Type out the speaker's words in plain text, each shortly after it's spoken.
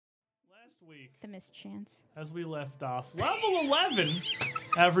week, The mischance. as we left off, level 11.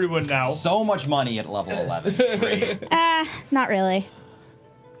 Everyone now. So much money at level 11. Great. Not really.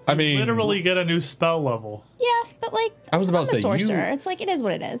 I mean, Literally get a new spell level. Yeah, but like, I was about I'm to a say, you- sorcerer. It's like, it is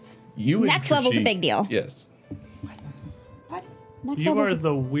what it is. you and Next level's a Trishik- big deal. Yes. What? Next You level's are a-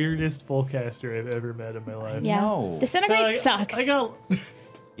 the weirdest fullcaster I've ever met in my life. Yeah. No. Disintegrate sucks. I got.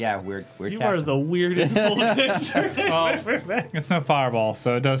 Yeah, weird You casting. are the weirdest fullcaster I've ever met. It's no fireball,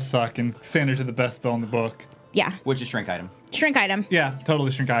 so it does suck. And standard to the best spell in the book. Yeah. Which is shrink item. Shrink item. Yeah, totally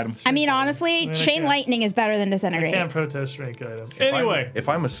shrink item. I mean, honestly, I chain can't- lightning is better than I disintegrate. can't protest shrink item. If I'm- Anyway, if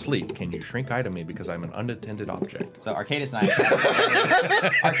I'm asleep, can you shrink item me because I'm an unattended object? So Arcadis and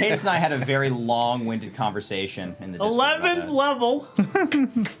I had a very long-winded conversation in the Discord about 11th that. level.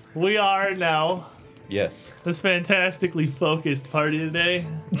 We are now Yes. this fantastically focused party today.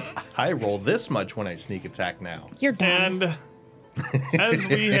 I roll this much when I sneak attack now. You're done. And as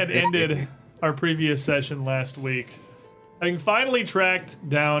we had ended our previous session last week, having finally tracked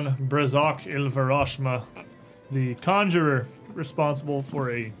down Brazok Ilvaroshma, the conjurer responsible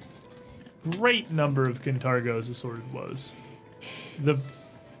for a great number of Kintargo's assorted woes. The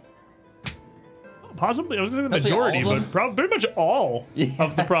possibly, I was going to say the Especially all majority, of them? but pretty much all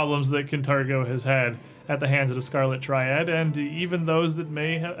of the problems that Kintargo has had at the hands of the Scarlet Triad, and even those that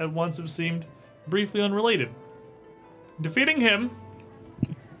may at once have seemed briefly unrelated. Defeating him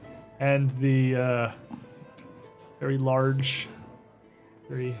and the very large,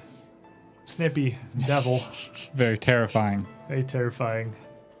 very snippy devil, Very terrifying. very terrifying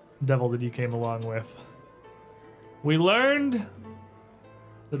devil that you came along with, we learned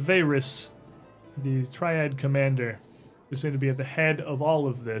that Varys, the Triad commander, who seemed to be at the head of all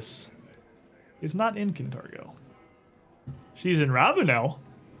of this, is not in Kintargo. She's in Ravenel.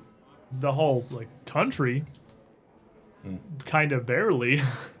 The whole country, kind of barely,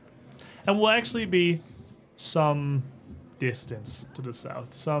 and will actually be some distance to the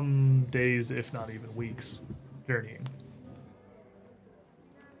south, some days, if not even weeks, journeying.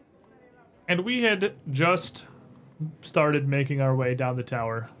 And we had just started making our way down the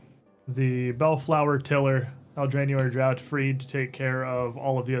tower. The Bellflower Tiller, Eldranior Drought, freed to take care of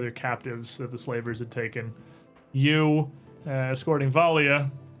all of the other captives that the slavers had taken. You, escorting Valia,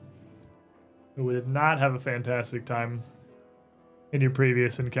 who did not have a fantastic time in your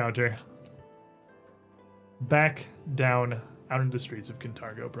previous encounter, back down out into the streets of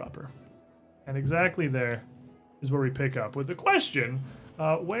Kintargo proper. And exactly there is where we pick up with the question,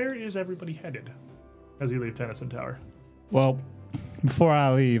 where is everybody headed as you leave Tennyson Tower? Well, before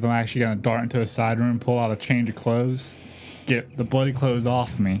I leave, I'm actually going to dart into a side room, pull out a change of clothes, get the bloody clothes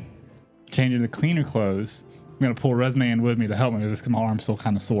off me, change into cleaner clothes. I'm going to pull Resume in with me to help me with this because my arm's still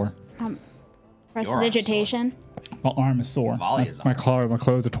kind of sore. Prestidigitation. My arm is sore. Volley is My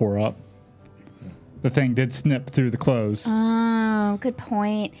clothes are tore up. The thing did snip through the clothes. Oh, good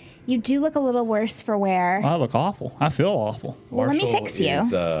point. You do look a little worse for wear. I look awful. I feel awful. Well, let me fix you.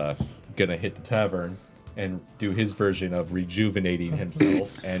 Is gonna hit the tavern and do his version of rejuvenating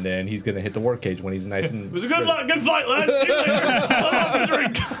himself, and then he's gonna hit the work cage when he's nice and. It was a good fight, lads. See you later. I'll have a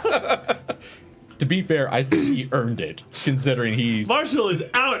drink. To be fair, I think he earned it, considering he. Marshall is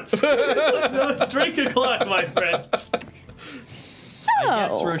out. Let's drink a clock, my friends. So,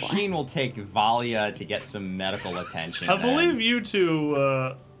 Yes, Roshin will take Valia to get some medical attention. I then. believe you two,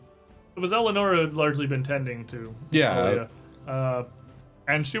 it was Eleanor who had largely been tending to Yeah. Valia.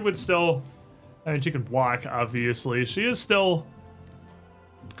 And she would still, I mean, she can walk, obviously. She is still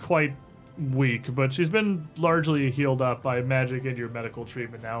quite weak, but she's been largely healed up by magic and your medical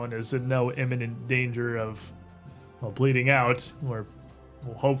treatment now and is in no imminent danger of, well, bleeding out, or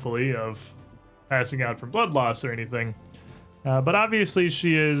well, hopefully of passing out from blood loss or anything. But obviously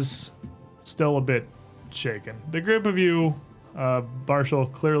she is still a bit shaken. The group of you, Marshall,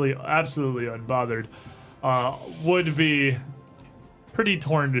 clearly absolutely unbothered, would be pretty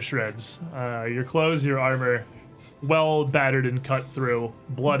torn to shreds. Your clothes, your armor, well battered and cut through,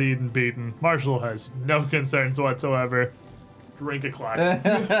 bloodied and beaten. Marshall has no concerns whatsoever. Drink a clock.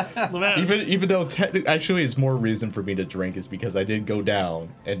 Even though actually it's more reason for me to drink is because I did go down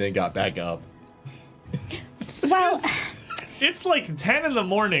and then got back up. well, It's like 10 in the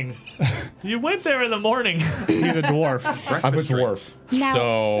morning. You went there in the morning. He's a dwarf. I'm a Breakfast dwarf, drinks. Now-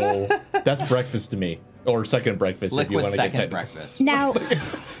 so that's breakfast to me, or second breakfast if you Liquid want to get second technical. breakfast. now,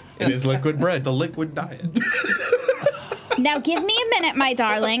 It is liquid bread. The liquid diet. now give me a minute, my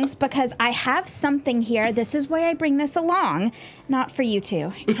darlings, because I have something here. This is why I bring this along. Not for you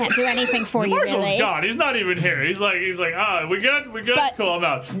two. I can't do anything for you, Marshall's really. gone. He's not even here. He's like, we good? We good? But- Cool, I'm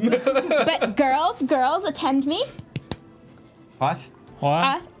out. But girls, attend me. What?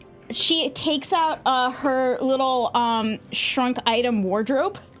 What? she takes out her little shrunk item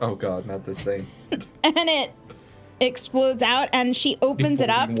wardrobe, Oh god, not this thing. and it explodes out, and she opens it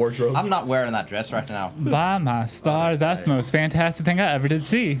up. Wardrobe. I'm not wearing that dress right now. By my stars, that's the most fantastic thing I ever did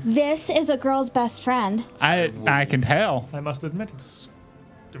see. This is a girl's best friend. I can tell. I must admit, it's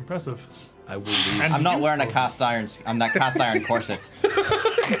impressive. I will leave. And I'm not wearing a useful. cast iron corset.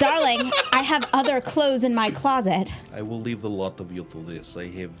 Darling, I have other clothes in my closet. I will leave the lot of you to this. I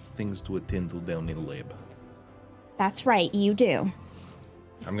have things to attend to down in the lab. That's right, you do.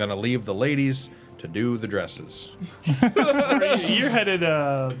 I'm gonna leave the ladies to do the dresses. You're headed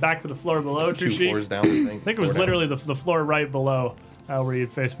back to the floor below, 2 Trishik. floors down. I I think it was literally the floor right below where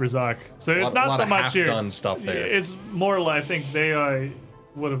you'd face Brzak. So it's not lot so of much here. half-done stuff there. It's more like I think they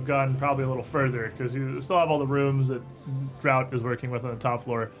would have gone probably a little further because you still have all the rooms that Drought is working with on the top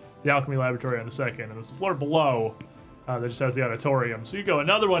floor, the alchemy laboratory on the second, and there's the floor below that just has the auditorium. So you go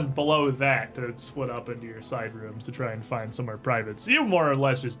another one below that to split up into your side rooms to try and find somewhere private. So you more or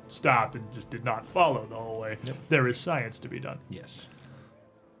less just stopped and just did not follow the whole way. Yep. There is science to be done. Yes.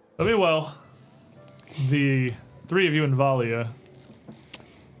 I mean, well, the three of you in Valia.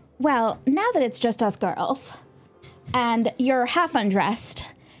 Well, now that it's just us girls, and you're half undressed,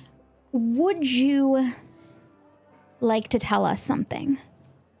 would you like to tell us something?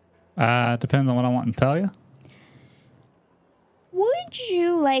 Depends on what I want to tell you. Would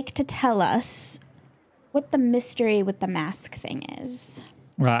you like to tell us what the mystery with the mask thing is?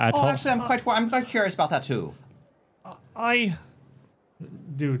 Right, I Oh, told. actually, I'm quite curious about that too. I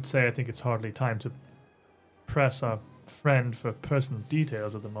do say I think it's hardly time to press a friend for personal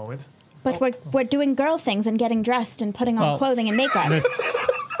details at the moment. But we're doing girl things and getting dressed and putting on Well, clothing and makeup.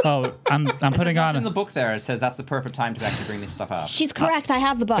 I'm putting It's in on. the book there. It says that's the perfect time to actually bring this stuff up. She's correct. I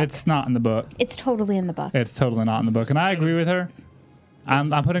have the book. It's not in the book. It's totally in the book. It's totally not in the book, and I agree with her. I'm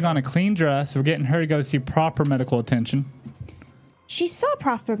putting on a clean dress. We're getting her to go see proper medical attention. She saw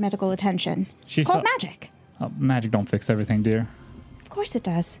proper medical attention. She It's called saw- magic. Oh, magic don't fix everything, dear. Of course it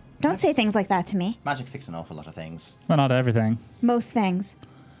does. Don't say things like that to me. Magic fixes an awful lot of things. Well, not everything. Most things.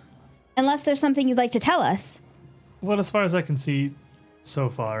 Unless there's something you'd like to tell us. Well, as far as I can see so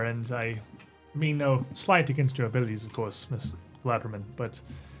far, and I mean no slight against your abilities, of course, Miss Gladderman, but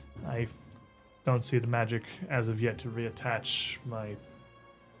I don't see the magic as of yet to reattach my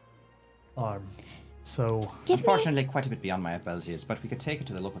arm. So, Give me Unfortunately, quite a bit beyond my abilities, but we could take it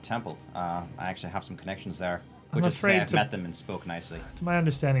to the local temple. I actually have some connections there. Which I'm is to say afraid I've to- met them and spoke nicely. to my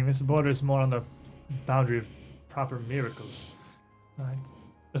understanding, this borders more on the boundary of proper miracles.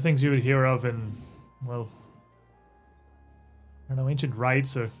 The things you would hear of in, well, I don't know, ancient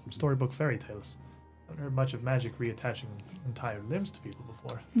rites or storybook fairy tales. I haven't heard much of magic reattaching entire limbs to people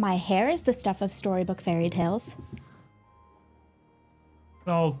before. my hair is the stuff of storybook fairy tales.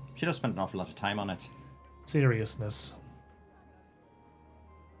 In all She does spend an awful lot of time on it. seriousness,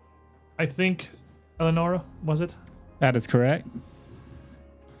 I think Eleonora, was it? That is correct.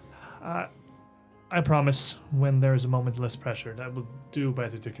 I promise, when there is a moment less pressured, I will do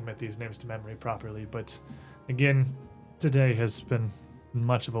better to commit these names to memory properly. But again, today has been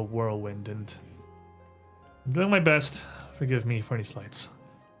much of a whirlwind, and I'm doing my best. Forgive me for any slights.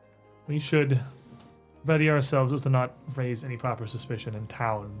 We should ready ourselves as to not raise any proper suspicion in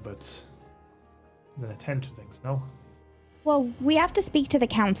town, but then attend to things, no? Well, we have to speak to the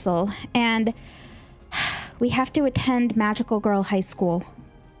council, and we have to attend Magical Girl High School.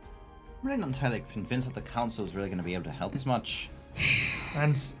 I'm really not entirely convinced that the council is really going to be able to help as much.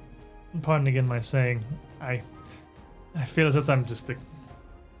 And pardon again my saying, I feel as if I'm just a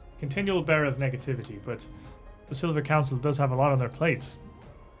continual bearer of negativity, but the Silver Council does have a lot on their plates.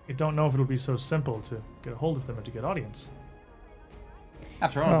 I don't know if it'll be so simple to get a hold of them and to get audience.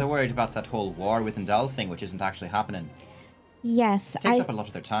 After all, they're worried about that whole war with Indal thing, which isn't actually happening. Yes, It takes up a lot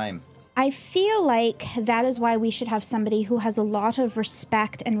of their time. I feel like that is why we should have somebody who has a lot of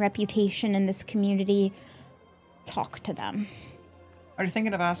respect and reputation in this community talk to them. Are you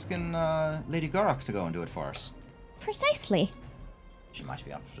thinking of asking Lady Gorok to go and do it for us? Precisely. She might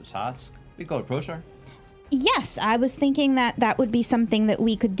be up for the task. We go approach her. Yes, I was thinking that that would be something that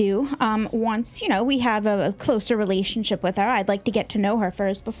we could do once, we have a closer relationship with her. I'd like to get to know her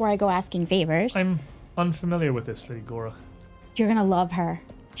first before I go asking favors. I'm unfamiliar with this, Lady Gora. You're going to love her.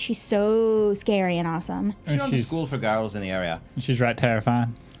 She's so scary and awesome. She runs a school for girls in the area. She's right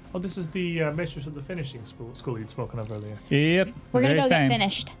terrifying. Oh, this is the mistress of the finishing school you'd spoken of earlier. Yep. We're going to very go same. get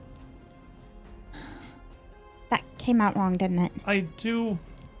finished. That came out wrong, didn't it? I do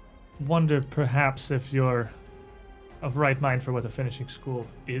wonder perhaps if you're of right mind for what a finishing school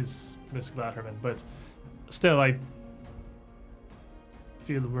is, Miss Glatterman, but still,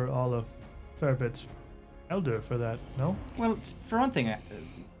 feel we're all a fair bit elder for that, no? Well, for one thing,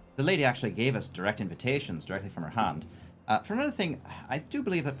 the lady actually gave us direct invitations directly from her hand. For another thing, I do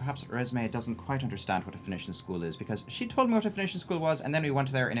believe that perhaps Resume doesn't quite understand what a finishing school is, because she told me what a finishing school was, and then we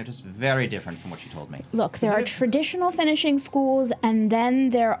went there, and it was very different from what she told me. Look, there are traditional finishing schools, and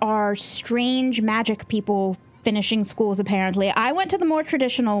then there are strange magic people finishing schools, apparently. I went to the more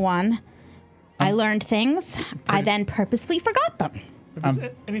traditional one. I learned things. I then purposefully forgot them. If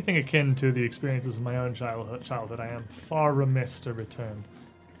it's anything akin to the experiences of my own childhood, I am far remiss to return.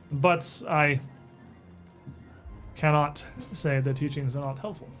 But I cannot say the teachings are not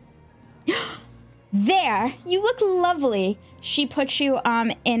helpful. There, you look lovely. She puts you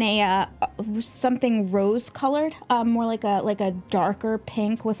in a something rose-colored, more like a darker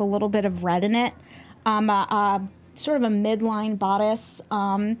pink with a little bit of red in it. Sort of a midline bodice.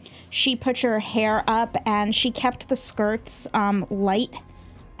 She put your hair up, and she kept the skirts light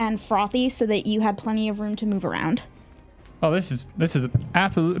and frothy so that you had plenty of room to move around. Oh, this is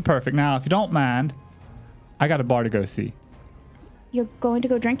absolutely perfect. Now, if you don't mind, I got a bar to go see. You're going to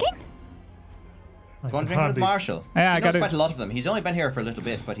go drinking? Go and drink with Marshall. Yeah, he knows quite a lot of them. He's only been here for a little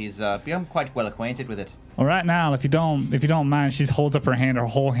bit, but he's become quite well acquainted with it. Well, right now, if you don't mind, she holds up her hand. Her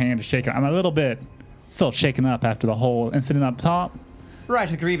whole hand is shaking. I'm a little bit still shaken up after the whole incident up top. Right,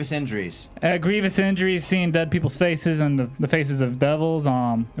 the grievous injuries. Grievous injuries, seeing dead people's faces and the faces of devils,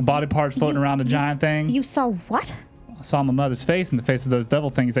 body parts floating around a giant thing. You saw what? I saw my mother's face and the face of those devil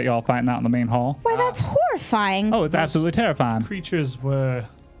things that y'all fighting out in the main hall. Why, that's horrifying. Oh, it's absolutely terrifying. Creatures were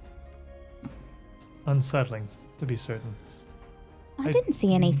unsettling, to be certain. I didn't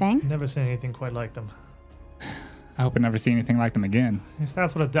see anything. Never seen anything quite like them. I hope I never see anything like them again. If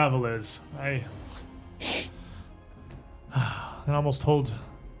that's what a devil is, I almost hold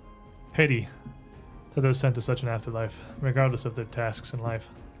pity to those sent to such an afterlife, regardless of their tasks in life.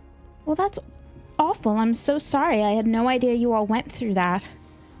 Well, that's awful. I'm so sorry. I had no idea you all went through that.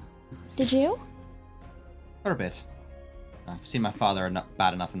 Did you? For a bit. I've seen my father not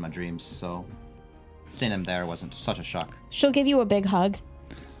bad enough in my dreams, so seeing him there wasn't such a shock. She'll give you a big hug.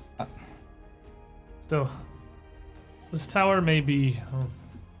 Still, this tower may be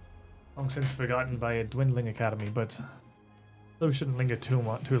long since forgotten by a dwindling academy, but though we shouldn't linger too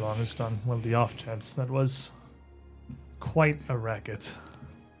long, just on, well, the off chance. That was quite a racket.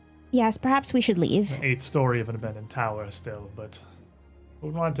 Yes, perhaps we should leave. The 8th story of an abandoned tower still, but we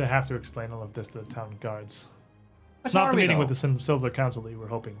would want to have to explain all of this to the town guards. But Not are the we, meeting though? with the Silver Council that you were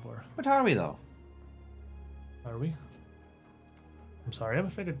hoping for. But are we, though? Are we? I'm sorry, I'm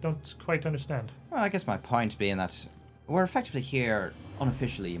afraid I don't quite understand. Well, I guess my point being that we're effectively here,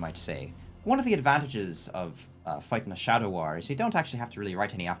 unofficially, you might say. One of the advantages of fighting a shadow war is you don't actually have to really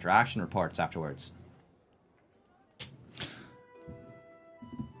write any after-action reports afterwards.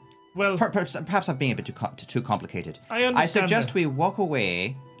 Well, Perhaps I'm being a bit too complicated. I understand I suggest that. we walk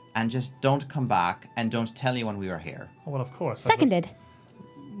away and just don't come back and don't tell anyone we are here. well, of course. Seconded.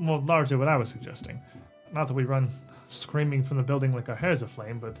 Well, largely what I was suggesting. Not that we run screaming from the building like our hair's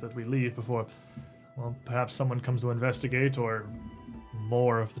aflame, but that we leave before, well, perhaps someone comes to investigate or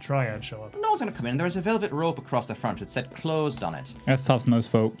more of the Triad show up. No one's going to come in. There's a velvet rope across the front. It said closed on it. That stops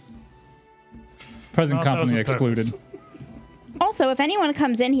most folk. Present Well, that was company with excluded. purpose. Also, if anyone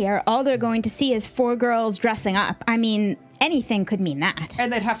comes in here, all they're going to see is 4 girls dressing up. I mean, anything could mean that.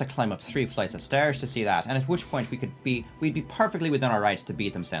 And they'd have to climb up 3 flights of stairs to see that, and at which point we'd be perfectly within our rights to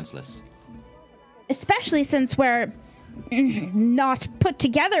beat them senseless. Especially since we're not put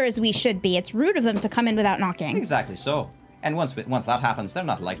together as we should be. It's rude of them to come in without knocking. Exactly so. And once that happens, they're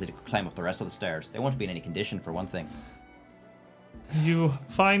not likely to climb up the rest of the stairs. They won't be in any condition, for one thing. You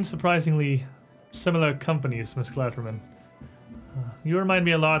find surprisingly similar companies, Miss Clatterman. You remind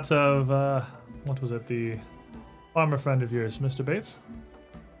me a lot of, what was it, the farmer friend of yours, Mr. Bates?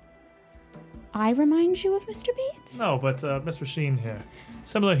 I remind you of Mr. Bates? No, but Mr. Sheen here.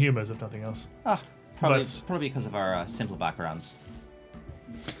 Similar humors, if nothing else. Probably But- because of our simple backgrounds.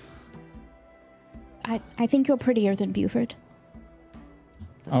 I think you're prettier than Buford.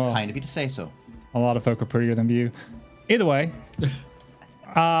 Oh. Kind of you to say so. A lot of folk are prettier than you. Either way,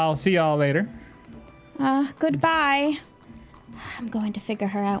 I'll see y'all later. Goodbye. I'm going to figure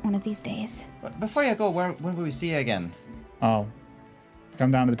her out one of these days. But before you go, when will we see you again? Oh,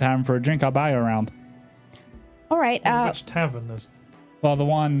 come down to the tavern for a drink. I'll buy you around. All right, Which tavern is Well, the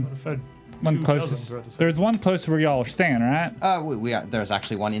one fed one 2 closest. dozen throughout the city? There's one close to where y'all are staying, right? There's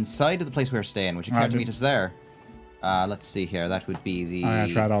actually one inside of the place we're staying. Would you care to meet us there? Let's see here. That would be the... Oh,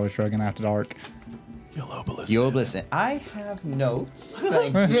 that's right. Always drugging after dark. The Obelisk. I have notes.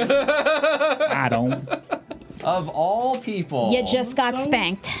 Thank you. I don't. Of all people. You just got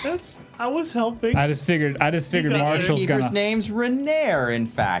spanked. I was helping. I just figured got The Marshall's innkeeper's gonna. name's Renair, in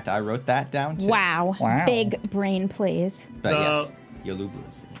fact. I wrote that down too. Wow. Wow. Big brain plays. But Uh, yes,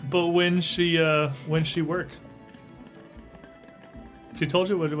 Yolublis. But when she work, she told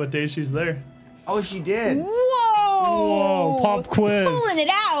you what day she's there. Oh, she did. Whoa! Whoa, pop quiz. Pulling it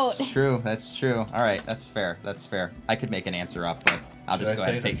out. That's true. That's true. All right, that's fair. That's fair. I could make an answer up, but I'll just Should go I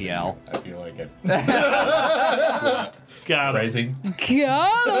ahead and say take it? the L. I feel like it. Got it. Phrasing.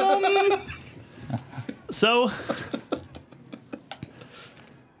 Got him. So,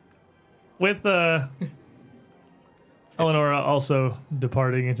 with Eleonora also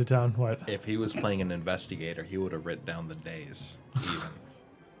departing into town, what? If he was playing an investigator, he would have written down the days. Even.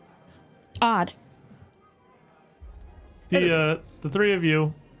 Odd. The three of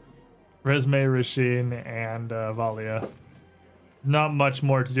you, Resme, Rasheen, and Valia, not much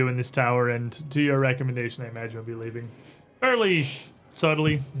more to do in this tower, and to your recommendation, I imagine you'll be leaving fairly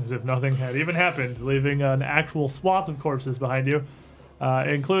subtly, as if nothing had even happened, leaving an actual swath of corpses behind you,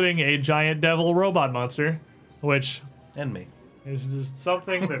 including a giant devil robot monster, which And me. is just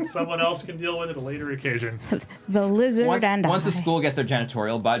something that someone else can deal with at a later occasion. The lizard Once, and once the I. school gets their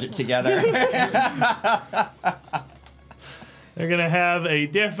janitorial budget together. They're gonna have a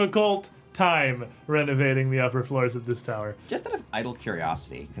difficult time renovating the upper floors of this tower. Just out of idle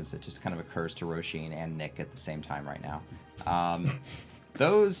curiosity, because it just kind of occurs to Roisin and Nick at the same time right now.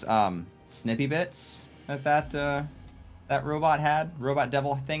 Those snippy bits that robot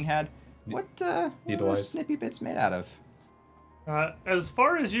devil thing had, what are Needle those eyes. snippy bits made out of? As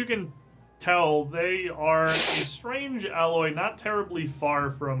far as you can tell, they are a strange alloy, not terribly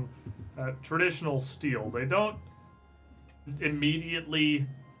far from traditional steel. They don't immediately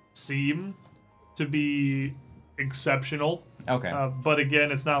seem to be exceptional, Okay. but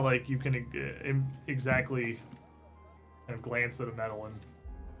again, it's not like you can exactly kind of glance at a metal and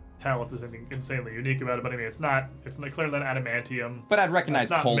tell if there's anything insanely unique about it. But I mean, it's clearly not adamantium. But I'd recognize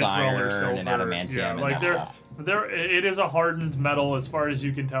It's not cold mithril or iron and silver. adamantium Yeah, and like that stuff. it is a hardened metal as far as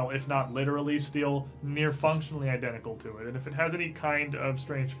you can tell, if not literally steel, near functionally identical to it. And if it has any kind of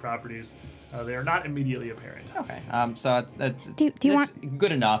strange properties, they are not immediately apparent. Okay. So it's Do you it's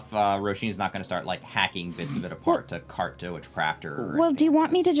good enough. Roisin's not going to start like hacking bits of it apart to cart to a crafter. Or Well, do you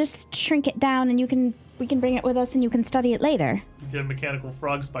want me to just shrink it down and we can bring it with us and you can study it later? You get a mechanical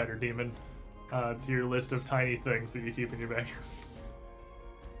frog spider demon to your list of tiny things that you keep in your bag.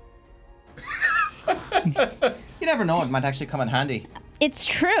 You never know; it might actually come in handy. It's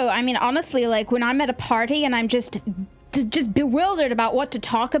true. I mean, honestly, like when I'm at a party and I'm just bewildered about what to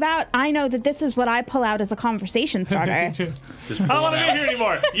talk about, I know that this is what I pull out as a conversation starter. Just I don't want to pulling be here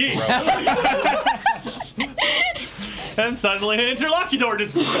anymore. Yeet. And suddenly an interlocutor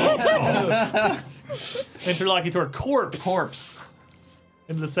just interlocutor corpse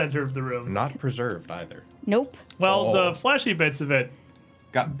in the center of the room. Not preserved either. Nope. Well, Oh. the fleshy bits of it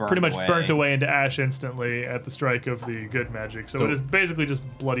Got burned pretty much burnt away into ash instantly at the strike of the good magic. So So- it is basically just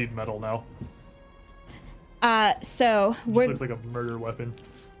bloodied metal now. So It we're. looks like a murder weapon.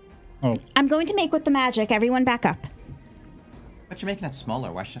 Oh, I'm going to make with the magic. Everyone back up. But you're making it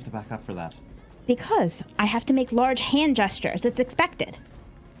smaller. Why should you have to back up for that? Because I have to make large hand gestures. It's expected.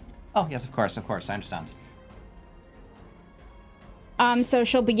 Oh yes, of course, I understand. So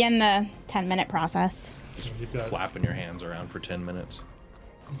she'll begin the 10-minute process. You've got- Flapping your hands around for 10 minutes.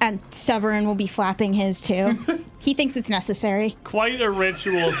 And Severin will be flapping his too. He thinks it's necessary. Quite a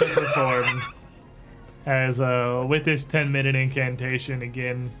ritual to perform. As with this 10-minute incantation,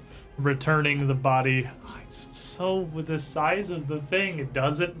 again, returning the body. It's so with the size of the thing, it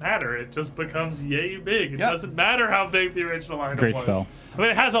doesn't matter. It just becomes yay big. It Yep. doesn't matter how big the original item Great was. spell. I mean,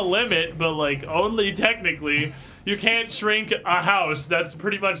 it has a limit, but like only technically. You can't shrink a house. That's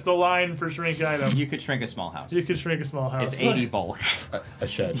pretty much the line for shrink item. You could shrink a small house. You could shrink a small house. It's 80 bulk. A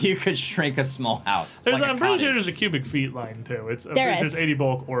shed. You could shrink a small house. There's, like a I'm pretty sure cottage. there's a cubic feet line too. I'm There pretty sure is. it's 80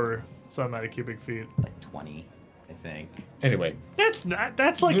 bulk or some amount of cubic feet. like 20, I think. Anyway, That's not.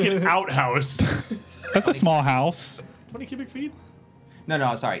 That's like an outhouse. that's a small house. 20 cubic feet?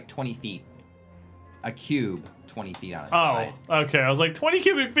 No, sorry, 20 feet. A cube, 20 feet on a Oh, side. okay. I was like, 20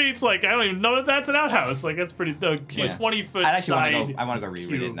 cubic feet's like, I don't even know if that's an outhouse. Like, that's pretty. Yeah. 20 foot I actually side. want to go. I want to go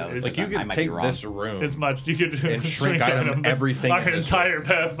reread it. cube No, is- Like, you I could might be take wrong. this room. As much you could And shrink item everything Our in this entire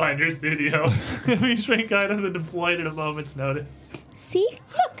Pathfinder studio. We shrink items and deployed at a moment's notice. See?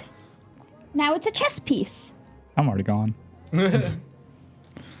 Look. Now it's a chess piece. I'm already gone.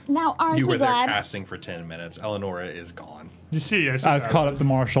 Now, aren't You we were there glad? casting for 10 minutes. Eleonora is gone. You see, I was caught up to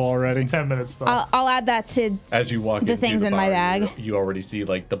Marshall already. 10 minutes spell. I'll add that to. As you walk The into things the in my bar, bag. you already see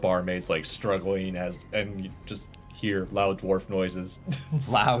like the barmaids like struggling and you just hear loud dwarf noises.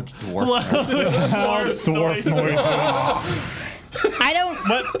 Loud dwarf. Dwarf noise. I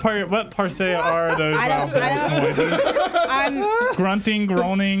don't. What Parseia are those? I don't. I'm. Grunting,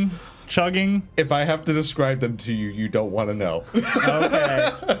 groaning, chugging. If I have to describe them to you, you don't want to know. Okay.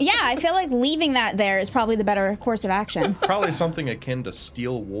 Yeah, I feel like leaving that there is probably the better course of action. Probably something akin to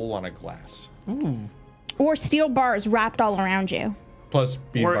steel wool on a glass. Or steel bars wrapped all around you. Plus,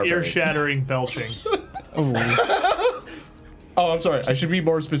 being Or barbarian. ear-shattering belching. Oh, I'm sorry. I should be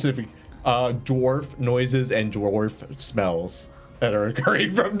more specific. Dwarf noises and dwarf smells that are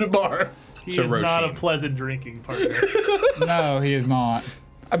occurring from the bar. He So is not a Roshin. pleasant drinking partner. No, he is not.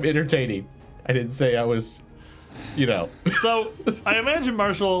 I'm entertaining. I didn't say I was, So, I imagine,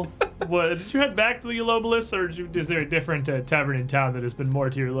 Marshall, did you head back to the Eulobalus, or is there a different tavern in town that has been more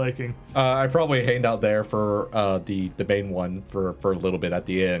to your liking? I probably hanged out there for the main one for a little bit at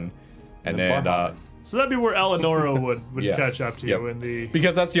the inn, and The then bar So that'd be where Eleonora would Yeah. catch up to Yep. you in the...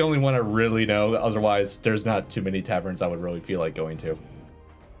 because that's the only one I really know. Otherwise, there's not too many taverns I would really feel like going to.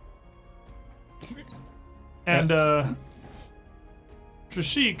 And,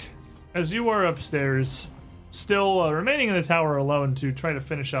 Trishik, as you are upstairs, still remaining in the tower alone to try to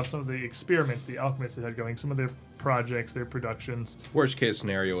finish up some of the experiments the alchemists had going, some of their projects, their productions. Worst case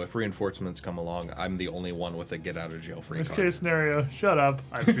scenario, if reinforcements come along, I'm the only one with a get out of jail free Worst card. case scenario, shut up,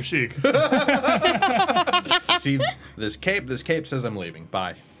 I'm Trishik. See, this cape says I'm leaving.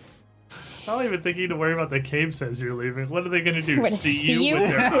 Bye. I don't even think you need to worry about the cape says you're leaving. What are they going to do? What, See see you? with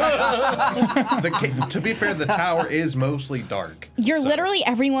their... To be fair, the tower is mostly dark. You're so- literally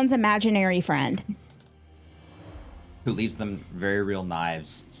everyone's imaginary friend. Who leaves them very real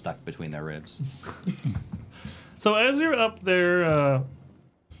knives stuck between their ribs. So as you're up there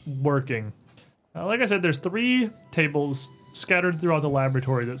working, like I said, there's 3 tables scattered throughout the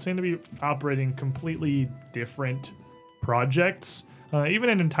laboratory that seem to be operating completely different projects, even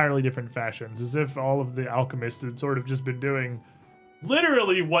in entirely different fashions, as if all of the alchemists had sort of just been doing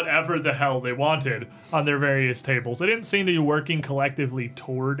literally whatever the hell they wanted on their various tables. They didn't seem to be working collectively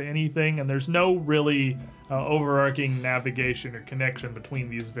toward anything, and there's no really overarching navigation or connection between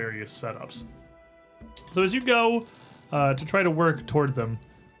these various setups. So as you go to try to work toward them,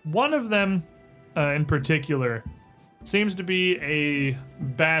 one of them in particular seems to be a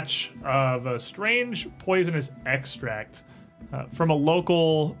batch of a strange poisonous extract from a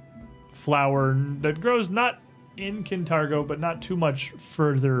local flower that grows not in Kintargo, but not too much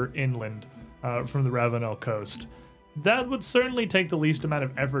further inland from the Ravenel coast. That would certainly take the least amount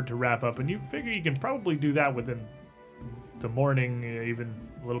of effort to wrap up, and you figure you can probably do that within the morning, even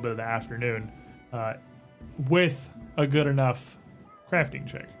a little bit of the afternoon, with a good enough crafting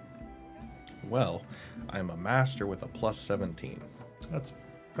check. Well, I'm a master with a plus 17. That's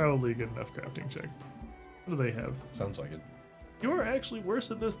probably a good enough crafting check. What do they have? Sounds like it. You are actually worse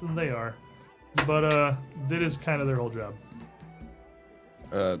at this than they are, but that is kind of their whole job.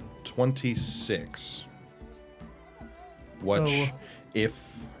 26. Which, So- if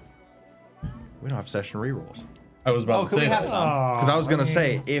we don't have session rerolls. I was about Oh, to could say we have that. some? Because I was gonna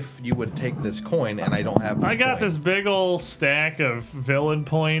say if you would take this coin and I don't have. my I got coin. this big old stack of villain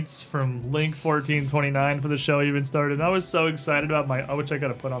points from Link 1429 for the show even started. And I was so excited about which I got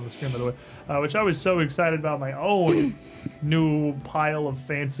to put on the screen by the way, which I was so excited about my own new pile of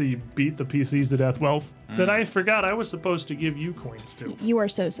fancy beat the PCs to death wealth that I forgot I was supposed to give you coins to. You are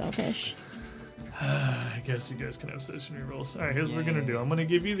so selfish. I guess you guys can have session rerolls. All right, here's what we're gonna do. I'm gonna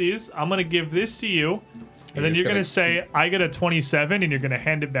give you these. I'm gonna give this to you, and then just you're gonna gonna say I get a 27, and you're gonna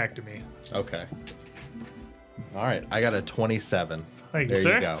hand it back to me. Okay. All right, I got a 27. Thank you, There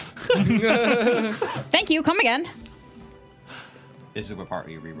sir. you go. Thank you. Come again. This is the part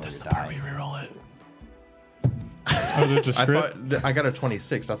where you reroll your die. Reroll it. Oh, there's a I script. thought I got a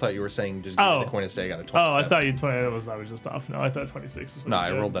 26. I thought you were saying just give me Oh. the coin and say I got a Oh, 27. I thought you 20. I was just off. No, I thought 26. Is what No, you I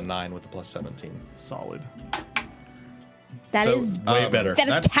did. rolled a 9 with a plus 17. Solid. That So, is Way better. that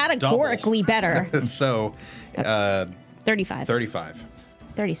is that's categorically better. So, 35. 35.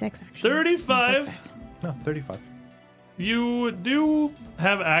 36 actually. 35. No, 35. You do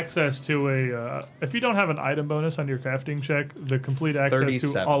have access to a. If you don't have an item bonus on your crafting check, the complete access to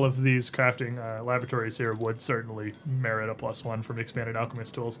 37. all of these crafting laboratories here would certainly merit a +1 from expanded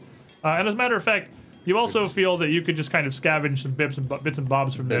alchemist tools. And as a matter of fact, you also feel that you could just kind of scavenge some bits and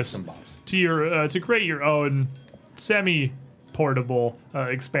bobs from Bits this and bobs. to your to create your own semi portable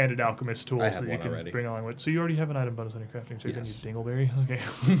expanded alchemist tools I have that you one can already. bring along with. So you already have an item bonus on your crafting check. Yes. You dingleberry. Okay.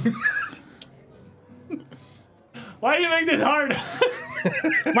 Why do you make this hard?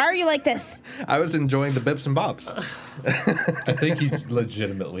 Why are you like this? I was enjoying the bips and bops. I think he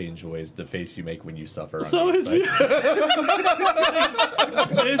legitimately enjoys the face you make when you suffer. on So the is you. inside.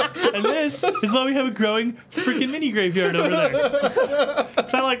 This is why we have a growing freaking mini graveyard over there.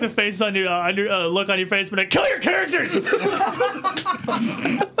 It's not like the face on your look on your face, but kill your characters.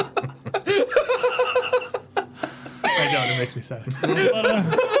 I don't. It makes me sad. But,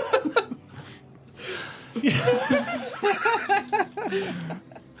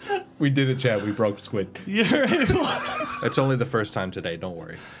 We did it, Chad. We broke Squid. you're able. It's only the first time today. Don't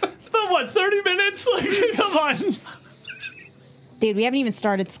worry. It's been what, 30 minutes? Like, come on. Dude, we haven't even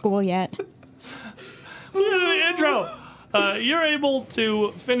started school yet. The intro. You're able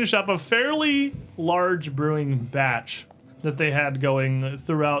to finish up a fairly large brewing batch that they had going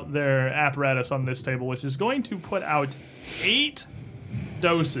throughout their apparatus on this table, which is going to put out 8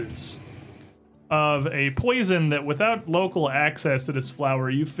 doses of a poison that, without local access to this flower,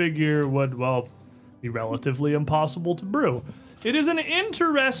 you figure would, well, be relatively impossible to brew. It is an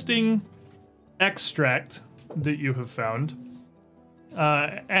interesting extract that you have found.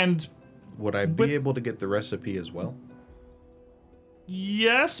 And Would I be able to get the recipe as well?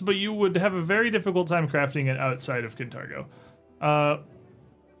 yes, but you would have a very difficult time crafting it outside of Kintargo.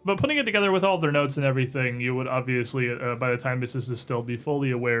 But putting it together with all their notes and everything, you would obviously, by the time this is distilled, be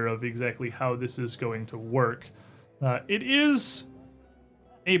fully aware of exactly how this is going to work. It is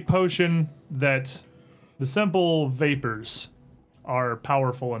a potion that the simple vapors are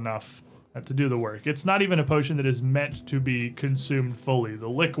powerful enough to do the work. It's not even a potion that is meant to be consumed fully. The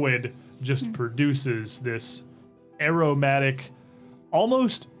liquid just produces this aromatic,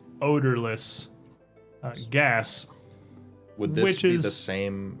 almost odorless gas. Would this Which be the is-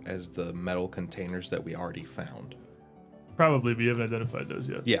 same as the metal containers that we already found? Probably, but you haven't identified those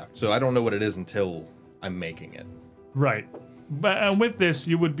yet. Yeah, so I don't know what it is until I'm making it. Right. But with this,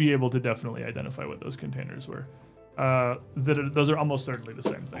 you would be able to definitely identify what those containers were. Those are almost certainly the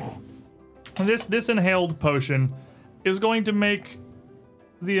same thing. And this inhaled potion is going to make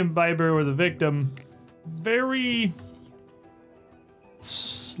the imbiber or the victim very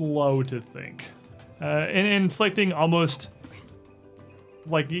slow to think, and inflicting almost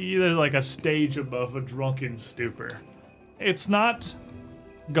like either like a stage above a drunken stupor. It's not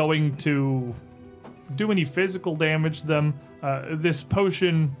going to do any physical damage to them. This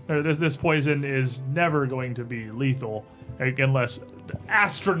potion or this poison is never going to be lethal, like, unless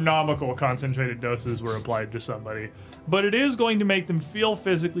astronomical concentrated doses were applied to somebody. But it is going to make them feel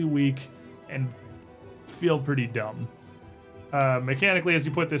physically weak and feel pretty dumb. Mechanically, as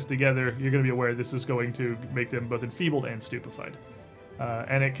you put this together, you're going to be aware this is going to make them both enfeebled and stupefied.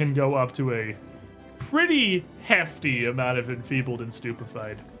 And it can go up to a pretty hefty amount of enfeebled and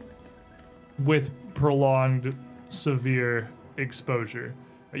stupefied with prolonged severe exposure.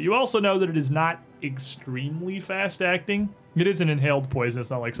 You also know that it is not extremely fast acting. It is an inhaled poison. It's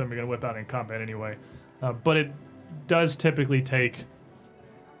not like something you're going to whip out in combat anyway. But it does typically take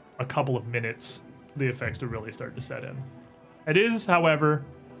a couple of minutes for the effects to really start to set in. It is, however,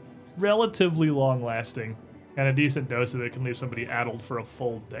 relatively long lasting, and a decent dose of it can leave somebody addled for a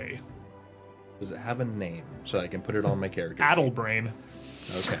full day. Does it have a name so I can put it on my character? Addlebrain.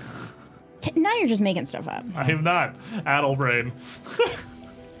 Okay. Now you're just making stuff up. I am not. Addlebrain.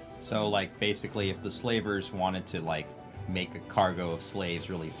 So, like, basically, if the slavers wanted to, like, make a cargo of slaves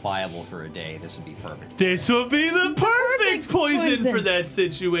really pliable for a day, this would be perfect. This will be the perfect poison poison. for that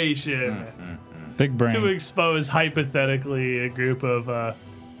situation. Big brain. To expose, hypothetically, a group of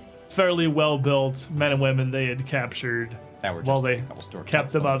fairly well-built men and women they had captured That were while just they a couple store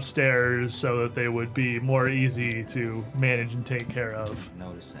kept them folk. upstairs so that they would be more easy to manage and take care of.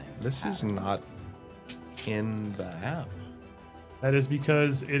 Noticing. This is not in the app. That is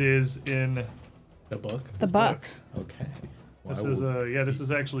because it is in The book. The book. Okay. this Well, I is will- this is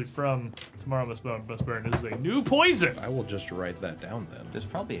actually from Tomorrow Must Burn. This is a new poison. I will just write that down then. There's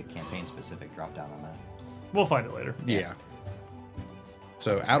probably a campaign-specific drop-down on that. We'll find it later. Yeah.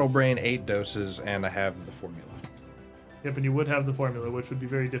 So Addlebrain 8 doses, and I have the formula. Yep, and you would have the formula, which would be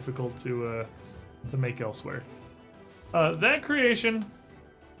very difficult to make elsewhere. That creation,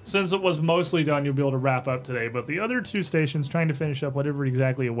 since it was mostly done, you'll be able to wrap up today. But the other two stations, trying to finish up whatever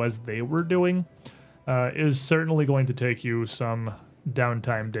exactly it was they were doing, is certainly going to take you some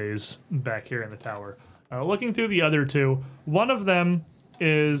downtime days back here in the tower. Looking through the other two, one of them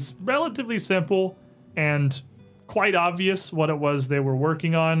is relatively simple and quite obvious what it was they were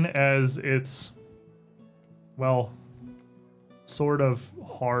working on, as it's, well, sort of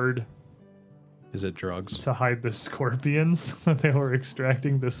hard Is it drugs? to hide the scorpions that they were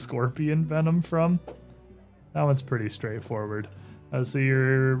extracting the scorpion venom from. That one's pretty straightforward. So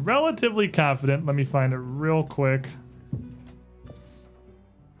you're relatively confident. Let me find it real quick.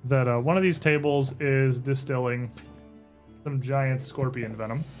 That one of these tables is distilling some giant scorpion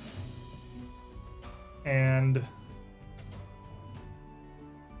venom. And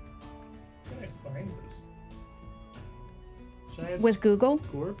can I find this? Giant With Google?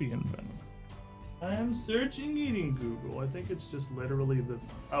 scorpion venom. I am searching eating Google. I think it's just literally the.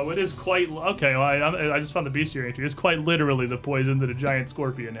 Oh, it is quite. Okay, well, I just found the bestiary entry. It's quite literally the poison that a giant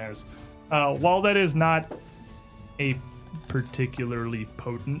scorpion has. While that is not a particularly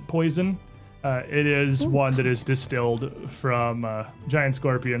potent poison, it is one that is distilled from giant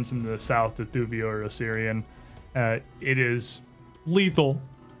scorpions from the south, the Thuvia or Osirian. It is lethal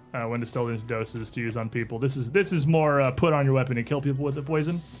when distilled into doses to use on people. This is more put on your weapon and kill people with the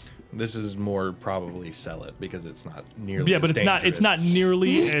poison. This is more probably sell it because it's not nearly. Yeah, as but it's dangerous. not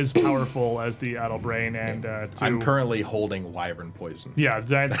nearly as powerful as the Adelbrain and. I'm currently holding wyvern poison. Yeah,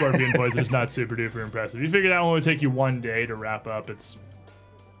 giant scorpion poison is not super duper impressive. You figure that one would take you 1 day to wrap up. It's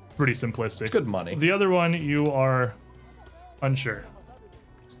pretty simplistic. It's good money. The other one, you are unsure.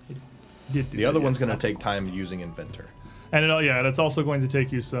 The other one's going to take time using Inventor. And it's also going to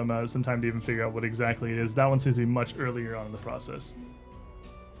take you some time to even figure out what exactly it is. That one seems to be much earlier on in the process.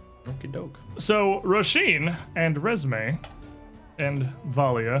 Okie doke. So, Roshin and Resme and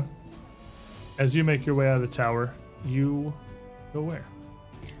Valia, as you make your way out of the tower, you go where?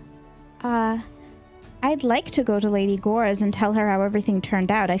 I'd like to go to Lady Gora's and tell her how everything turned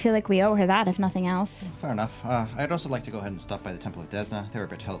out. I feel like we owe her that, if nothing else. Fair enough. I'd also like to go ahead and stop by the Temple of Desna. They were a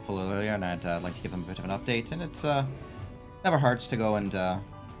bit helpful earlier, and I'd like to give them a bit of an update. And it never hurts to go and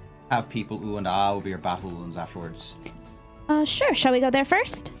have people ooh and ah over your battle wounds afterwards. Sure. Shall we go there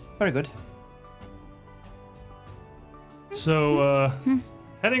first? Very good. So,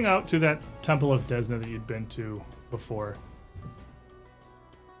 heading out to that Temple of Desna that you'd been to before,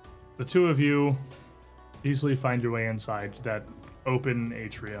 the two of you easily find your way inside that open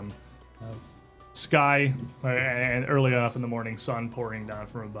atrium. Sky, and early enough in the morning, sun pouring down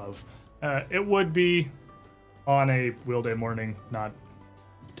from above. It would be, on a wheel day morning, not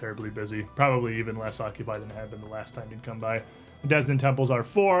terribly busy. Probably even less occupied than it had been the last time you'd come by. The Desnan temples are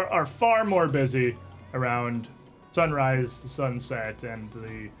far more busy around sunrise, sunset, and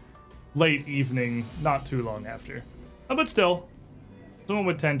the late evening, not too long after. But still, someone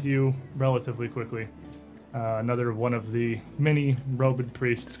would tend to you relatively quickly. Another one of the many robed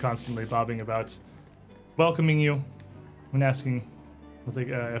priests constantly bobbing about, welcoming you and asking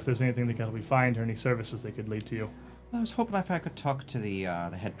if there's anything they can help you find or any services they could lead to you. I was hoping if I could talk to the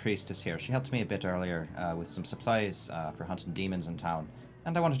head priestess here. She helped me a bit earlier with some supplies for hunting demons in town,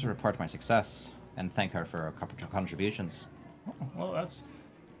 and I wanted to report my success and thank her for her contributions. Oh, well, that's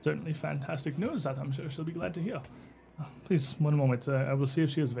certainly fantastic news that I'm sure she'll be glad to hear. Please, one moment. I will see if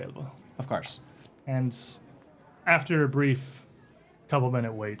she is available. Of course. And after a brief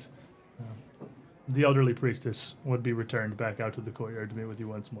couple-minute wait, the elderly priestess would be returned back out to the courtyard to meet with you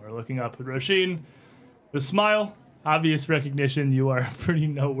once more. Looking up at Roshin, with a smile, obvious recognition, you are a pretty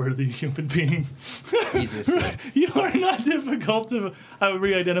noteworthy human being. Easy to see. You are not difficult to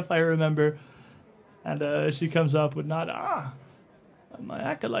re-identify or remember. And she comes up with nod. My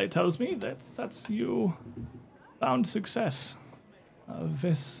acolyte tells me that's you found success.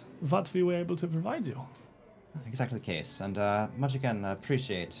 This what we were able to provide you. Exactly the case, and much again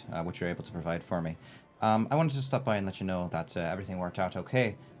appreciate what you're able to provide for me. I wanted to stop by and let you know that everything worked out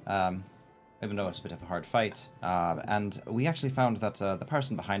okay, even though it's a bit of a hard fight. And we actually found that the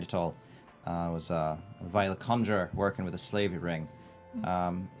person behind it all was a vile conjurer working with a slavery ring.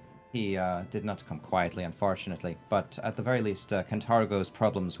 He did not come quietly, unfortunately, but at the very least, Cantargo's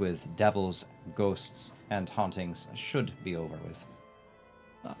problems with devils, ghosts, and hauntings should be over with.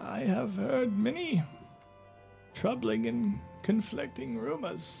 I have heard many troubling and conflicting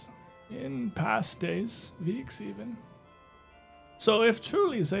rumors in past days, weeks even. So if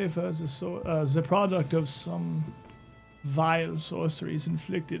truly Zephyr is the product of some vile sorceries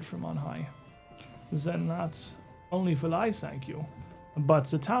inflicted from on high, then not only will I thank you, but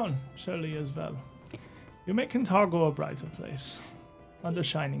the town surely as well. You make Cantargo a brighter place, under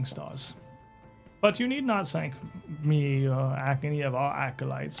shining stars. But you need not thank me or any of our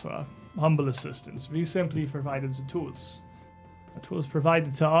acolytes for humble assistance. We simply provided the tools. The tools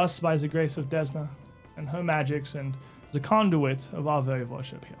provided to us by the grace of Desna and her magics and the conduit of our very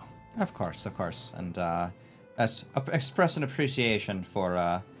worship here. Of course. And express an appreciation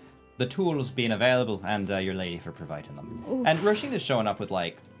for the tools being available and your lady for providing them. And Roshin is showing up with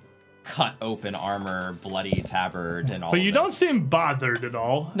like cut open armor, bloody tabard, and all. But of you this. don't seem bothered at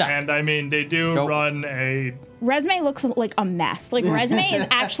all. No. And I mean, they do Nope. run a. Resume looks like a mess. Like Resume has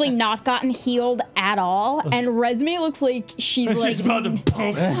actually not gotten healed at all, and Resume looks like she's about to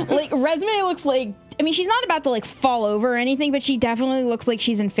boom. like Resume looks like. I mean, she's not about to like fall over or anything, but she definitely looks like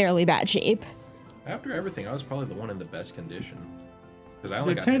she's in fairly bad shape. After everything, I was probably the one in the best condition. Because I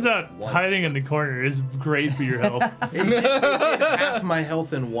only It got turns hit out once. hiding in the corner is great for your health. It did half my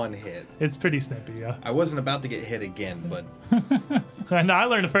health in one hit. It's pretty snippy, yeah. I wasn't about to get hit again, but And I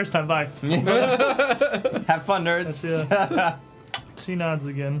learned the first time. Bye. Have fun, nerds. That's, She nods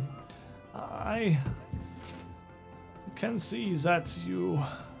again. I can see that you.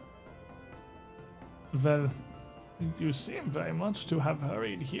 Well, you seem very much to have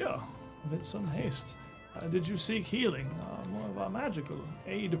hurried here with some haste. Did you seek healing? More of a magical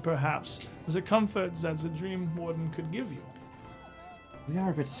aid, perhaps? Was it comfort that the Dream Warden could give you? We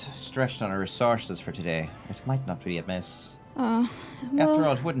are a bit stretched on our resources for today. It might not be amiss. Well, After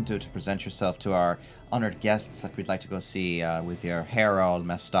all, it wouldn't do to present yourself to our honored guests that we'd like to go see with your hair all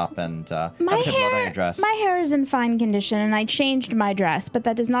messed up and a my bit of blood on your hair, dress. my hair is in fine condition, and I changed my dress, but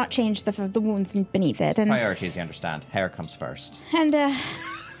that does not change the wounds beneath it. And Priorities, you understand. Hair comes first. and oh,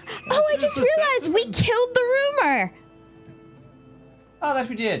 I just realized we killed the rumor. Oh, that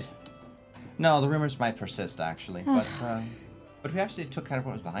we did. No, the rumors might persist, actually, but we actually took care of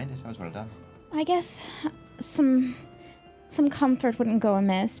what was behind it. That was well done. I guess some comfort wouldn't go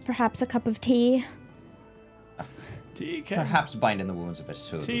amiss. Perhaps a cup of tea. Tea can, Perhaps binding the wounds a bit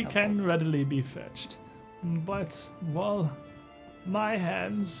too. would be tea helpful. can readily be fetched. But, well, my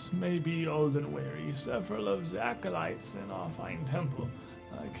hands may be old and weary. Several of the acolytes in our fine temple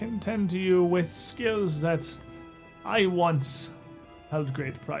can tend to you with skills that I once held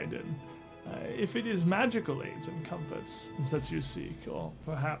great pride in. If it is magical aids and comforts that you seek, or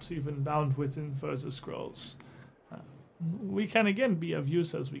perhaps even bound within further scrolls, we can again be of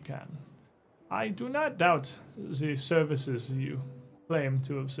use as we can. I do not doubt the services you claim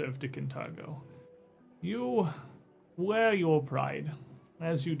to have served to Kintargo. You wear your pride,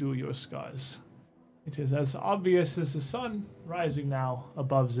 as you do your scars. It is as obvious as the sun rising now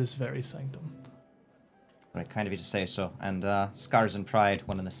above this very sanctum. Right, kind of you to say so. And scars and pride,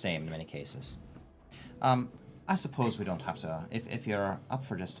 one and the same in many cases. I suppose we don't have to. If you're up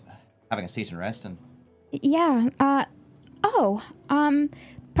for just having a seat and resting. Yeah.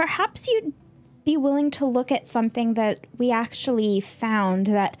 Perhaps you'd be willing to look at something that we actually found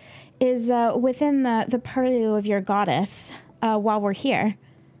that is within the purview of your goddess while we're here.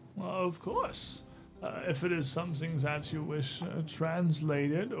 Well, of course. If it is something that you wish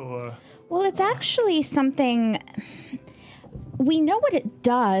translated, or... Well, it's actually something. We know what it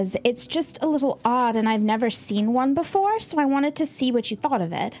does. It's just a little odd, and I've never seen one before, so I wanted to see what you thought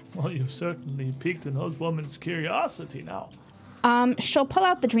of it. Well, you've certainly piqued an old woman's curiosity now. She'll pull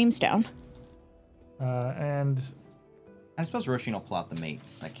out the Dreamstone. And I suppose Roshin will pull out the mate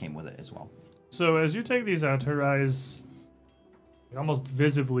that came with it as well. so as you take these out, her eyes almost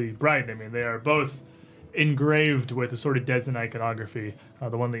visibly bright. I mean, they are both engraved with a sort of Desden iconography.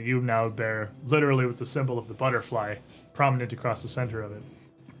 The one that you now bear, literally with the symbol of the butterfly prominent across the center of it.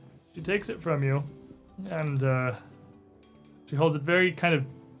 She takes it from you, and she holds it very kind of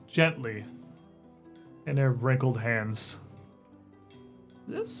gently in her wrinkled hands.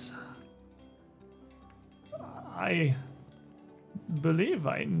 This, I believe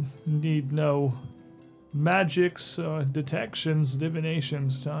I need no magics or detections,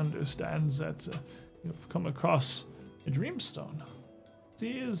 divinations to understand that you've come across a Dreamstone.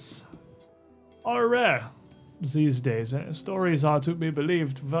 These are rare these days, and stories are to be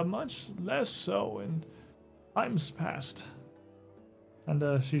believed, but much less so in times past.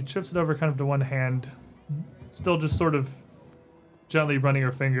 And she shifts it over kind of to one hand, still just sort of gently running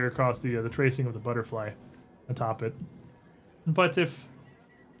her finger across the tracing of the butterfly atop it. But if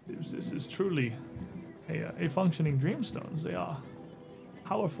this is truly a functioning Dreamstones, they are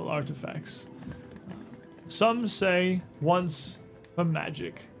powerful artifacts. Some say once from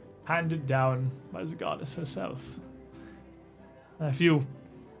magic, handed down by the goddess herself. If you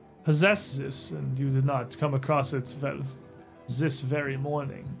possess this and you did not come across it, well, this very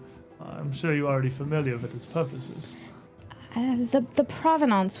morning, I'm sure you're already familiar with its purposes. The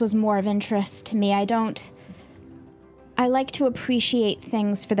provenance was more of interest to me. I like to appreciate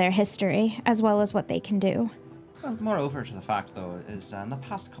things for their history as well as what they can do. Well, moreover to the fact, though, is in the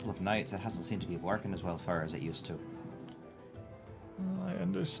past couple of nights it hasn't seemed to be working as well far as it used to.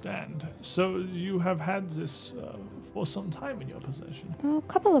 understand. So you have had this for some time in your possession. Oh, a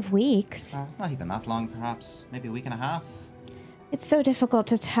couple of weeks. Not even that long, perhaps. Maybe a week and a half. It's so difficult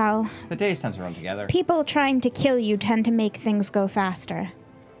to tell. The days tend to run together. People trying to kill you tend to make things go faster.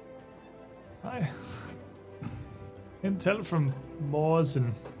 I can tell from Moors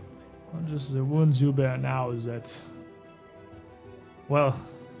and just the wounds you bear now is that, well,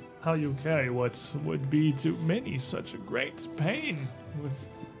 how you carry what would be to many such a great pain with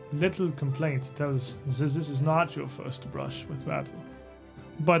little complaints tells this is not your first brush with battle.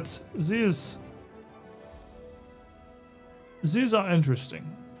 But these are interesting.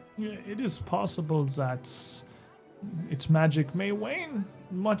 It is possible that its magic may wane,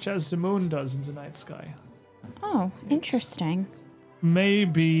 much as the moon does in the night sky. Oh, interesting.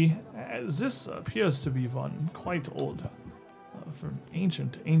 Maybe this appears to be one quite old, from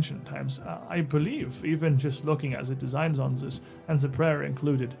ancient times. I believe, even just looking at the designs on this, and the prayer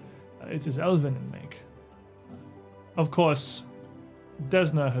included, it is elven in make. Of course,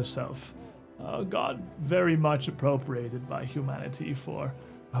 Desna herself, a god very much appropriated by humanity for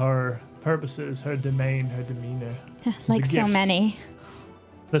her purposes, her domain, her demeanor. Like the so gifts many.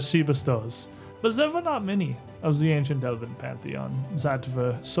 that she bestows. But there were not many of the ancient elven pantheon that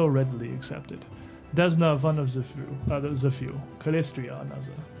were so readily accepted. Desna, one of the few. Calistria,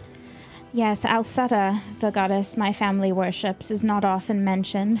 another. Yes, Alceta, the goddess my family worships, is not often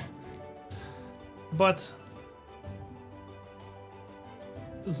mentioned. But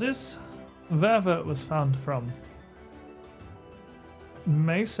this, wherever it was found from,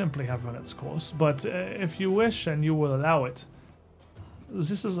 may simply have run its course. But if you wish and you will allow it,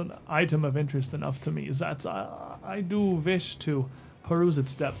 this is an item of interest enough to me that I do wish to peruse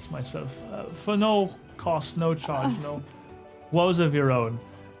its depths myself, for no cost, no charge, no woes of your own.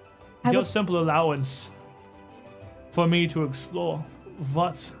 Your simple allowance for me to explore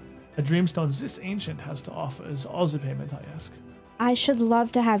what a dreamstone this ancient has to offer is all the payment I ask. I should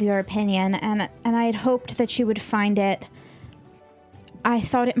love to have your opinion, and I had hoped that you would find it. I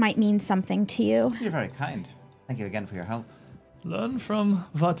thought it might mean something to you. You're very kind. Thank you again for your help. Learn from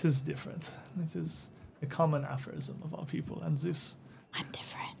what is different. It is a common aphorism of our people, and this. I'm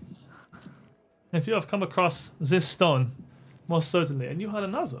different. If you have come across this stone, most certainly, and you had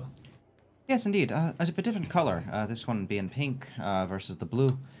another. Yes, indeed. Of a different color. This one being pink versus the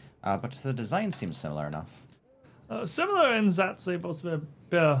blue. But the design seems similar enough. Similar in that they both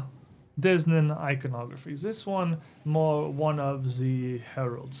bear Disney iconography. This one more one of the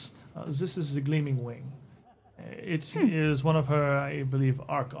heralds. This is the Gleaming Wing. It is one of her, I believe,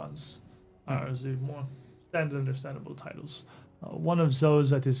 archons. Are the more standard understandable titles. One of those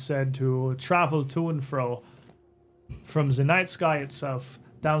that is said to travel to and fro from the night sky itself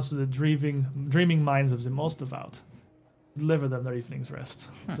down to the dreaming minds of the most devout. Deliver them their evening's rest.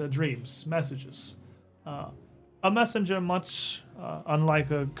 Their dreams, messages. A messenger much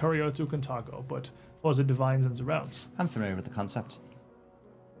unlike a courier to Contago, but for the divines and the realms. I'm familiar with the concept.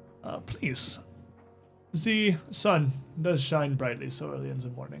 Please. The sun does shine brightly so early in the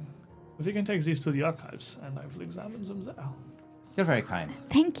morning. If you can take these to the archives, and I will examine them there. You're very kind.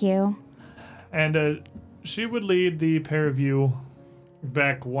 Thank you. And she would lead the pair of you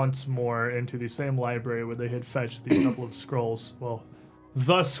back once more into the same library where they had fetched the couple of scrolls. Well,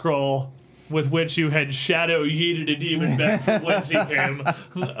 the scroll with which you had shadow yeeted a demon back from whence he came.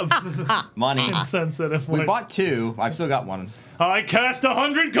 Money. Insensitive. We bought 2. I've still got 1. I cast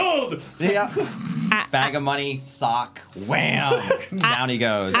 100 gold! Yeah. Bag of money, sock, wham! Down he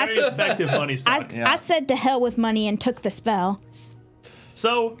goes. Very effective money sock. I said to hell with money and took the spell.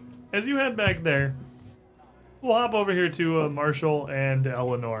 So, as you head back there, we'll hop over here to Marshall and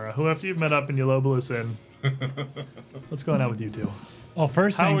Eleonora, who after you've met up in Yolobolus Inn, what's going on with you two? Well,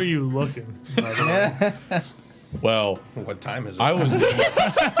 first How thing, are you looking? By the way? Well, What time is it? I was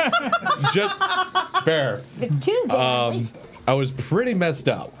just fair. It's Tuesday. I was pretty messed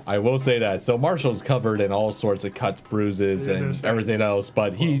up. I will say that. So Marshall's covered in all sorts of cuts, bruises, and everything else.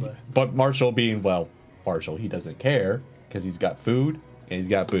 But Marshall being Marshall, he doesn't care because he's got food and he's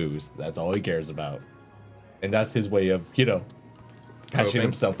got booze. That's all he cares about, and that's his way of patching Coping.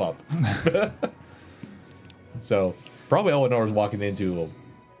 himself up. So probably Eleanor's walking into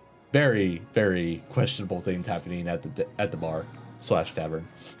very, very questionable things happening at the bar / tavern.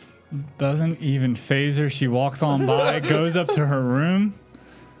 doesn't even phase her. She walks on by, goes up to her room,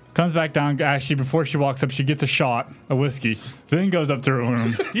 comes back down. Actually, before she walks up, she gets a shot of whiskey, then goes up to her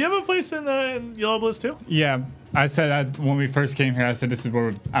room. Do you have a place in Yolobolus too? Yeah, I said when we first came here, I said this is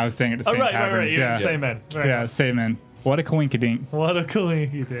where I was staying at the same tavern. Right. You're Yeah, the same man. Right. yeah, same in. What a coinkydink. What a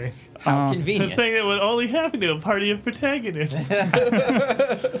coinky thing. How The convenient. thing that would only happen to a party of protagonists.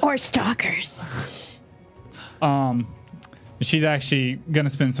 Or stalkers. She's actually gonna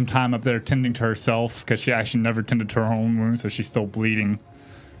spend some time up there tending to herself because she actually never tended to her own wound, so she's still bleeding.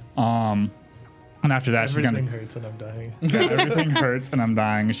 And after that, Everything hurts and I'm dying. everything hurts and I'm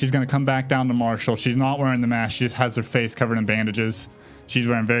dying. She's gonna come back down to Marshall. She's not wearing the mask. She just has her face covered in bandages. She's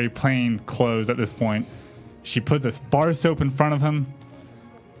wearing very plain clothes at this point. She puts this bar soap in front of him.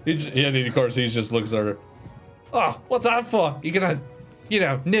 And of course, he just looks at her. Oh, what's that for? You gonna,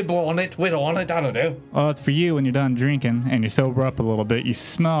 nibble on it, whittle on it? I don't know. Oh, it's for you when you're done drinking and you sober up a little bit. You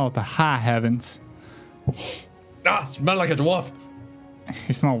smell the high heavens. Ah, smell like a dwarf.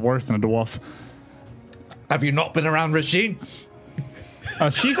 You smell worse than a dwarf. Have you not been around Rasheen? Oh,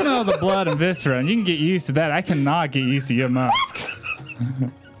 she smells the blood and viscera, and you can get used to that. I cannot get used to your musk.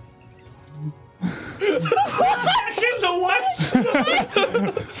 In the what?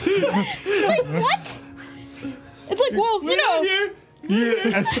 Like, what? It's like, well, you know. Here.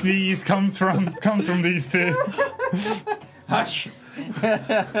 A sneeze comes from these two. Hush.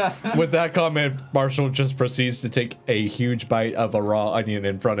 With that comment, Marshall just proceeds to take a huge bite of a raw onion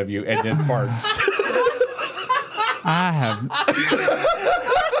in front of you and then farts. I have.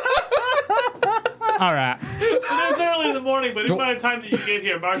 All right. It is early in the morning, but by the time that you get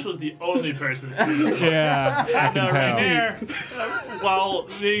here, Marshall's the only person sleeping. Yeah, I can Right tell. there, while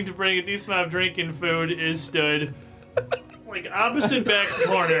needing to bring a decent amount of drinking food, is stood like opposite back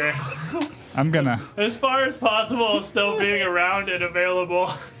corner, I'm gonna. as far as possible, still being around and available.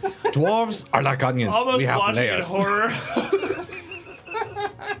 Dwarves are like onions. Almost we have watching layers. in horror.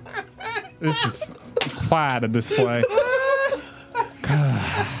 This is quite a display.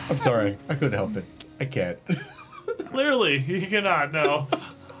 I'm sorry. I couldn't help it. I can't. Clearly, you cannot know.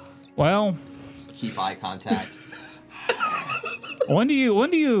 Well, Just keep eye contact. when do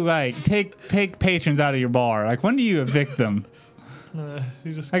you like take patrons out of your bar? Like, when do you evict them?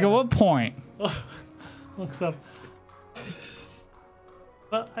 You just Like, at what point? looks up.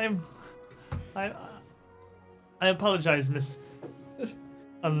 But I apologize, Miss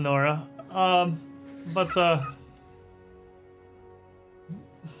Nora. But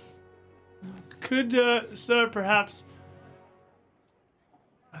could sir perhaps,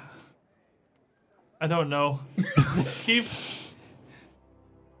 I don't know, keep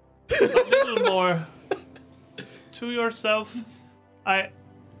a little more to yourself? I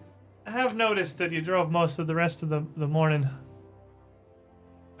have noticed that you drove most of the rest of the morning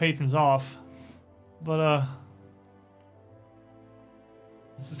patrons off, but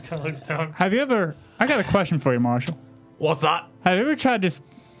just kind of looks down. Have you ever? I got a question for you, Marshall. What's that? Have you ever tried just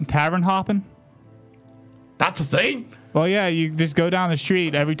tavern hopping? That's a thing? Well, yeah, you just go down the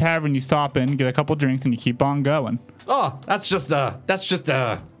street. Every tavern you stop in, get a couple drinks, and you keep on going. Oh, that's just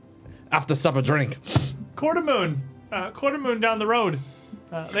after supper drink. Quarter Moon down the road.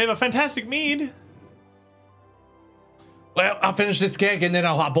 They have a fantastic mead. Well, I'll finish this keg and then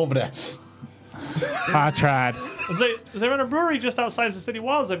I'll hop over there. I tried. They run a brewery just outside the city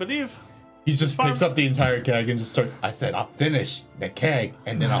walls, I believe. He just Farm- picks up the entire keg and just starts. I said, I'll finish the keg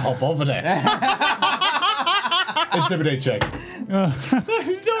and then I'll hop over there. Intimidate check. Give me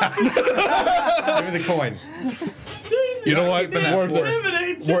the coin. You know what? keeping that Worth for- it.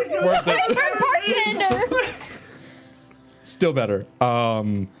 Intimidate Worth check. it. Bartender. Still better.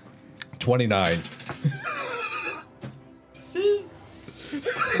 29.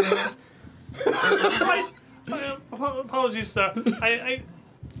 Apologies, sir.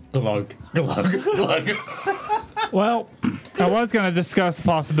 Glug. Glug. Glug. Well, I was going to discuss the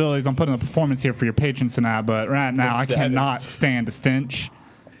possibilities on putting a performance here for your patrons tonight, but right now What's I that? cannot stand the stench.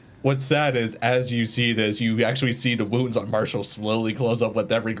 What's sad is, as you see this, you actually see the wounds on Marshall slowly close up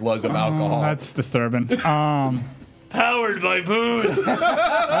with every glug of alcohol. That's disturbing. Powered by booze.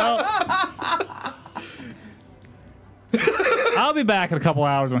 I'll be back in a couple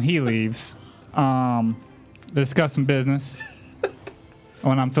hours when he leaves. To discuss some business.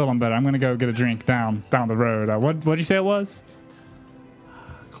 When I'm feeling better, I'm gonna go get a drink down the road. What'd you say it was?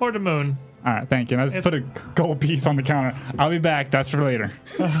 Quarter Moon. All right, thank you. Let's It's- put a gold piece on the counter. I'll be back. That's for later.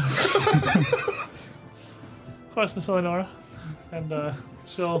 Of course, Miss Eleonora. And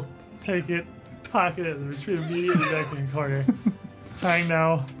she'll take it, pocket it, and retreat immediately back in the corner. Trying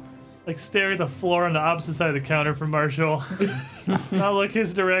now, like, stare at the floor on the opposite side of the counter from Marshall. Not look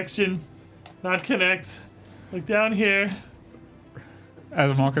his direction. Not connect. Look down here.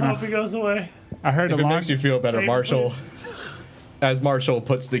 As I'm walking Hope off, he goes away. I heard If a it long. makes you feel better, Table, Marshall, please. as Marshall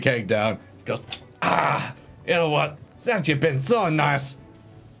puts the keg down, he goes, you know what? Since you've been so nice.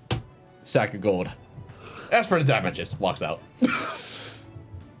 Sack of gold. As for the damages, walks out.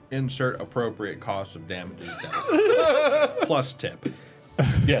 Insert appropriate cost of damages down. Plus tip.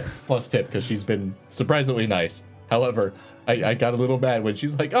 Yes, plus tip, because she's been surprisingly nice. However, I got a little mad when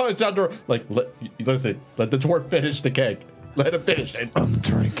she's like, oh, it's outdoor. Like, listen, let the dwarf finish the keg. Let him finish it. I'm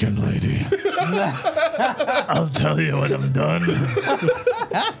drinking, lady. I'll tell you when I'm done.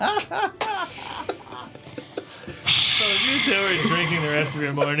 So you two are drinking the rest of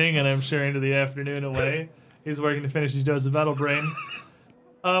your morning, and I'm sure into the afternoon away. He's working to finish his dose of Battle Brain.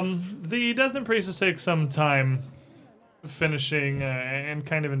 The Desmond Priestess takes some time finishing and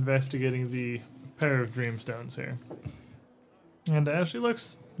kind of investigating the pair of Dreamstones here. And as she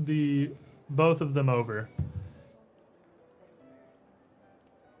looks both of them over,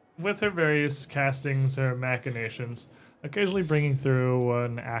 with her various castings, her machinations, occasionally bringing through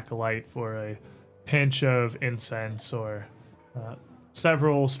an acolyte for a pinch of incense or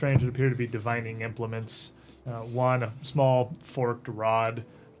several strange that appear to be divining implements. One, a small forked rod,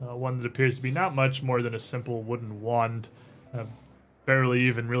 one that appears to be not much more than a simple wooden wand, barely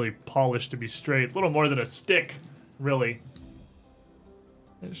even really polished to be straight, little more than a stick, really.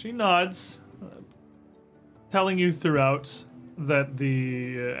 And she nods, telling you throughout that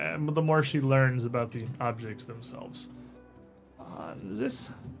the more she learns about the objects themselves.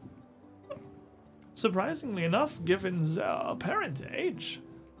 This, surprisingly enough, given their apparent age,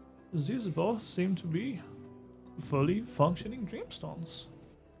 these both seem to be fully functioning Dreamstones.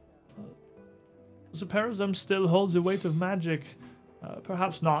 The pair of them still holds the weight of magic,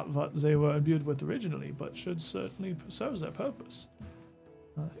 perhaps not what they were imbued with originally, but should certainly serve their purpose.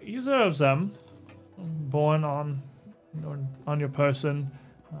 Either of them, born on your person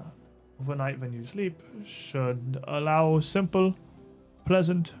overnight when you sleep, should allow simple,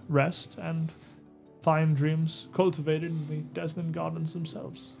 pleasant rest and fine dreams cultivated in the Desmond Gardens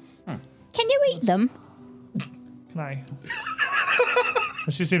themselves. Can you eat them? Can I?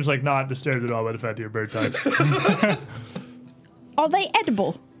 She seems like not disturbed at all by the fact that you're bird types. Are they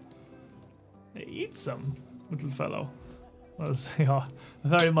edible? They eat some, little fellow. Well, they are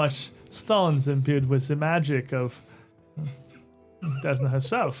very much stones imbued with the magic of Desna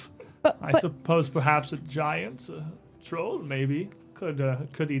herself. But I suppose perhaps a giant, a troll, maybe, could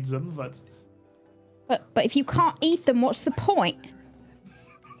eat them, but if you can't eat them, what's the point?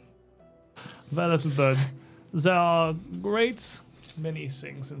 well, little bird, there are great many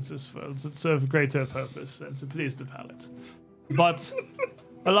things in this world that serve greater purpose than to please the palate. But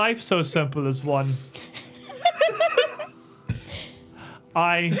a life so simple as one,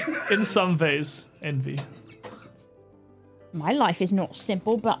 I, in some ways, envy. My life is not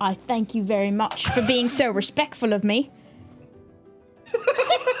simple, but I thank you very much for being so respectful of me.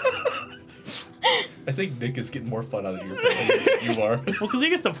 I think Nick is getting more fun out of your family than you are. Well, because he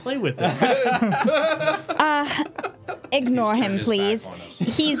gets to play with it. Ignore He's him, turned his please.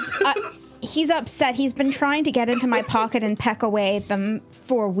 back on us. He's upset. He's been trying to get into my pocket and peck away at them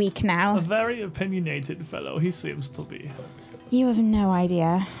for a week A now. very opinionated fellow, he seems to be. You have no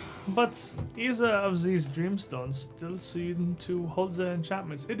idea. But either of these Dreamstones still seem to hold their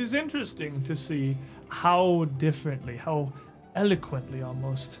enchantments. It is interesting to see how differently, how eloquently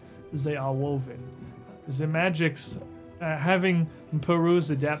almost, they are woven. The magics, having perused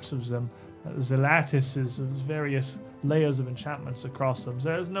the depths of them, the lattices of various layers of enchantments across them,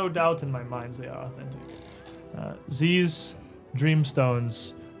 there is no doubt in my mind they are authentic. These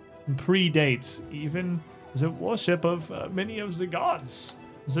Dreamstones predate even the worship of many of the gods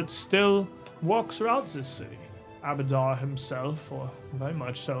that still walk throughout this city. Abadar himself, or very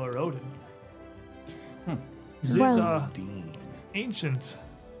much so Erodin. These Well- are ancient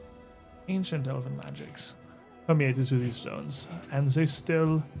elven magics permeated through these stones, and they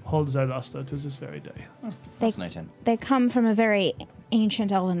still hold their luster to this very day. Fascinating. They come from a very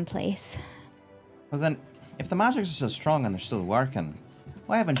ancient elven place. Well then, if the magics are so strong and they're still working,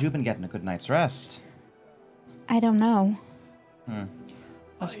 why haven't you been getting a good night's rest? I don't know. I'll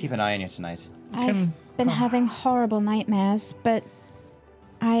have to keep an eye on you tonight. I've been having horrible nightmares, but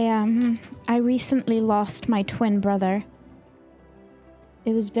I recently lost my twin brother.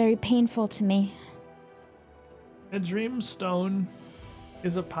 It was very painful to me. A Dreamstone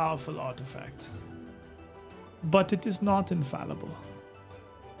is a powerful artifact, but it is not infallible.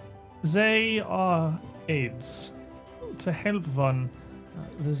 They are aids to help one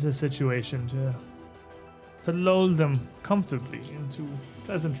with the situation, to lull them comfortably into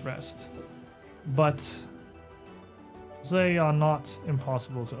pleasant rest. But they are not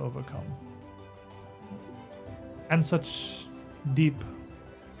impossible to overcome. And such deep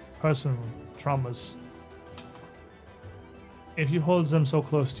personal traumas if you hold them so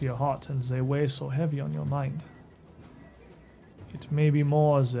close to your heart and they weigh so heavy on your mind, it may be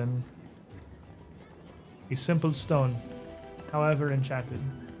more than a simple stone, however enchanted,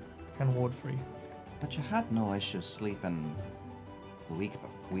 can ward free. But you had no issue sleeping the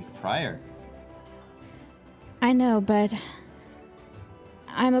week prior. I know, but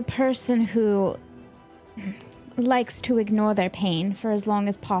I'm a person who likes to ignore their pain for as long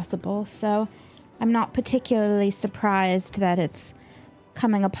as possible, so I'm not particularly surprised that it's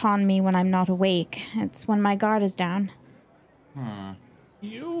coming upon me when I'm not awake. It's when my guard is down.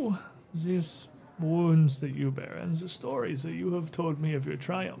 These wounds that you bear and the stories that you have told me of your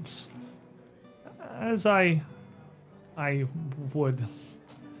triumphs, as I would,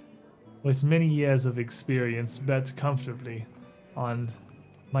 with many years of experience, bet comfortably on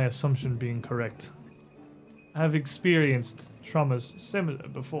my assumption being correct. I have experienced traumas similar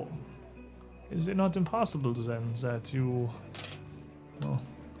before. Is it not impossible then that you, well,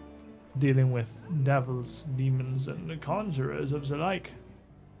 dealing with devils, demons, and the conjurers of the like,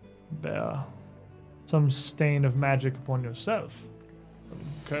 bear some stain of magic upon yourself? Some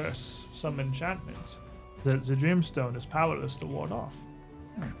curse, some enchantment that the Dreamstone is powerless to ward off?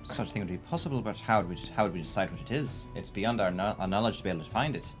 Such a thing would be possible, but how would we decide what it is? It's beyond our knowledge to be able to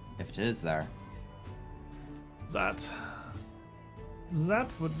find it, if it is there. That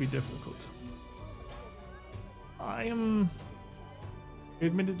would be difficult. I am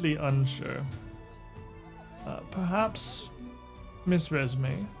admittedly unsure. Perhaps, Miss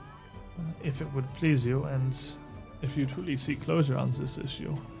Resme, if it would please you, and if you truly seek closure on this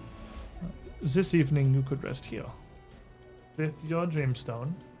issue, this evening you could rest here, with your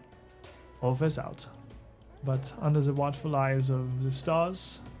Dreamstone, all without, but under the watchful eyes of the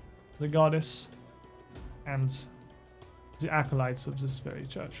stars, the goddess, and the acolytes of this very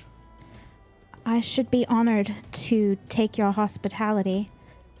church. I should be honored to take your hospitality.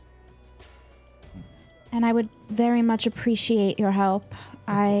 And I would very much appreciate your help.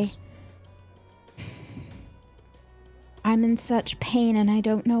 I'm in such pain and I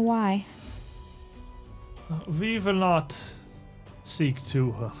don't know why. We will not seek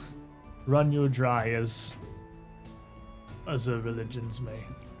to run you dry as other religions may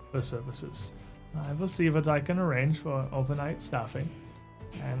for services. I will see what I can arrange for overnight staffing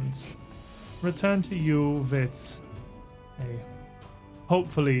and return to you with a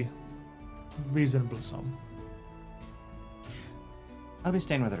hopefully reasonable sum. I'll be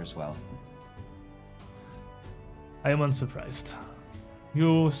staying with her as well. I am unsurprised.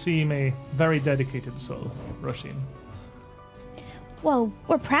 You seem a very dedicated soul, Roshin. Well,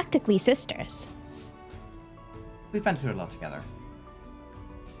 we're practically sisters. We've been through a lot together.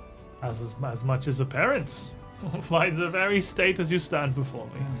 As much as a parent. By the very state as you stand before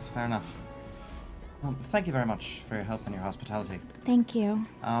me. Yes, fair enough. Well, thank you very much for your help and your hospitality. Thank you.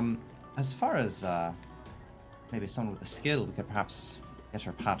 As far as maybe someone with a skill, we could perhaps get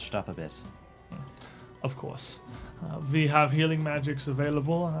her patched up a bit. Of course. We have healing magics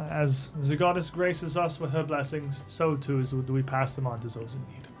available. As the goddess graces us with her blessings, so too do we pass them on to those in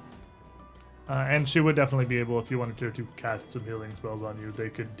need. And she would definitely be able, if you wanted her to cast some healing spells on you, they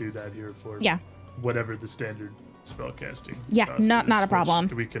could do that here for whatever the standard spell casting. Yeah, cost not is, a problem.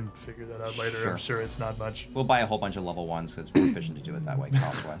 We can figure that out later. Sure. I'm sure it's not much. We'll buy a whole bunch of level 1s, so it's more efficient to do it that way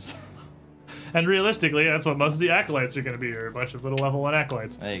cost-wise. And realistically, that's what most of the acolytes are going to be, are a bunch of little level 1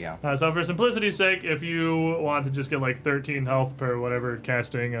 acolytes. There you go. So for simplicity's sake, if you want to just get like 13 health per whatever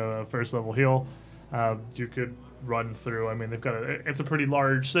casting a first level heal, you could run through. I mean, they've got it's a pretty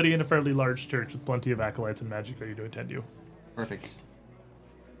large city and a fairly large church with plenty of acolytes and magic ready to attend you. Perfect.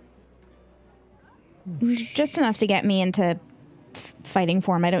 Just enough to get me into fighting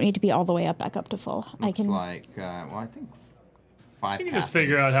form. I don't need to be all the way back up to full. Looks like, well, I think 5 We can just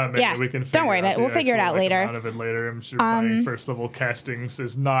figure out how many we can. Don't worry about it. We'll figure it out later. Amount of it later. I'm sure buying first level castings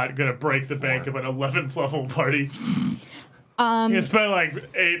is not going to break the bank of an 11th level party. You spend like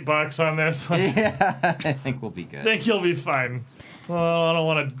 $8 on this. Yeah, I think we'll be good. I think you'll be fine. Well, I don't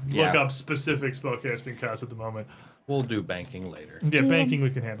want to look up specific spellcasting costs at the moment. We'll do banking later. Yeah, banking we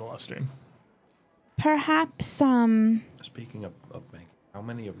can handle off stream. Perhaps, Speaking of banking, how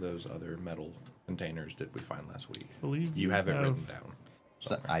many of those other metal containers did we find last week? Believe You have it written down.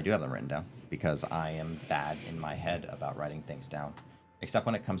 So, I do have them written down because I am bad in my head about writing things down, except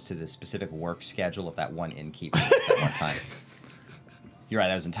when it comes to the specific work schedule of that one innkeeper at one time. You're right,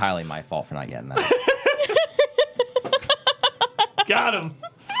 that was entirely my fault for not getting that. Got him.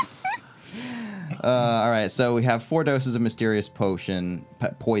 All right, so we have 4 doses of mysterious poison.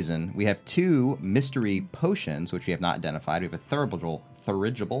 We have 2 mystery potions, which we have not identified. We have a thurible,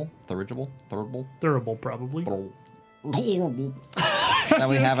 Durable, probably. that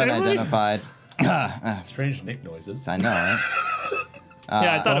we haven't identified. Strange Nick noises. I know, right?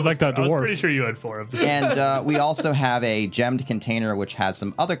 Yeah, I thought it was like that I was dwarf. pretty sure you had 4 of them. And we also have a gemmed container which has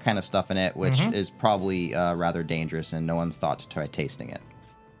some other kind of stuff in it, which is probably rather dangerous, and no one's thought to try tasting it.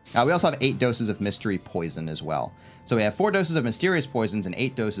 We also have 8 doses of mystery poison as well. So we have 4 doses of mysterious poisons and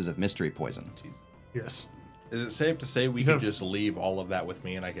 8 doses of mystery poison. Yes. Is it safe to say we could just leave all of that with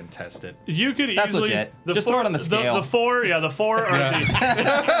me and I can test it? You could That's easily legit. Just throw it on the scale. The 4 are the 4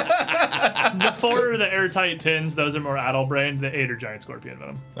 are the airtight tins. Those are more adult brained. The 8 are giant scorpion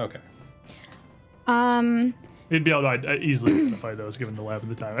venom. Okay. You'd be able to easily identify those given the lab at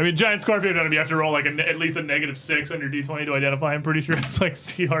the time. I mean, giant scorpion venom, you have to roll like at least a -6 on your d20 to identify. I'm pretty sure it's like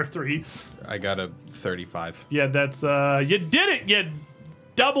CR3. I got a 35. Yeah, that's you did it. You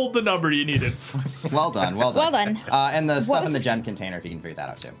doubled the number you needed. Well done, well Well done. done. And the stuff was in the the- gem container, if you can figure that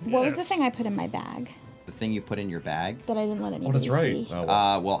out too. What was the Yes. thing I put in my bag The thing you put in your bag. that I didn't let Oh, anybody that's right. see? Oh,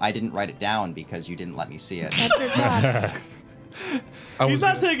 well. Well, I didn't write it down because you didn't let me see it. That's your job. I He's was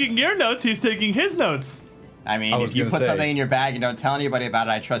not gonna- taking your notes. He's taking his notes. I mean, I was if you gonna put say- something in your bag and don't tell anybody about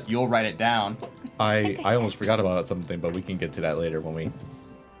it, I trust you'll write it down. I almost forgot about something, but we can get to that later when we.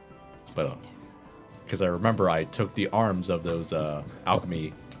 But because I remember I took the arms of those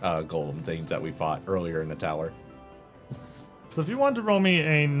alchemy golem things that we fought earlier in the tower. So if you want to roll me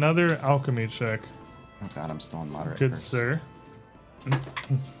another alchemy check, Oh god, I'm still in moderate. good curse. sir.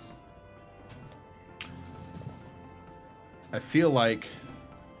 I feel like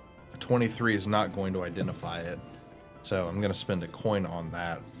a 23 is not going to identify it. So I'm going to spend a coin on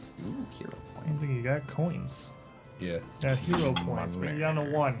that. Ooh, hero I point. don't think you got coins. Yeah. Got hero points, but you got a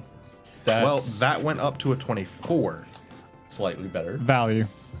 1. That's Well, that went up to a 24. slightly better. Value.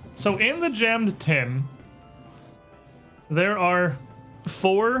 So in the jammed tin, there are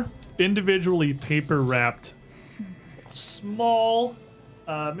 4 individually paper wrapped, small,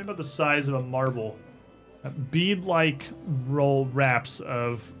 maybe about the size of a marble, bead-like roll wraps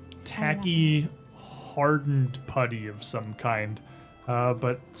of tacky, hardened putty of some kind.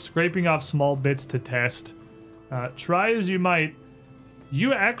 But scraping off small bits to test. Try as you might,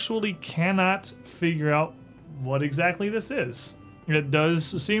 you actually cannot figure out what exactly this is. It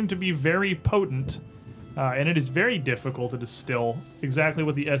does seem to be very potent, and it is very difficult to distill exactly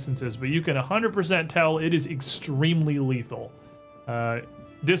what the essence is, but you can 100% tell it is extremely lethal.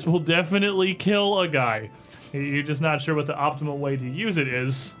 This will definitely kill a guy. You're just not sure what the optimal way to use it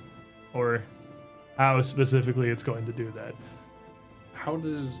is, or how specifically it's going to do that. How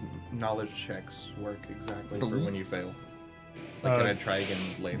does knowledge checks work exactly for when you fail? Like, can I try again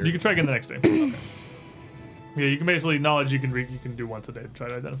later? You can try again the next day. Okay. Yeah, you can basically knowledge you can do once a day to try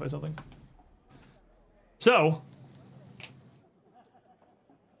to identify something. So,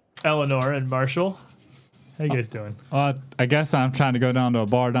 Eleanor and Marshall, how you guys doing? I guess I'm trying to go down to a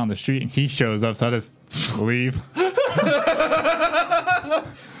bar down the street, and he shows up, so I just leave.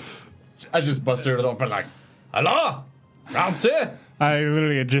 I just busted it open like, hello, round 2. I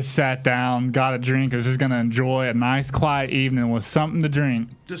literally had just sat down, got a drink. I was just gonna enjoy a nice, quiet evening with something to drink.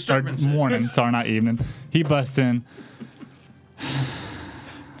 Disturbances. Or morning, sorry, not evening. He busts in.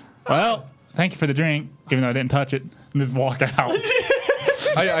 Well, thank you for the drink, even though I didn't touch it, and just walk out.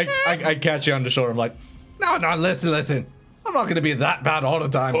 I catch you on the shoulder. I'm like, no, listen. I'm not gonna be that bad all the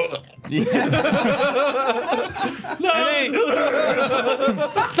time.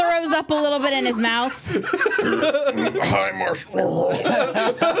 Throws up a little bit in his mouth. Hi, Marshall.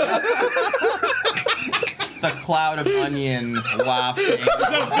 The cloud of onion wafting.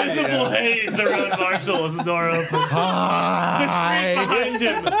 The visible haze around Marshall as the door opens. The street behind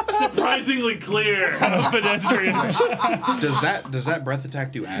him, surprisingly clear of pedestrians. Does that breath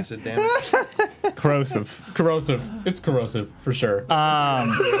attack do acid damage? Corrosive. Corrosive. It's corrosive for sure.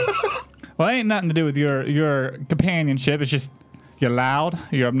 Well, it ain't nothing to do with your companionship. It's just you're loud,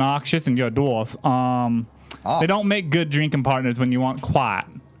 you're obnoxious, and you're a dwarf. They don't make good drinking partners when you want quiet.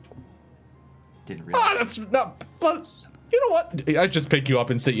 Didn't Ah, realize. that's not. But you know what? I just pick you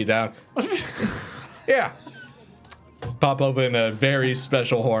up and sit you down. Yeah. Pop open a very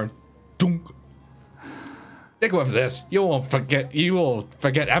special horn. Dunk. Take one of this. You will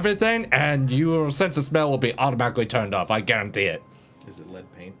forget everything, and your sense of smell will be automatically turned off. I guarantee it. Is it lead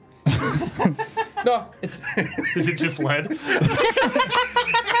paint? No, it's Is it just lead?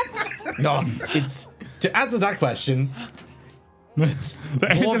 no. It's to answer that question. The answer to the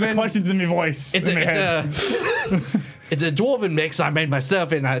Dwarven- question's in my voice. It's in my head. it's a dwarven mix I made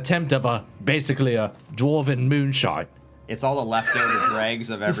myself in an attempt of basically a dwarven moonshine. It's all the leftover dregs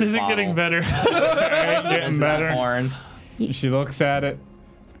of This every isn't bottle. getting better. Getting Into that better. horn. She looks at it.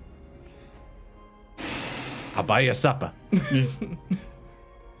 I'll buy you a supper. Just,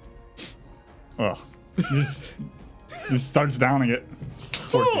 just starts downing it.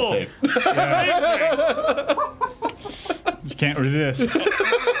 Fortune Oh. save. You can't resist.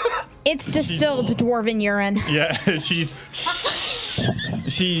 It's distilled dwarven urine. Yeah, she's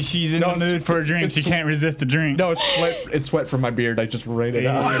in No, the mood for a drink. She can't resist a drink. No, it's sweat. It's sweat from my beard. I just rained it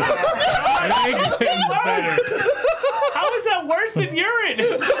out. It's getting better. How is that worse than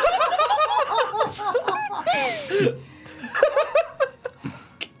urine?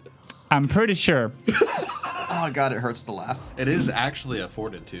 I'm pretty sure. Oh god, it hurts to laugh. It is actually a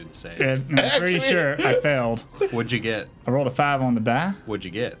fortitude save. And I'm pretty sure I failed. What'd you get? I rolled a 5 on the die. What'd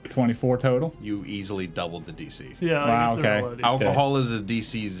you get? 24 total. You easily doubled the DC. Yeah. Wow, it's a okay. melody. Alcohol is a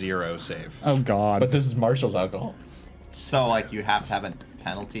DC 0 save. Oh God. But this is Marshall's alcohol. So like you have to have a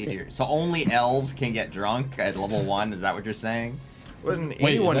penalty to your. So only elves can get drunk at level 1. Is that what you're saying? When Wait,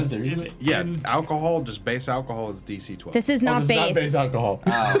 anyone, is that serious? yeah, in- alcohol, just base alcohol is DC 12. This is Oh, not this is not base. base alcohol.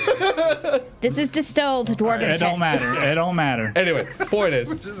 This is distilled dwarven it don't piss. matter. It don't matter. Anyway, point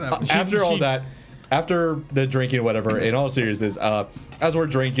is, Just have- after all that, after the drinking, whatever, in all seriousness, as we're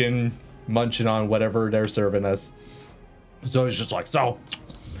drinking, munching on whatever they're serving us, Zoe's just like, so,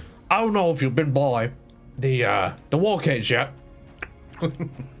 I don't know if you've been by the wall cage yet.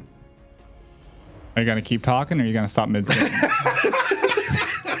 Are you gonna keep talking, or are you gonna stop mid sentence?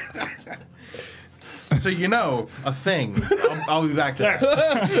 So you know a thing. I'll be back to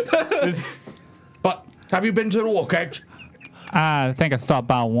that. But have you been to the wall cage? I think I stopped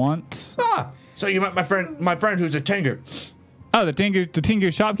by once. Ah, so you met my friend who's a Tengu. Oh, the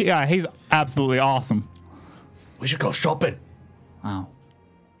Tengu shopkeeper. Yeah, he's absolutely awesome. We should go shopping. Oh.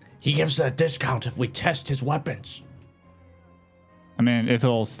 He gives a discount if we test his weapons. I mean, if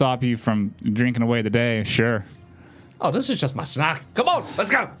it'll stop you from drinking away the day, sure. Oh, this is just my snack. Come on, let's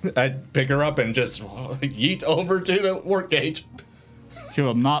go. I pick her up and just yeet over to the work cage. She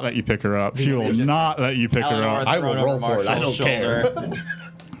will not let you pick her up. She will not let you pick her Eleanor up. I will thrown roll over for it. I Marshall's don't care. shoulder.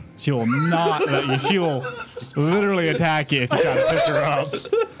 She will not let you. She will literally attack you if you try to pick her up.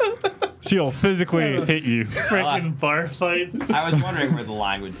 She'll physically hit you. Freaking bar fight. I was wondering where the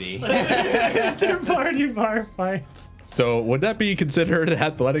line would be. It's a party bar fight. So would that be considered an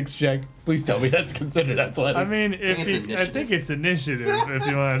athletics check? Please tell me that's considered athletic. I mean, it's I initiative. think it's initiative if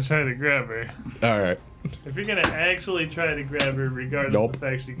you want to try to grab her. all right. If you're gonna actually try to grab her, regardless Nope. of the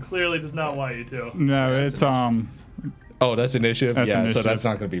fact she clearly does not want you to. No, it's Oh, that's initiative. That's yeah, so initiative. that's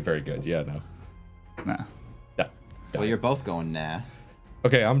not going to be very good. Yeah, no. nah. Yeah. Well, you're both going nah.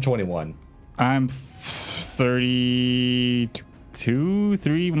 Okay, I'm 21. I'm 32,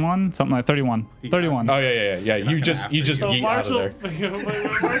 31, something like 31. 31. Oh yeah. You just after you. yeet So out of Marshall, there. when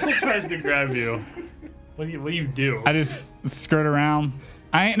Marshall tries to grab you, what do you do? I just skirt around.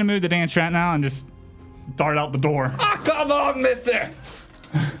 I ain't in the mood to dance right now and just dart out the door. Ah, come on, mister.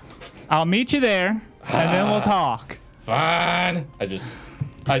 I'll meet you there, and then we'll talk. Fine.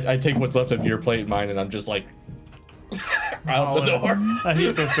 I take what's left of your plate and mine, and I'm just like out the door. A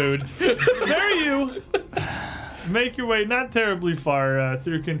heap of food. There you make your way not terribly far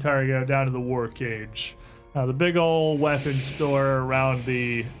through Kintargo down to the war cage. The big old weapon store around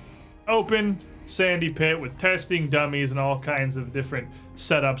the open sandy pit with testing dummies and all kinds of different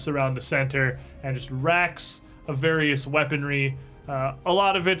setups around the center, and just racks of various weaponry. A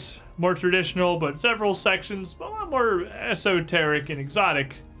lot of it more traditional, but several sections a lot more esoteric and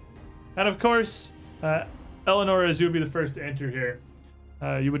exotic. And of course, Eleanor, as you would be the first to enter here,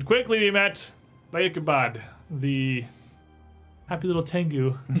 you would quickly be met by Ichabod, the happy little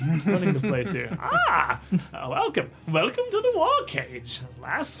Tengu running the place here. Welcome to the war cage,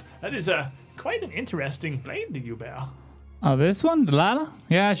 lass. That is quite an interesting blade that you bear. Oh, this one, Delilah?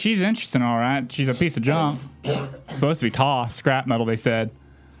 Yeah, she's interesting, all right. She's a piece of junk. It's supposed to be tossed, scrap metal, they said.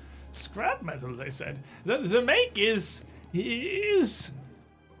 Scrap metal, they said. The make is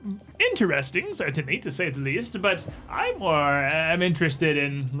interesting, certainly, to say the least, but I more am interested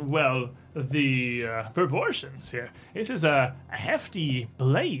in, well, the proportions here. This is a hefty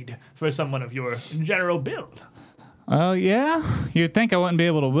blade for someone of your general build. Oh, yeah? You'd think I wouldn't be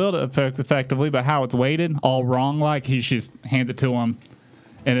able to wield it effectively, but how it's weighted, all wrong, like he just hands it to him,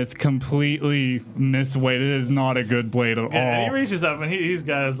 and it's completely misweighted. It is not a good blade at And he all. reaches up and he's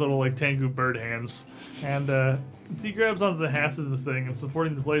got his little like Tengu bird hands, and he grabs onto the haft of the thing and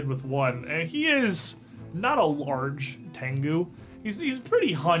supporting the blade with one. And he is not a large Tengu. He's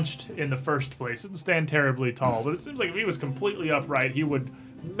pretty hunched in the first place. Doesn't stand terribly tall, but it seems like if he was completely upright, he would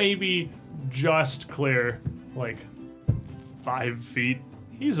maybe just clear like 5 feet.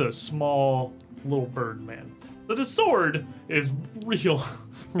 He's a small little bird man. But his sword is real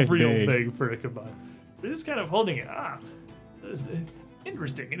It's big. big for Ichabod. just kind of holding it. This is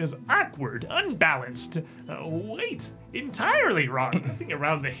interesting. It is awkward, unbalanced. Weight entirely wrong. Nothing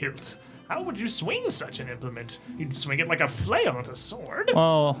around the hilt. How would you swing such an implement? You'd swing it like a flail, not a sword.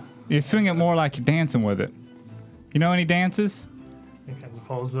 Well, you swing it more like you're dancing with it. You know any dances? He kind of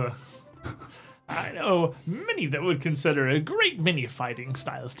holds a. I know many that would consider a great many fighting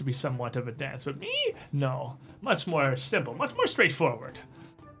styles to be somewhat of a dance, but me, no. Much more simple, much more straightforward.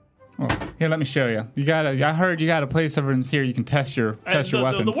 Well, here, let me show you. I heard you got a place over in here you can test your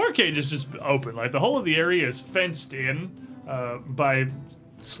weapons. The war cage is just open. Like the whole of the area is fenced in by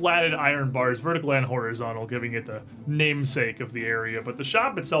slatted iron bars, vertical and horizontal, giving it the namesake of the area. But the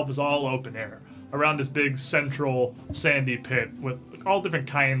shop itself is all open air around this big central sandy pit with all different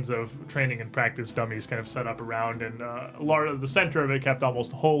kinds of training and practice dummies kind of set up around, and the center of it kept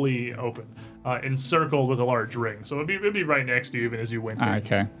almost wholly open, encircled with a large ring. So it'd be right next to you even as you went in.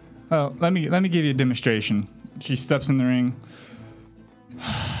 Okay. Well, let me give you a demonstration. She steps in the ring.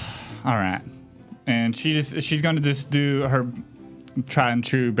 All right, and she's gonna just do her tried and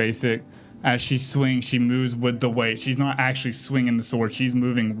true basic. As she swings, she moves with the weight. She's not actually swinging the sword. She's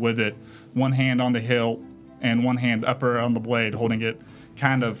moving with it. One hand on the hilt and one hand upper on the blade, holding it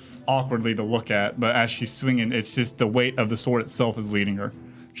kind of awkwardly to look at. But as she's swinging, it's just the weight of the sword itself is leading her.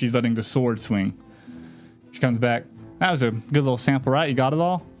 She's letting the sword swing. She comes back. That was a good little sample, right? You got it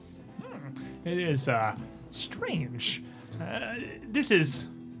all? It is strange. This is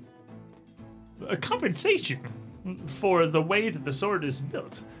a compensation for the way that the sword is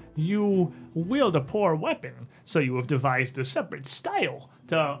built. You wield a poor weapon, so you have devised a separate style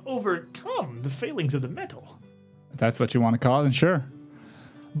to overcome the failings of the metal. If that's what you want to call it, then sure.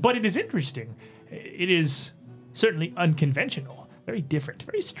 But it is interesting. It is certainly unconventional, very different,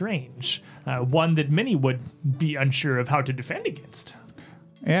 very strange. One that many would be unsure of how to defend against.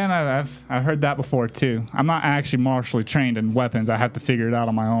 Yeah, and I've heard that before too. I'm not actually martially trained in weapons. I have to figure it out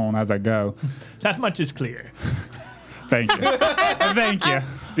on my own as I go. That much is clear. Thank you. Thank you.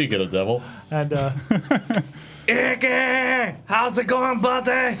 Speaking of devil. And Iggy! How's it going,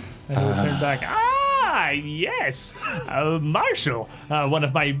 buddy? and he'll turn back. Yes, Marshall, one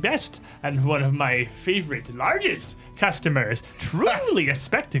of my best and one of my favorite, largest customers. Truly a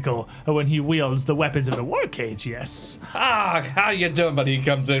spectacle when he wields the weapons of the war cage. Yes. How you doing, buddy? He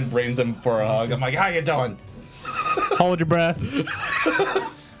comes in, brings him for a hug. I'm like, how you doing? Hold your breath.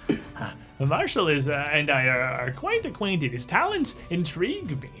 Marshall and I are quite acquainted. His talents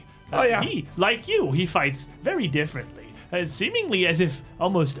intrigue me. Oh, yeah. He, like you, he fights very differently, seemingly as if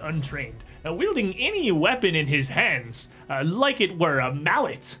almost untrained, wielding any weapon in his hands like it were a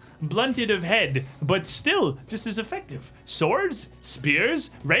mallet, blunted of head, but still just as effective. Swords, spears,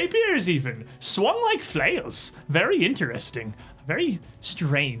 rapiers even, swung like flails. Very interesting, very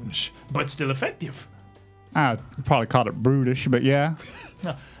strange, but still effective. I probably called it brutish, but yeah.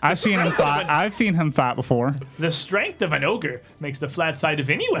 No, I've seen him fight. I've seen him fight before. the strength of an ogre makes the flat side of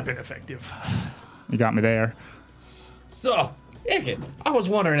any weapon effective. You got me there. So, Iggy, I was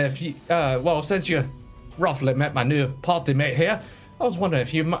wondering if you, since you roughly met my new party mate here, I was wondering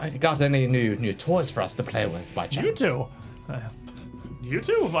if you got any new toys for us to play with by chance. You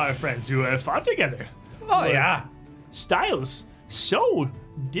two, my friends, who have fought together. Oh, yeah. Styles so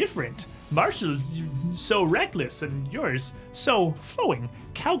different. Marshall's so reckless, and yours so flowing,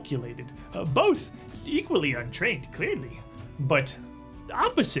 calculated. Both equally untrained, clearly, but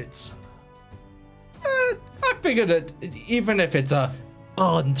opposites. I figured that even if it's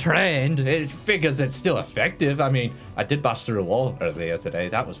untrained, it figures it's still effective. I mean, I did bash through a wall earlier today.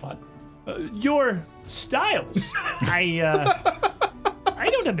 That was fun. Your styles, I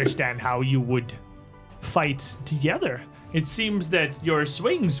don't understand how you would fight together. It seems that your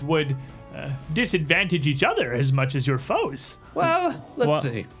swings would disadvantage each other as much as your foes. Well, let's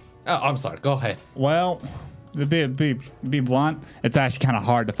see. Oh, I'm sorry. Go ahead. Well, to be blunt, it's actually kind of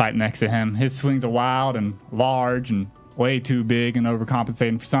hard to fight next to him. His swings are wild and large and way too big and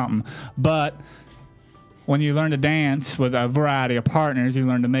overcompensating for something. But when you learn to dance with a variety of partners, you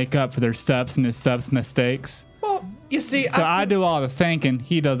learn to make up for their steps, missteps, mistakes. Well, you see, So I do all the thinking,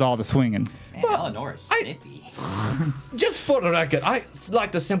 he does all the swinging. Man, Eleanor is snippy. just for the record, I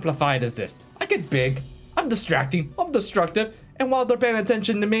like to simplify it as this. I get big, I'm distracting, I'm destructive, and while they're paying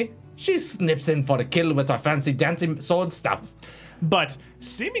attention to me, she snips in for the kill with her fancy dancing sword stuff. But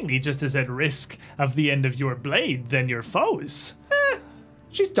seemingly just as at risk of the end of your blade than your foes.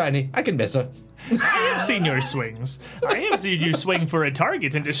 She's tiny, I can miss her. I have seen your swings. I have seen you swing for a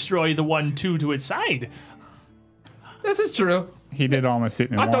target and destroy the 1-2 to its side. This is true. He did almost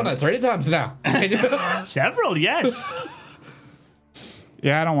hit me I've done it once. 3 times now. Several, yes.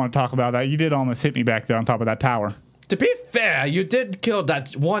 Yeah, I don't want to talk about that. You did almost hit me back there on top of that tower. To be fair, you did kill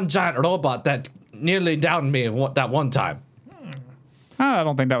that one giant robot that nearly downed me that one time. I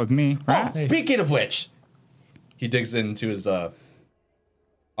don't think that was me. Oh, Right? speaking of which, He digs into his on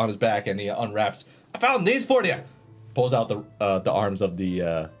his back and he unwraps. I found these for you. Pulls out the arms of the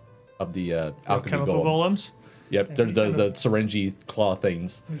alchemy Chemical golems. Yep, they're the syringy claw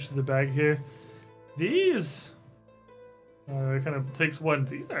things. Here's the bag here. These kind of takes one.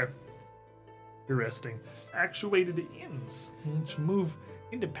 These are interesting. Actuated ends, which move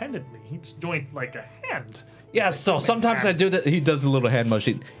independently, each joint like a hand. Yeah, so sometimes I do that. He does a little hand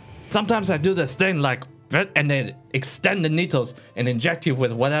motion. Sometimes I do this thing like, and then extend the needles and inject you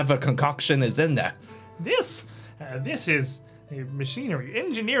with whatever concoction is in there. This is machinery,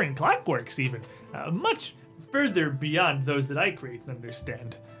 engineering, clockworks, even much further beyond those that I create and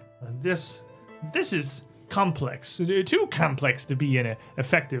understand. This is complex, too complex to be an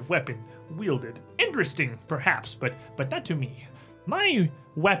effective weapon wielded. Interesting, perhaps, but not to me. My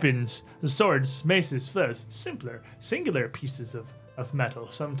weapons, swords, maces, furs, simpler, singular pieces of metal,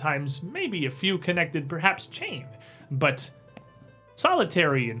 sometimes maybe a few connected, perhaps chain, but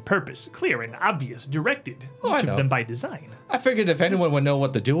solitary in purpose, clear and obvious, directed, I each know. of them by design. I figured if anyone would know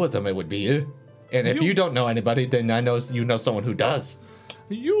what to do with them, it would be you. And if you don't know anybody, then I know you know someone who does.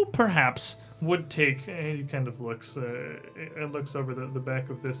 You perhaps would take. He kind of looks. It looks over the back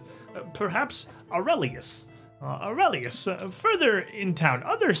of this. Perhaps Aurelius. Aurelius, further in town,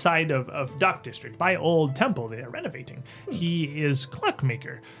 other side of Dock District, by Old Temple they are renovating. He is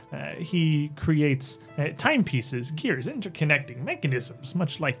clockmaker. He creates timepieces, gears, interconnecting mechanisms,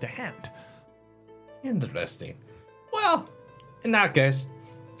 much like the hand. Interesting. Well, in that case,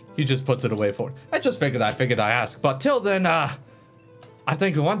 he just puts it away for it. I figured I ask. But till then, I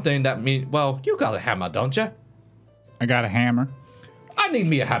think one thing that well, you got a hammer, don't you? I got a hammer. I need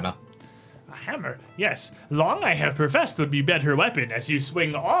me a hammer. A hammer, yes. Long I have professed would be better weapon, as you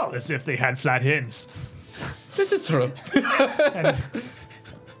swing all as if they had flat ends. This is true.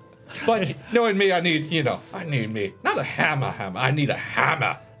 But knowing me, I need me. Not a hammer. I need a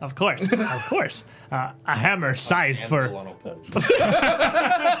hammer. Of course, of course. A hammer sized for. Handle on a pole. So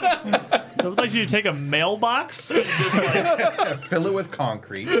I'd like you to take a mailbox and just like. Fill it with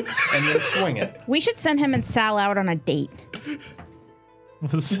concrete and then swing it. We should send him and Sal out on a date.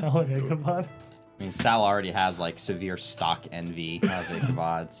 Sell an Ichabod. I mean, Sal already has like severe stock envy of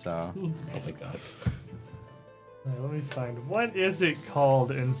Ichabod, so. Oh my god. Let me find. What is it called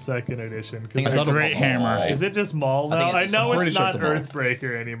in second edition? 'Cause think it's it's a great hammer. Is it just Maul I now? think I it's just know Maul. it's Pretty sure not it's a Maul.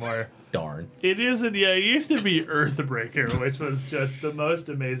 Earthbreaker anymore. Darn. It isn't. Yeah, it used to be Earthbreaker, which was just the most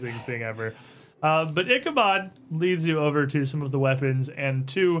amazing thing ever. But Ichabod leads you over to some of the weapons and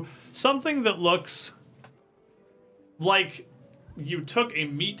to something that looks like you took a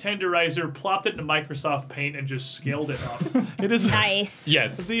meat tenderizer, plopped it into Microsoft Paint, and just scaled it up. It is Nice.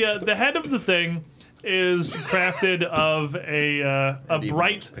 Yes. the head of the thing is crafted of a And even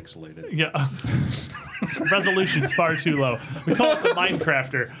bright. it's pixelated. Yeah. Resolution's far too low. We call it the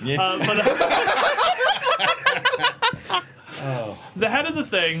Minecrafter. The head of the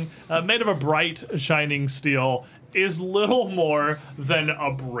thing, made of a bright, shining steel, is little more than a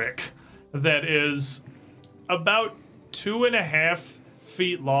brick that is about 2.5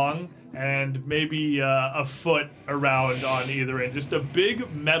 feet long and maybe a foot around on either end. Just a big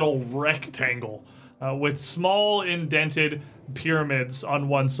metal rectangle with small indented pyramids on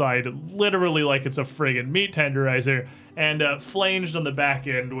one side, literally like it's a friggin' meat tenderizer, and flanged on the back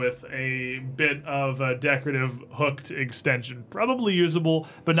end with a bit of a decorative hooked extension. Probably usable,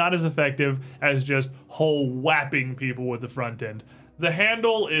 but not as effective as just whole whapping people with the front end. The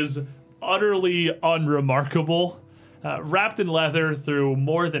handle is utterly unremarkable, wrapped in leather through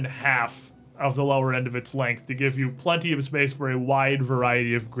more than half of the lower end of its length to give you plenty of space for a wide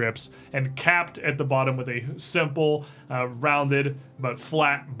variety of grips, and capped at the bottom with a simple, rounded but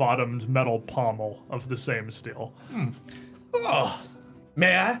flat-bottomed metal pommel of the same steel. Oh,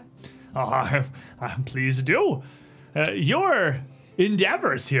 may I? I'm pleased to. Your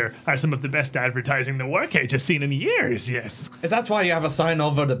endeavors here are some of the best advertising the Warcage has seen in years, yes. Is that why you have a sign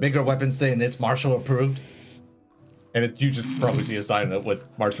over the bigger weapon saying it's Marshall approved? And you just probably see a sign up with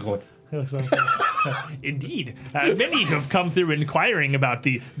Marshall going, Indeed. Many have come through inquiring about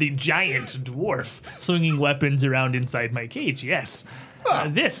the giant dwarf swinging weapons around inside my cage, yes.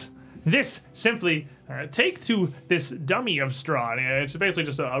 This simply take to this dummy of straw. And it's basically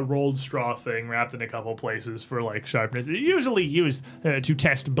just a rolled straw thing wrapped in a couple places for like sharpness. It's usually used to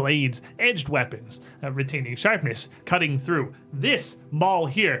test blades, edged weapons, retaining sharpness, cutting through. This maul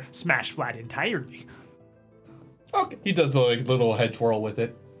here, smash flat entirely. Okay. He does the like, little head twirl with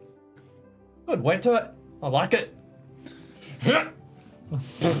it. Good, way to it. I like it.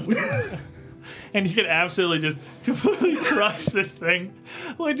 And you can absolutely just completely crush this thing.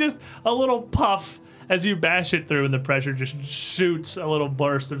 Like just a little puff as you bash it through, and the pressure just shoots a little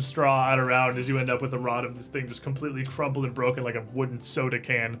burst of straw out around as you end up with a rod of this thing just completely crumpled and broken like a wooden soda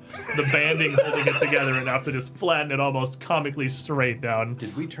can. The banding holding it together enough to just flatten it almost comically straight down.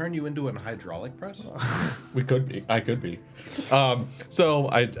 Did we turn you into an hydraulic press? We could be. I could be. So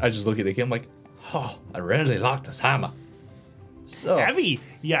I just look at it again. I'm like, Oh, I really like this hammer. so. Heavy,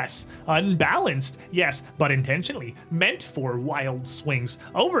 yes. Unbalanced, yes, but intentionally. Meant for wild swings.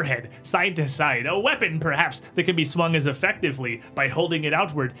 Overhead, side to side. A weapon, perhaps, that can be swung as effectively by holding it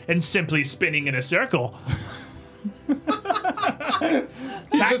outward and simply spinning in a circle.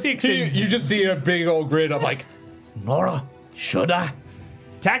 Tactics and, You just see a big old grin. I'm like, Nora, should I?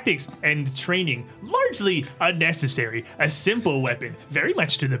 tactics and training, largely unnecessary. A simple weapon, very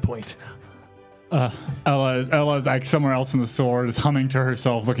much to the point. Ella's like somewhere else in the sword, is humming to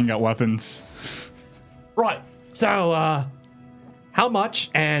herself, looking at weapons. Right. So, how much,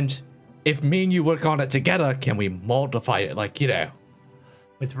 and if me and you work on it together, can we multiply it? Like, you know.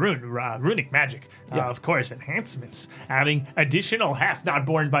 With runic magic, of course, enhancements, adding additional heft not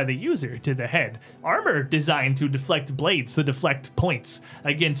borne by the user to the head. Armor designed to deflect blades to deflect points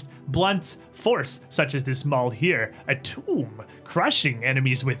against blunt force, such as this maul here. A tomb, crushing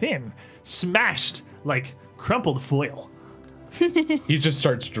enemies within, smashed like crumpled foil. he just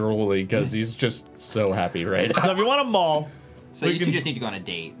starts drooling because he's just so happy right now. So if you want a maul, So we you two can- just need to go on a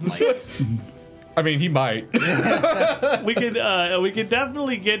date. Like, I mean, he might. we could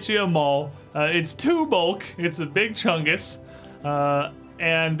definitely get you a maul. It's 2 bulk. It's a big chungus,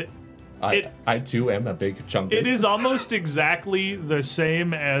 and I too am a big chunk. it is almost exactly the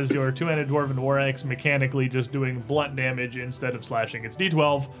same as your 2-handed dwarven war axe, mechanically just doing blunt damage instead of slashing. It's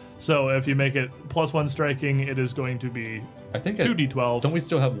D12, so if you make it +1 striking, it is going to be I think 2d12. Don't we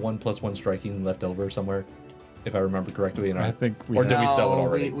still have 1+1 striking left over somewhere? If I remember correctly, and I think we or did we sell it no,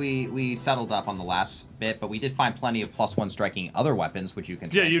 already? we settled up on the last bit, but we did find plenty of +1 striking other weapons, which you can.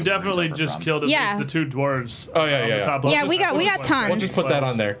 Yeah, you transfer the runes definitely over just from. killed at Yeah. least the 2 dwarves. Oh, yeah, on yeah, the yeah. top Yeah, left. we got Just tons. We'll just put that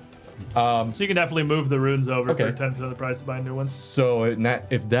on there. So you can definitely move the runes over Okay. for 10% of the price to buy new ones. So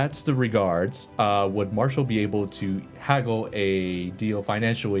if that's the regards, would Marshall be able to haggle a deal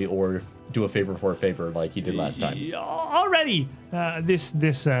financially or do a favor for a favor like he did last time? Already, this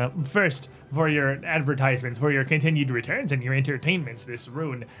first for your advertisements, for your continued returns and your entertainments, this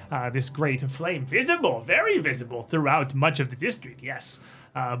rune, this great flame, visible, very visible throughout much of the district, yes.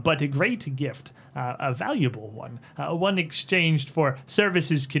 But a great gift, a valuable one, one exchanged for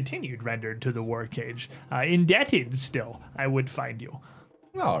services continued rendered to the war cage. Indebted still, I would find you.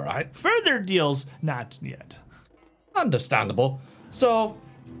 All right. Further deals, not yet. Understandable. So,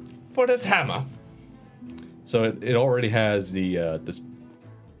 for this hammer, So it already has the this.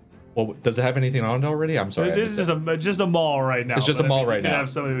 Well, does it have anything on it already? I'm sorry. I This missed is it. just a maul right now. It's just but a maul I mean, right you can now. have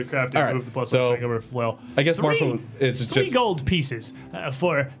somebody with crafting All right, move the +1 so string over flail. I guess Marshall is three just- gold pieces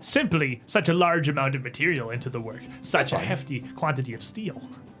for simply such a large amount of material into the work, such a fine. hefty quantity of steel.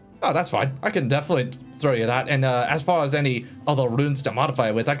 oh, that's fine. I can definitely throw you that. And as far as any other runes to modify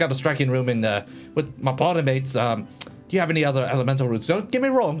it with, I got a striking room in with my party mates. Do you have any other elemental runes? Don't get me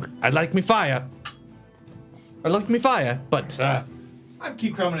wrong. I like me fire. But I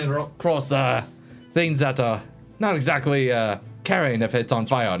keep coming across things that are not exactly caring if it's on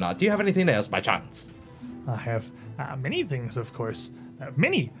fire or not. Do you have anything else by chance? I have many things, of course,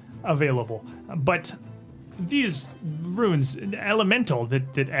 many available, but these runes, elemental,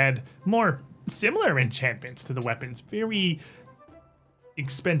 that add more similar enchantments to the weapons, very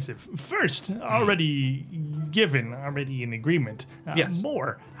expensive. First, already given, already in agreement. Yes.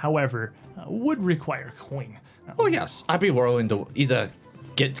 More, however, would require coin. Oh, yes. I'd be willing to either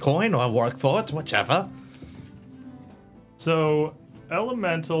get coin or work for it, whichever. So,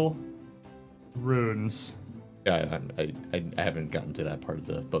 elemental runes. Yeah, I haven't gotten to that part of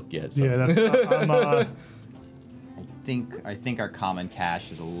the book yet. So. Yeah, that's. I think our common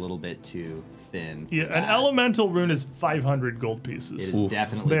cash is a little bit too thin. for Yeah, an that. elemental rune is 500 gold pieces. It is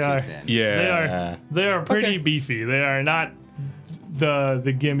definitely They too are- thin. Yeah. They are pretty Okay. beefy. They are not the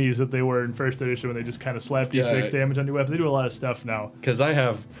gimmies that they were in first edition when they just kind of slapped you Yeah. 6 damage on your weapon. They do a lot of stuff now. Because I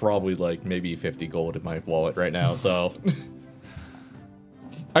have probably like maybe 50 gold in my wallet right now, so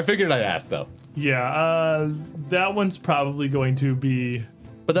I figured I'd ask though. Yeah, that one's probably going to be.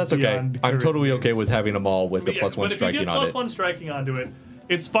 But that's okay. Beyond I'm totally current okay needs. with having them all with the Yeah, +1 but if you striking get on it. +1 striking onto it,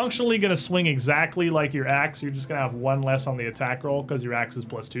 It's functionally going to swing exactly like your axe. You're just going to have one less on the attack roll because your axe is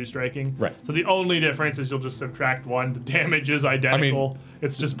 +2 striking. Right. So the only difference is you'll just subtract 1. The damage is identical.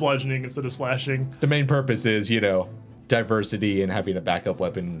 It's just bludgeoning instead of slashing. The main purpose is, diversity and having a backup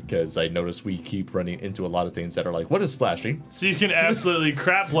weapon, because I notice we keep running into a lot of things that are like, what is slashing? So you can absolutely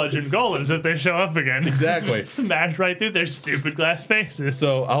crap bludgeon golems if they show up again. Exactly. Just smash right through their stupid glass faces.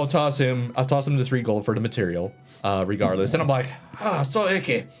 So I'll toss him the 3 gold for the material, regardless. And I'm like, So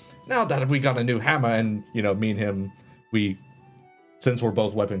icky. now that we got a new hammer, and me and him, since we're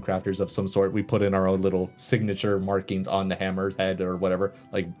both weapon crafters of some sort, we put in our own little signature markings on the hammer's head or whatever,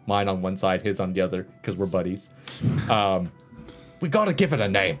 like mine on one side, his on the other, because we're buddies. We gotta give it a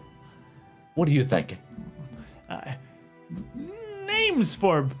name. What are you thinking? Names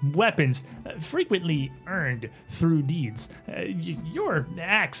for weapons frequently earned through deeds. Your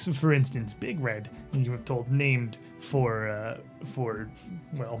axe, for instance, Big Red, you have told named for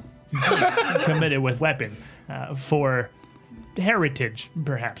deeds committed with weapon. For heritage,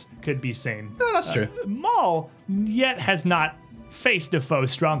 perhaps, could be sane. No, that's true. Maul yet has not faced a foe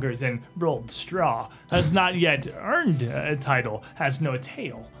stronger than rolled straw, has not yet earned a title, has no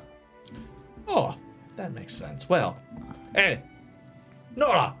tail. Oh, that makes sense. Well, hey,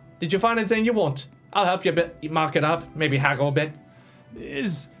 Nora, did you find anything you want? I'll help you a bit, mark it up, maybe haggle a bit.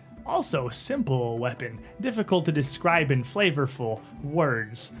 Is also simple weapon, difficult to describe in flavorful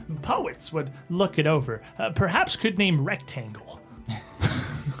words. Poets would look it over. Perhaps could name rectangle.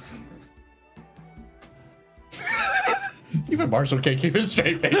 Even Marshall can't keep his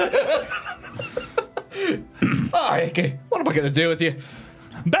straight face. Okay, what am I gonna do with you?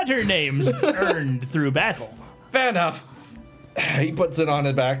 Better names earned through battle. Fair enough. He puts it on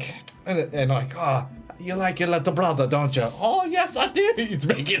his back, and like, you like your little brother, don't you? Oh, yes, I do. He's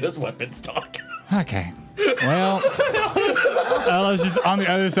making his weapons talk. Okay. Well, I was just on the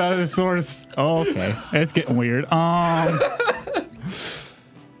other side of the sword. Oh, okay. It's getting weird.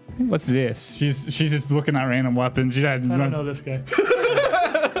 What's this? She's just looking at random weapons. I don't know this guy.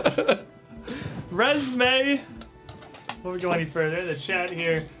 Resume. Before we go any further, the chat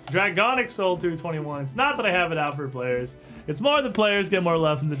here. Dragonic Soul 221. It's not that I have it out for players. It's more the players get more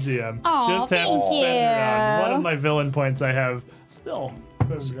love from the GM. Aw, Just have to thank spend it around. you. One of my villain points I have still from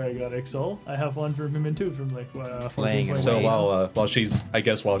Dragonic Soul. I have one from him and two from Playing it. So Wait. while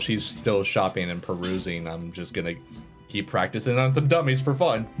she's still shopping and perusing, I'm just gonna keep practicing on some dummies for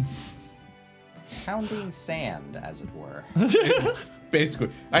fun. Pounding sand, as it were. Basically,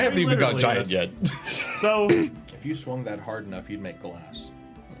 I haven't even got literally giant is. yet. So If you swung that hard enough, you'd make glass.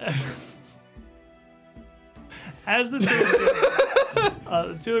 as the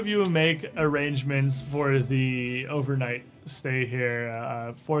two of you make arrangements for the overnight stay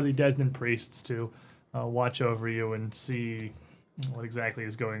here, for the Desmond priests to watch over you and see what exactly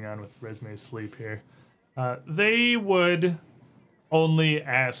is going on with Resume's sleep here, they would only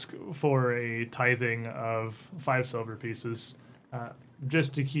ask for a tithing of 5 silver pieces,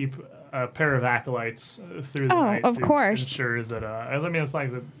 just to keep a pair of acolytes through the night. of to course. ensure that, it's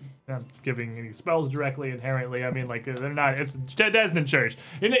like that. Not giving any spells directly inherently. I mean, like, they're not. It's Desmond Church.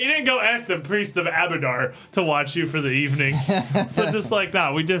 You didn't go ask the priests of Abadar to watch you for the evening. So just like,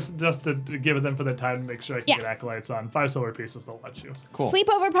 no, we just to give them for the time to make sure I can get acolytes on. 5 silver pieces, they'll watch you. Cool.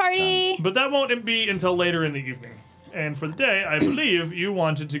 Sleepover party. But that won't be until later in the evening. And for the day, I believe you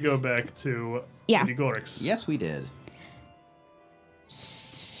wanted to go back to Yeah. Lady Gorix. Yes, we did.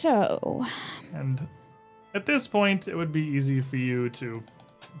 So, And at this point, it would be easy for you to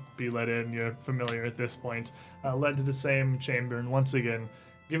be let in. You're familiar at this point. Led to the same chamber, and once again,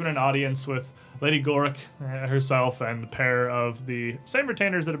 given an audience with Lady Goric herself and a pair of the same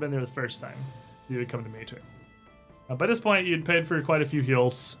retainers that have been there the first time you would come to meet her. By this point, you'd paid for quite a few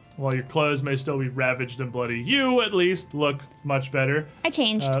heals. While your clothes may still be ravaged and bloody, you at least look much better. I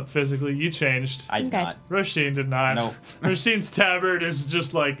changed. Physically, you changed. I did Okay. not. Roshin did not. No. Roshin's tabard is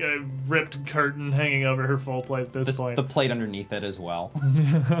just like a ripped curtain hanging over her full plate at this point. The plate underneath it as well.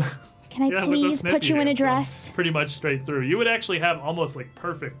 Can I Yeah, with the please put snippy you in a hands, though. dress? Pretty much straight through. You would actually have almost like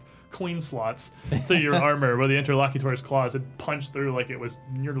perfect queen slots through your armor where the interlocutor's claws had punched through like it was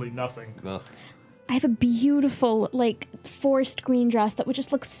nearly nothing. Ugh. I have a beautiful, like, forest green dress that would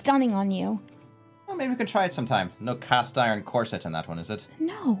just look stunning on you. Well, maybe we can try it sometime. No cast iron corset in that one, is it?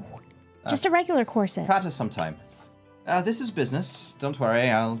 No, just a regular corset. Perhaps at some time. This is business. Don't worry,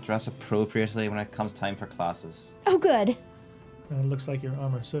 I'll dress appropriately when it comes time for classes. Oh, good. And it looks like your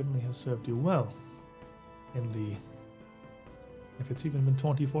armor certainly has served you well in the... If it's even been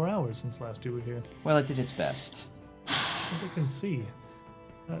 24 hours since last you were here. Well, it did its best. As I can see,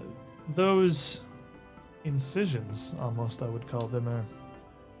 those incisions, almost I would call them, are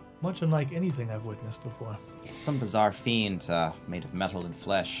much unlike anything I've witnessed before. Some bizarre fiend made of metal and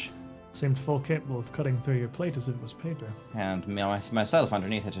flesh, Seemed full capable of cutting through your plate as if it was paper. and myself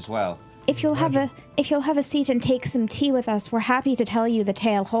underneath it as well. If you'll have a seat and take some tea with us, we're happy to tell you the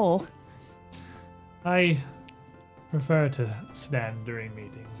tale whole. I prefer to stand during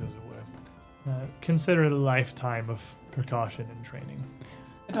meetings, as it were. Consider it a lifetime of precaution and training.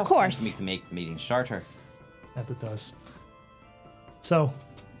 It Of also tends course. to make the meeting shorter. That it does. So,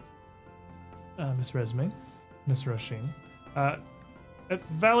 Miss Resme, Miss Roshin,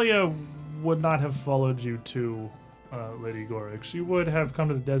 Valia would not have followed you to Lady Gorick. She would have come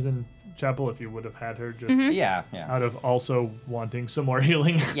to the Dezen Chapel if you would have had her just Yeah. out of also wanting some more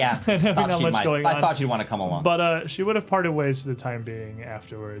healing. Yeah. and having thought not she much might. going I on. thought she'd want to come along. But she would have parted ways for the time being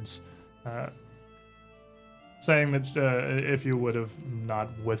afterwards, saying that if you would have not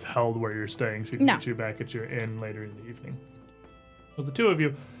withheld where you're staying, she'd No. meet you back at your inn later in the evening. So the two of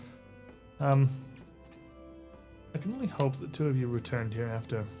you, I can only hope the two of you returned here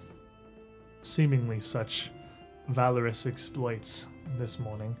after seemingly such valorous exploits this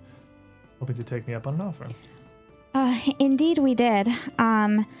morning, hoping to take me up on an offer. Indeed we did.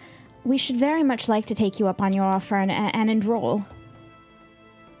 We should very much like to take you up on your offer and enroll.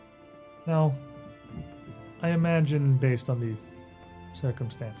 Now, I imagine, based on the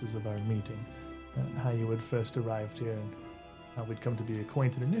circumstances of our meeting, how you had first arrived here and how we'd come to be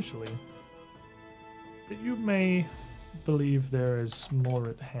acquainted initially, that you may believe there is more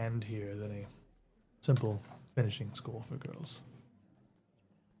at hand here than a simple finishing school for girls.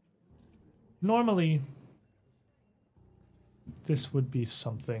 Normally, this would be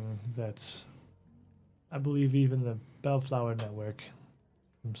something that I believe even the Bellflower Network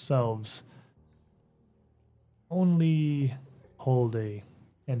themselves only hold a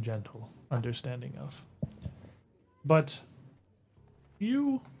gentle understanding of. But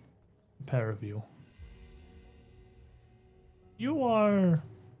you, a pair of you, you are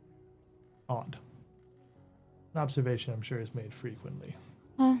odd. An observation I'm sure is made frequently.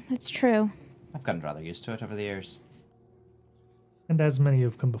 Oh, that's true. I've gotten rather used to it over the years. And as many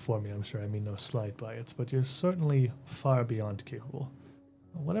have come before me, I'm sure I mean no slight by it, but you're certainly far beyond capable.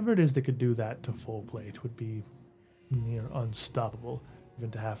 Whatever it is that could do that to full plate would be near unstoppable, even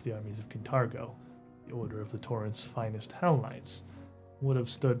to half the armies of Kintargo. The Order of the Torrent's finest Hell Knights would have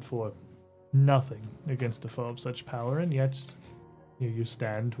stood for nothing against a foe of such power, and yet here you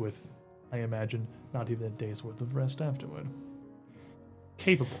stand with, I imagine, not even a day's worth of rest afterward.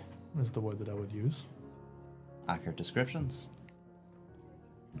 Capable is the word that I would use. Accurate descriptions.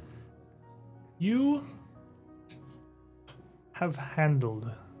 You have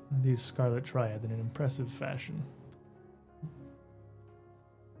handled the Scarlet Triad in an impressive fashion.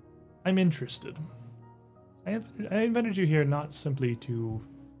 I'm interested. I invited you here not simply to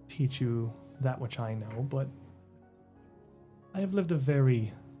teach you that which I know, but I have lived a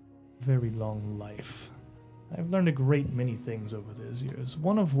very, very long life. I've learned a great many things over those years,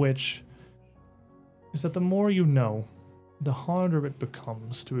 one of which is that the more you know, the harder it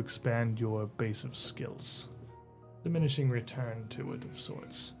becomes to expand your base of skills. Diminishing return to it of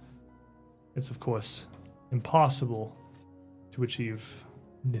sorts. It's, of course, impossible to achieve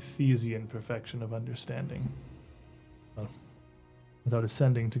Nethesian perfection of understanding. Well, without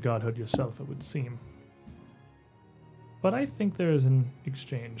ascending to godhood yourself, it would seem. But I think there is an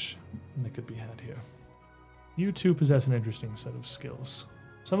exchange that could be had here. You two possess an interesting set of skills,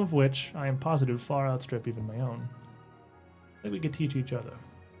 some of which I am positive far outstrip even my own. Maybe we could teach each other.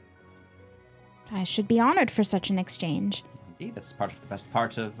 I should be honored for such an exchange. Indeed, that's part of the best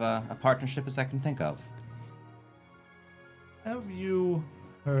part of a partnership as I can think of. Have you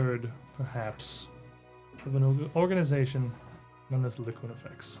heard, perhaps, of an organization known as Liquid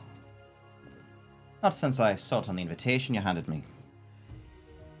Effects? Not since I saw it on the invitation you handed me.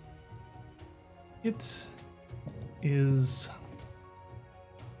 It is...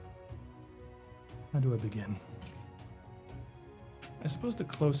 How do I begin? I suppose the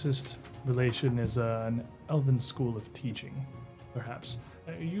closest relation is an elven school of teaching, perhaps.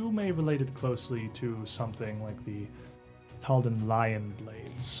 You may relate it closely to something like the Talden Lion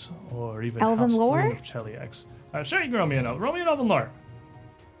Blades, or even Elven House lore? Throne of Cheliax. Sure, you can roll me a note. Roll me an elven lore.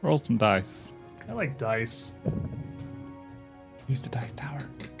 Roll some dice. I like dice. Use the dice tower.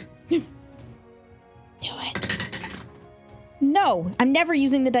 Do it. No, I'm never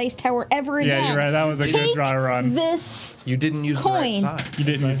using the dice tower ever again. Yeah, you're right. That was a good Take dry run. This. You didn't use the Coin. right side. You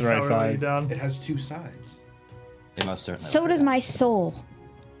didn't use the right Tower lay side. down. It has two sides. They most certainly So will. does my soul.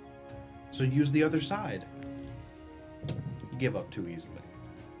 So use the other side. You give up too easily.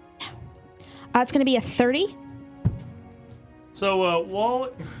 It's going to be a 30. So, while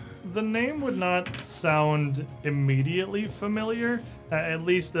the name would not sound immediately familiar, at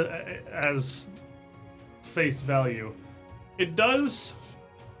least as face value. It does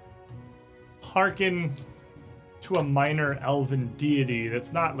hearken to a minor elven deity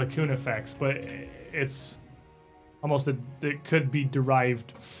that's not Lacunifex, but it's almost it could be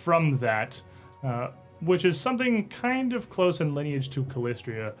derived from that, which is something kind of close in lineage to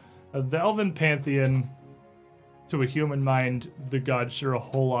Callistria. The elven pantheon, to a human mind, the gods share a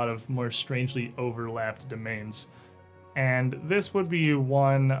whole lot of more strangely overlapped domains. And this would be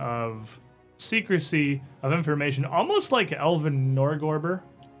one of secrecy, of information, almost like elven Norgorber,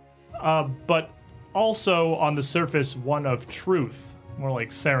 but also on the surface one of truth, more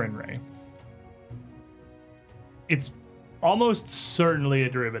like Sarenrae. It's almost certainly a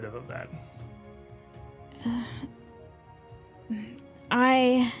derivative of that.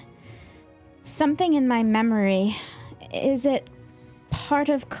 Something in my memory, is it part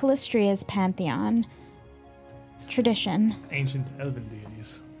of Callistria's pantheon? Tradition. Ancient elven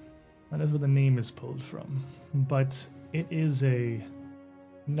deities. That is where the name is pulled from. But it is a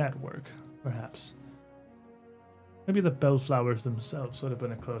network, perhaps. Maybe the bellflowers themselves would have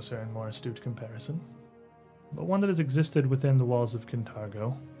been a closer and more astute comparison. But one that has existed within the walls of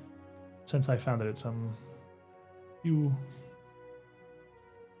Kintargo since I founded it some few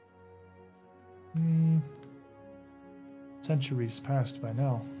centuries past by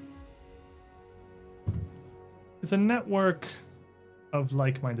now. It's a network of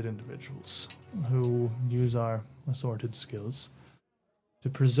like-minded individuals who use our assorted skills to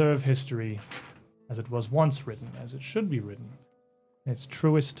preserve history as it was once written, as it should be written, in its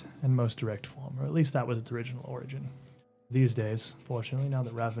truest and most direct form, or at least that was its original origin. These days, fortunately, now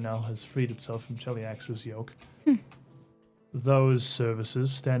that Ravenel has freed itself from Cheliax's yoke, those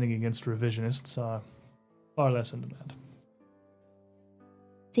services standing against revisionists are far less in demand.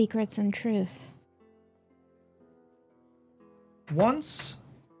 Secrets and truth. Once,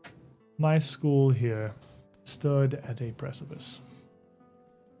 my school here stood at a precipice.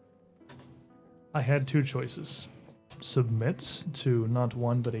 I had two choices. Submit to not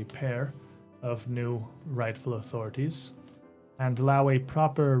one but a pair of new rightful authorities, and allow a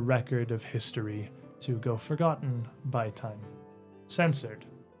proper record of history to go forgotten by time. Censored,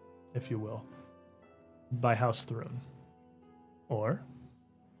 if you will, by House Thrune. Or,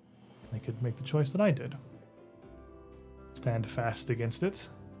 I could make the choice that I did. Stand fast against it,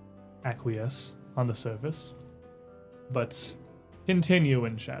 acquiesce on the surface, but continue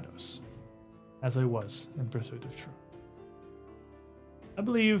in shadows, as I was in pursuit of truth. I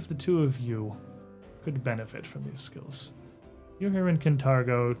believe the two of you could benefit from these skills. You're here in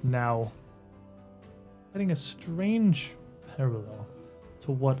Kintargo now, getting a strange parallel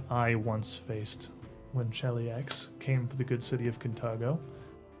to what I once faced when Cheliax came for the good city of Kintargo,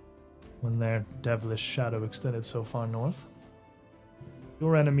 when their devilish shadow extended so far north.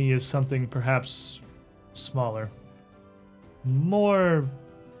 Your enemy is something perhaps smaller, more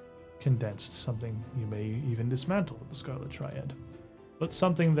condensed, something you may even dismantle with the Scarlet Triad, but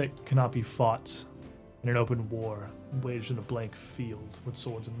something that cannot be fought in an open war, waged in a blank field with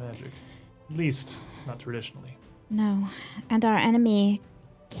swords and magic. At least, not traditionally. No, and our enemy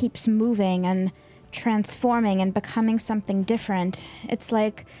keeps moving and transforming and becoming something different. It's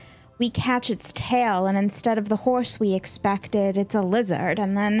like we catch its tail, and instead of the horse we expected, it's a lizard,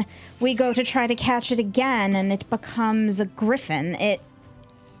 and then we go to try to catch it again, and it becomes a griffin.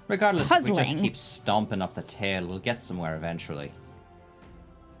 Regardless, puzzling. if we just keep stomping up the tail, we'll get somewhere eventually.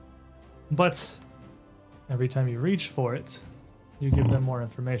 But every time you reach for it, you give them more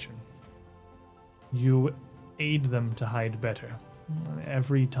information. You aid them to hide better.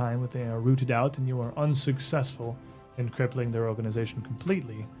 Every time that they are rooted out and you are unsuccessful in crippling their organization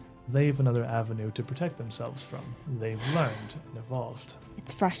completely, they have another avenue to protect themselves from. They've learned and evolved.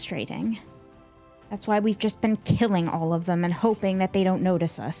 It's frustrating. That's why we've just been killing all of them and hoping that they don't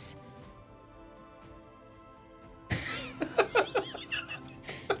notice us.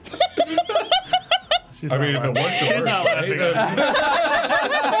 She's I not mean, if it laughing. works, it She's works. not laughing.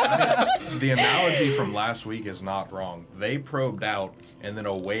 The analogy from last week is not wrong. They probed out, and then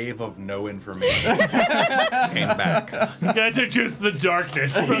a wave of no information came back. You guys are just the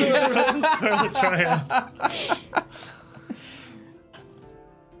darkness. from the Triad.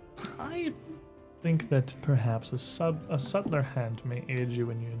 I think that perhaps a subtler hand may aid you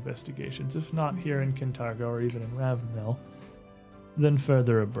in your investigations, if not here in Kintargo or even in Ravenel, then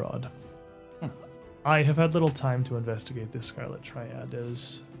further abroad. I have had little time to investigate this Scarlet Triad,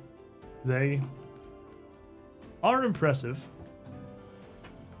 as they are impressive.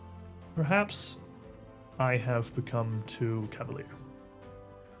 Perhaps I have become too cavalier.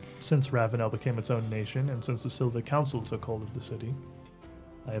 since Ravenel became its own nation, and since the Silver Council took hold of the city,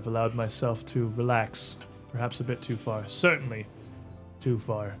 I have allowed myself to relax, perhaps a bit too far, certainly too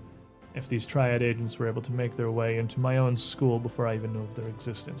far. If these Triad agents were able to make their way into my own school before I even knew of their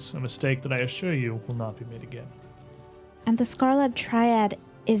existence, a mistake that I assure you will not be made again. And the Scarlet Triad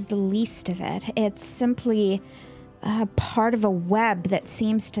is the least of it. It's simply part of a web that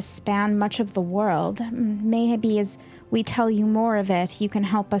seems to span much of the world. Maybe as we tell you more of it, you can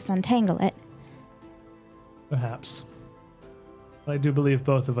help us untangle it. Perhaps. But I do believe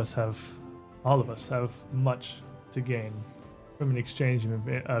all of us have much to gain from an exchange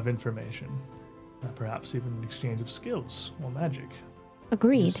of information. Perhaps even an exchange of skills or magic. You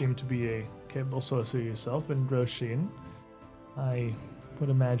Agreed. seem to be a capable sorcerer yourself, and Roshin, I would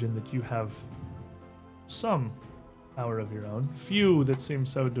imagine that you have some power of your own. Few that seem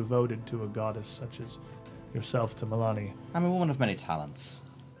so devoted to a goddess such as yourself to Milani I'm a woman of many talents.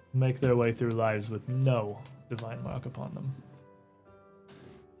 make their way through lives with no divine mark upon them.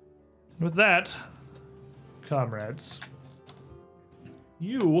 With that, comrades,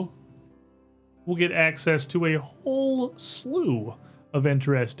 you will get access to a whole slew of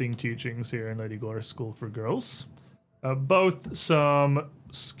interesting teachings here in Lady Gore's School for Girls. Both some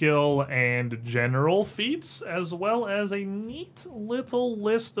skill and general feats, as well as a neat little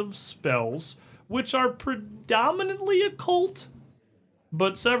list of spells, which are predominantly occult,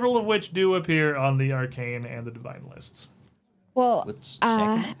 but several of which do appear on the arcane and the divine lists. Well, Let's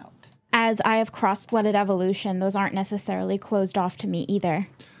check it out. as I have cross-blooded evolution, those aren't necessarily closed off to me either.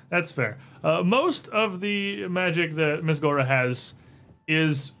 That's fair. Most of the magic that Miss Gora has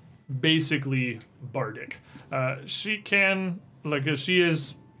is basically bardic. She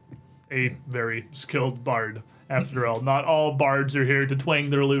is a very skilled bard. After all, not all bards are here to twang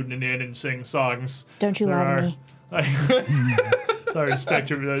their lute in and sing songs. Don't you lie to me. Sorry,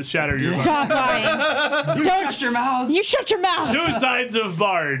 Spectrum, shatter your mind. Stop lying. Don't Shut your mouth! you shut your mouth. Two sides of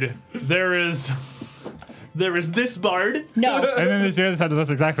bard. There is this bard, No. And then there's the other side that's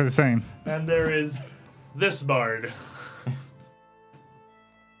exactly the same. and there is this bard.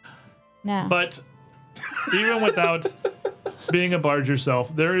 No. But even without being a bard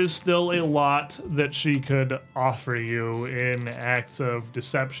yourself, there is still a lot that she could offer you in acts of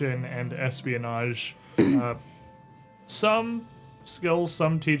deception and espionage. Some skills,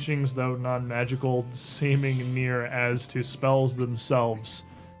 some teachings, though non-magical, seeming near as to spells themselves,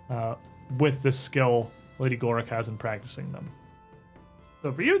 with the skill Lady Gorik has in practicing them.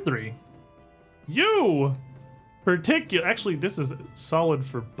 So for you three, actually, this is solid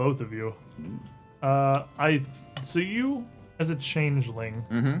for both of you. So you, as a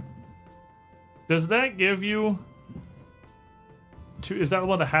changeling, does that give you is that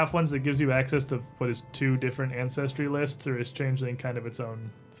one of the half ones that gives you access to what is 2 different ancestry lists, or is changeling kind of its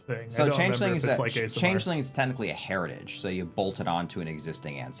own thing? So changeling is ASMR. changeling is technically a heritage, so you bolt it onto an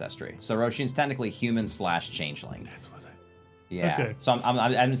existing ancestry. So Roshin's technically human/changeling. That's what Yeah. Okay. So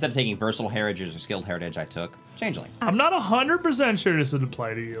I'm instead of taking versatile heritage or skilled heritage, I took changeling. I'm not 100% sure this would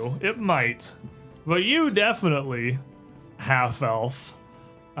apply to you. It might. But you definitely, half-elf,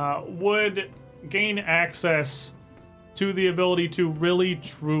 would gain access to the ability to really,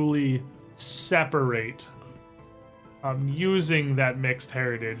 truly separate using that mixed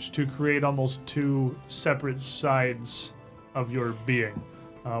heritage to create almost 2 separate sides of your being.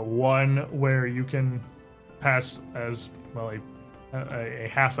 One where you can pass as, well, a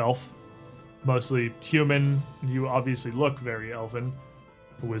half-elf, mostly human. You obviously look very elven,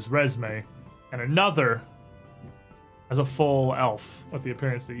 who is Resme, and another as a full elf with the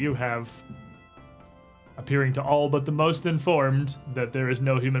appearance that you have, appearing to all but the most informed that there is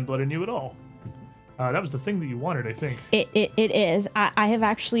no human blood in you at all. That was the thing that you wanted, I think. It is. I have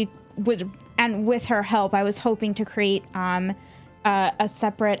actually, with her help, I was hoping to create a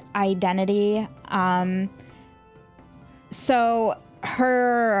separate identity. So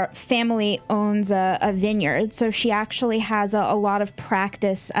her family owns a vineyard, so she actually has a lot of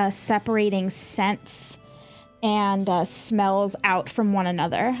practice separating scents and smells out from one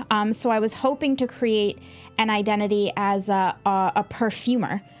another. So I was hoping to create an identity as a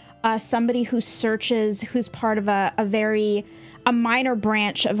perfumer, somebody who searches, who's part of a minor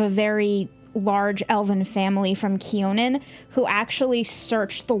branch of a very large elven family from Keonan, who actually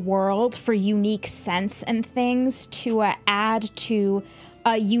search the world for unique scents and things to add to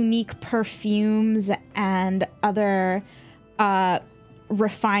unique perfumes and other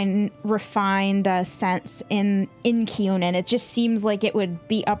refined scents in Keonan. It just seems like it would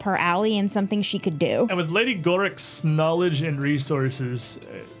be up her alley and something she could do. And with Lady Gorik's knowledge and resources,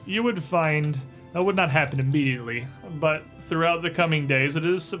 you would find That would not happen immediately, but throughout the coming days, it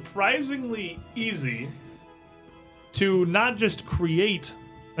is surprisingly easy to not just create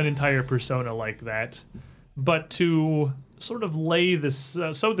an entire persona like that, but to sort of lay this,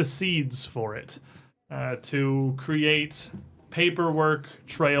 sow the seeds for it, to create paperwork,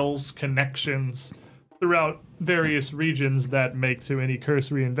 trails, connections throughout various regions that make to any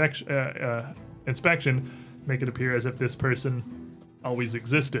cursory inspection make it appear as if this person always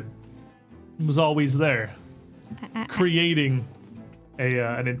existed, was always there, creating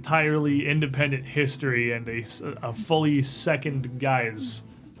an entirely independent history and a fully second guise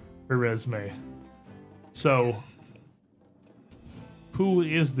for Resume. So, who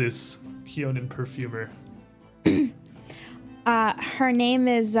is this Kionan perfumer? Her name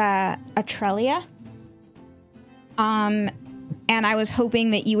is Atrelia. And I was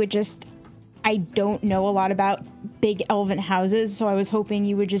hoping that you would just... I don't know a lot about big elven houses, so I was hoping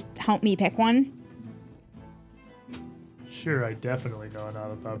you would just help me pick one. Sure, I definitely know a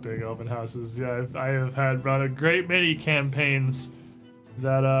lot about big elven houses. Yeah, I have had run a great many campaigns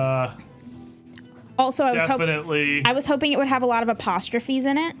that Also, I was hoping it would have a lot of apostrophes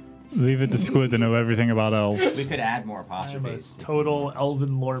in it. Leave it to Squid to know everything about elves. We could add more I'm a apostrophes. total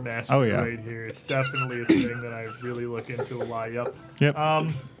elven lore master Oh, yeah. right here. It's definitely a thing that I really look into a lot. Yep. Yep.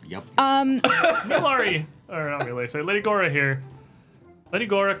 Yep. Milari, or not Milari, sorry, Lady Gora here. Lady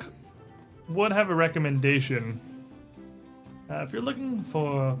Gorak would have a recommendation. If you're looking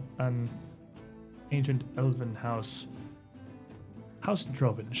for an ancient elven house, House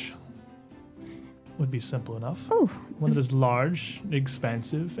Drovage would be simple enough. Ooh. One that is large,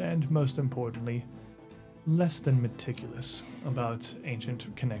 expansive, and most importantly, less than meticulous about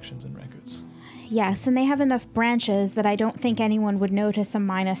ancient connections and records. Yes, and they have enough branches that I don't think anyone would notice a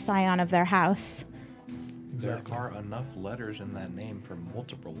minus scion of their house. There are enough letters in that name for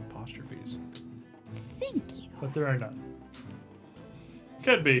multiple apostrophes. Thank you. But there are none.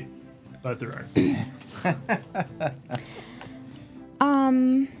 Could be, but there aren't.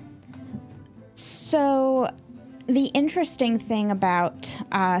 So the interesting thing about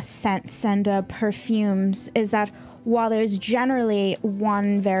scents and perfumes is that while there's generally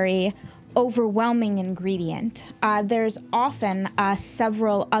one very overwhelming ingredient, there's often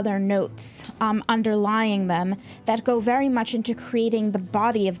several other notes underlying them that go very much into creating the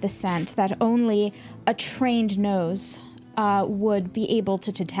body of the scent that only a trained nose would be able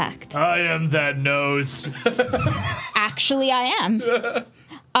to detect. I am that nose. Actually, I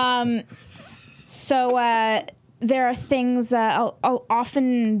am. So there are things,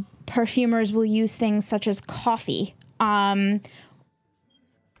 often perfumers will use things such as coffee,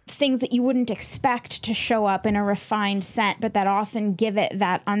 things that you wouldn't expect to show up in a refined scent, but that often give it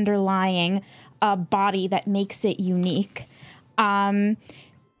that underlying body that makes it unique.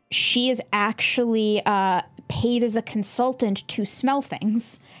 She is actually paid as a consultant to smell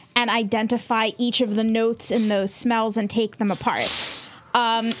things and identify each of the notes in those smells and take them apart.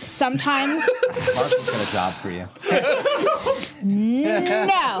 Sometimes... Marshall's got a job for you.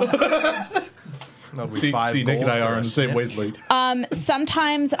 No. That would be See, 5 Nick gold and I for are on a the same sniff. wavelength.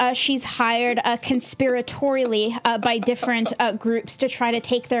 Sometimes she's hired conspiratorially by different groups to try to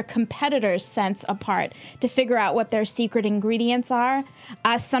take their competitors' scents apart to figure out what their secret ingredients are.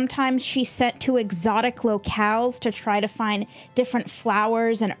 Sometimes she's sent to exotic locales to try to find different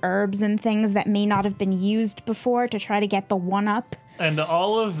flowers and herbs and things that may not have been used before to try to get the one-up. And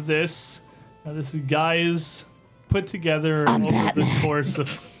all of this, this guy is put together over the course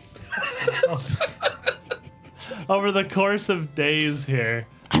of over the course of days here.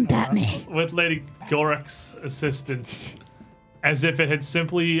 I'm Batman. With Lady Gorak's assistance, as if it had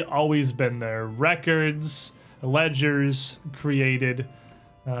simply always been there. Records, ledgers created,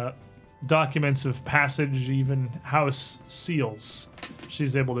 documents of passage, even house seals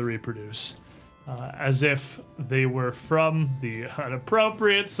she's able to reproduce. As if they were from the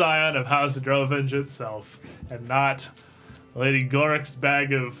inappropriate scion of House Drovage itself, and not Lady Gorak's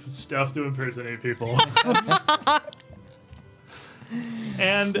bag of stuff to impersonate people.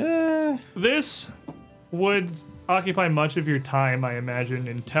 And this would occupy much of your time, I imagine,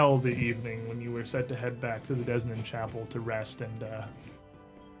 until the evening when you were set to head back to the Desnan Chapel to rest and,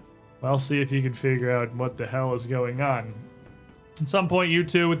 well, see if you can figure out what the hell is going on. At some point, you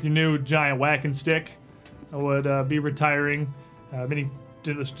two, with your new giant whacking stick, would be retiring.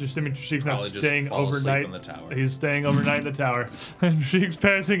 She's not Probably just staying fall asleep overnight. in the tower. He's staying overnight in the tower. And Sheik's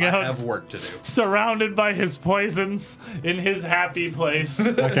passing I out, have work to do. surrounded by his poisons in his happy place.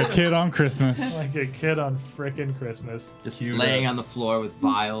 Like a kid on Christmas. Like a kid on frickin' Christmas. Just Cute, laying on the floor with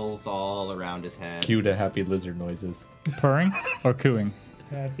vials all around his head. Cue to happy lizard noises. Purring or cooing?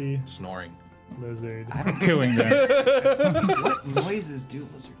 Happy. Snoring. lizard. Cooing them. What noises do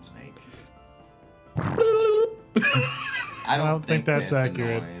lizards make? I don't think that's a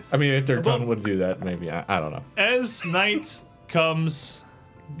accurate. noise. I mean, if their tongue would do that, maybe. I don't know. As night comes,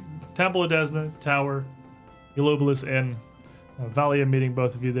 Temple of Desna, Tower, Eulobalus Inn, Valia meeting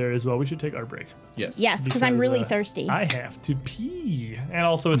both of you there as well. We should take our break. Yes. Yes, because I'm really uh, thirsty. I have to pee. And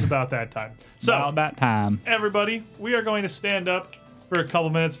also, it's about that time. So, About that time. everybody, we are going to stand up for a couple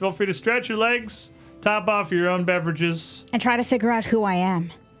minutes. Feel free to stretch your legs, top off your own beverages. And try to figure out who I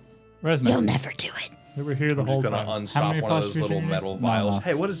am. You'll Resme. never do it. We were here the I'm whole just gonna time. How unstop many one of those apostrophes little you need? metal Not vials. enough.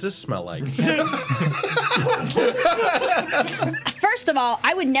 Hey, what does this smell like? First of all,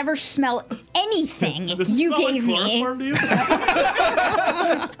 I would never smell anything Does it you smell like gave me. chloroform to you?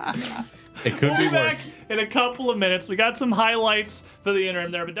 It could We'll be be back worse. in a couple of minutes. We got some highlights for the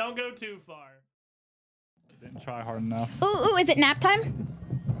interim there, but don't go too far. Didn't try hard enough. Ooh, is it nap time?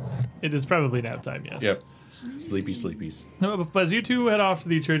 It is probably nap time, yes. Yep. Sleepy sleepies. No, but as you two head off to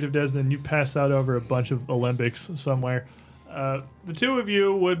the Church of Desna and you pass out over a bunch of Olympics somewhere, the two of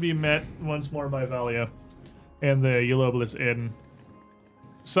you would be met once more by Valia and the Eulobalus Inn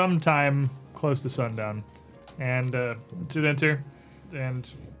sometime close to sundown. And should enter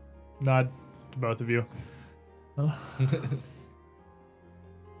and nod to both of you. Well,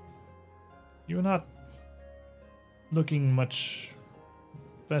 you're not looking much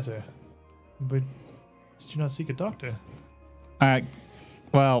better, but did you not seek a doctor?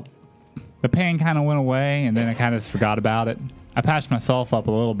 Well, the pain kind of went away, and then I kind of just forgot about it. I patched myself up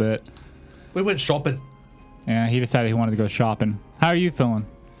a little bit, We went shopping. and he decided he wanted to go shopping. How are you feeling?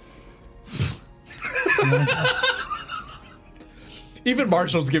 Even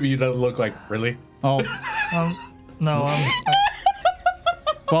Marshall's giving you that look like, really? Oh, No,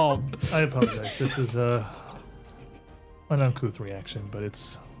 well, I apologize. This is an uncouth reaction, but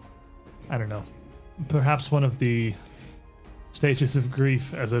it's, I don't know, perhaps one of the stages of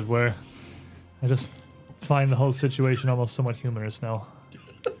grief, as it were. I just find the whole situation almost somewhat humorous now.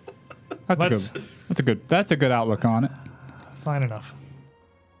 that's a good outlook on it. Fine enough.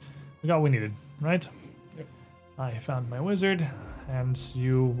 We got what we needed, right? Yep. I found my wizard, and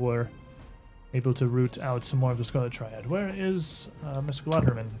you were able to root out some more of the Scarlet Triad. Where is Miss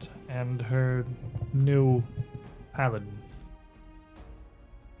Glutterman and her new paladin?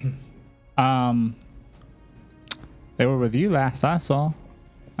 They were with you last I saw.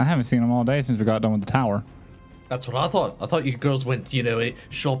 I haven't seen them all day since we got done with the tower. That's what I thought. I thought you girls went,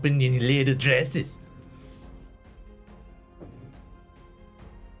 shopping in leather dresses.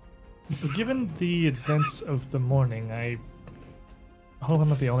 But given the events of the morning, I hope I'm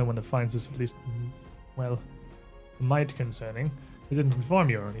not the only one that finds this at least, well, might concerning. They didn't inform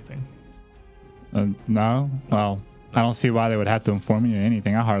you or anything. No. Well, I don't see why they would have to inform me or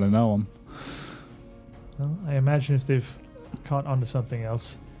anything. I hardly know them. Well, I imagine if they've caught onto something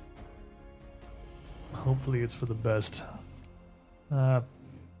else, hopefully it's for the best.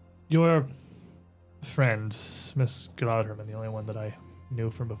 Your friend, Miss Glauderman, the only one that I knew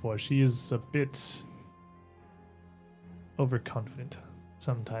from before, she is a bit overconfident.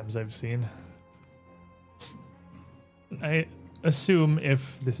 Sometimes I've seen. I assume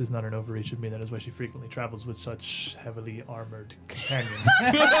if this is not an overreach of me, that is why she frequently travels with such heavily armored companions.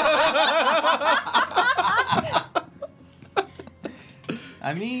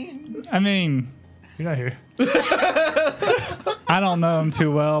 I mean, You're not here. I don't know him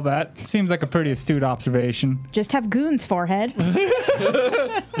too well, but that seems like a pretty astute observation. Just have Goon's forehead.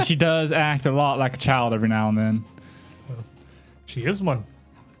 She does act a lot like a child every now and then. She is one.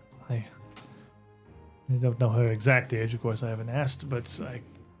 I don't know her exact age, of course I haven't asked, but I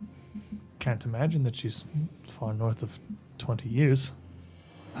can't imagine that she's far north of 20 years.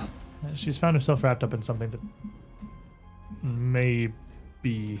 She's found herself wrapped up in something that may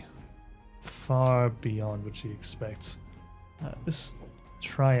be far beyond what she expects. This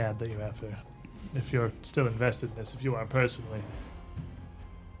triad that you have here, if you're still invested in this, if you are personally,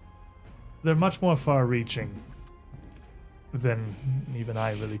 they're much more far-reaching than even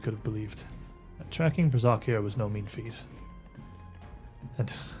I really could have believed. Tracking Brazak here was no mean feat. And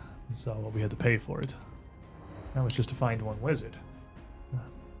we saw what we had to pay for it. That was just to find one wizard.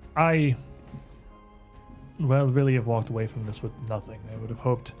 I, well, really have walked away from this with nothing. I would have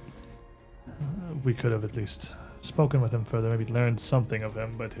hoped we could have at least spoken with him further, maybe learned something of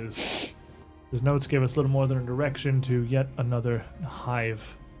him, but his notes gave us little more than a direction to yet another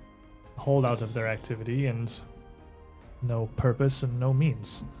hive holdout of their activity, and no purpose and no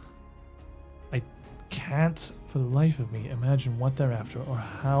means. I can't for the life of me imagine what they're after or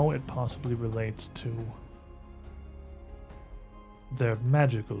how it possibly relates to their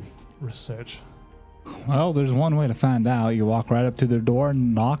magical research? Well, there's one way to find out. You walk right up to their door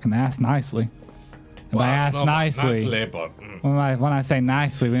and knock and ask nicely. And by ask nicely, when I say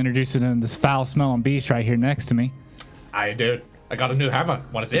nicely, we introduce it into this foul-smelling beast right here next to me. Hey, dude, I got a new hammer.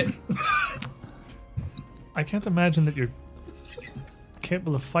 Want to see it? I can't imagine that you're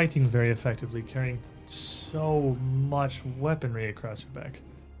capable of fighting very effectively, carrying so much weaponry across your back.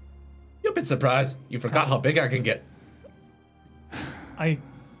 You've been surprised. You forgot how big I can get.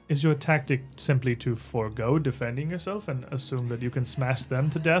 Is your tactic simply to forego defending yourself and assume that you can smash them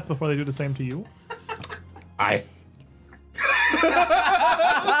to death before they do the same to you? Aye.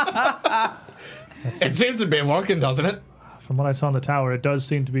 It seems to be working, doesn't it? From what I saw in the tower, it does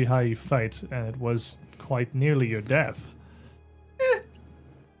seem to be how you fight, and it was quite nearly your death.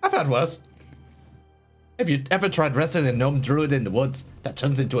 I've had worse. Have you ever tried wrestling a gnome druid in the woods that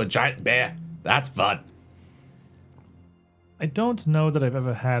turns into a giant bear? That's fun. I don't know that I've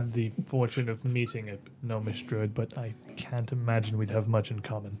ever had the fortune of meeting a gnomish druid, but I can't imagine we'd have much in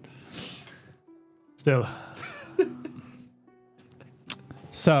common. Still.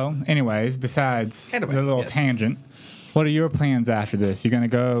 So, anyways, besides the little tangent, what are your plans after this? You gonna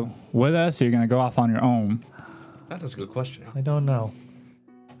go with us, or you gonna go off on your own? That is a good question. I don't know.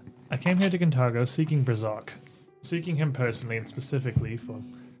 I came here to Kintargo seeking Brazok. Seeking him personally and specifically for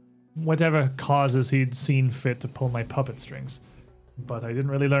whatever causes he'd seen fit to pull my puppet strings. But I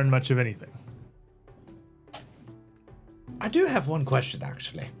didn't really learn much of anything. I do have one question,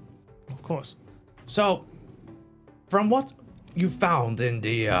 actually. Of course. So, from what you found in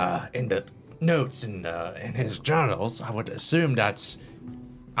the notes in his journals, I would assume that,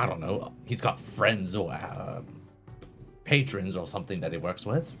 I don't know, he's got friends or patrons or something that he works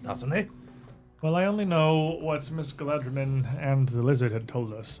with, doesn't he? Well, I only know what Miss Galadriman and the lizard had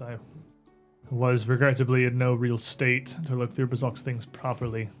told us. I was regrettably in no real state to look through Brazok's things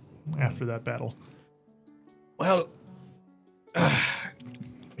properly after that battle. Well,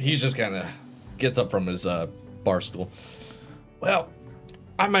 he just kind of gets up from his bar stool. Well,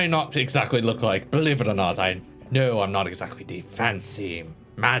 I may not exactly look like, believe it or not, I know I'm not exactly the fancy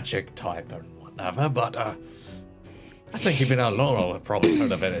magic type or whatever, but I think even Laurel have probably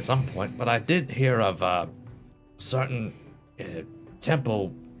heard of it at some point, but I did hear of certain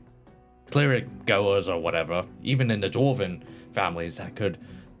temple cleric goers or whatever, even in the dwarven families, that could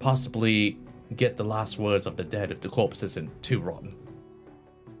possibly get the last words of the dead if the corpse isn't too rotten.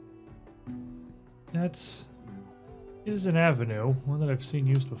 That is an avenue, one that I've seen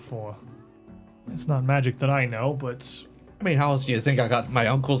used before. It's not magic that I know, but... I mean, how else do you think I got my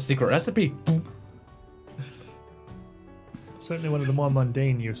uncle's secret recipe? Certainly one of the more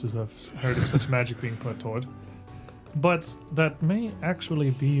mundane uses I've heard of such magic being put toward. But that may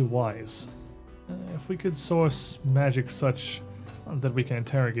actually be wise. If we could source magic such that we can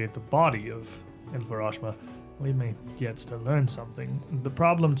interrogate the body of Ilvarashma, we may yet to learn something. The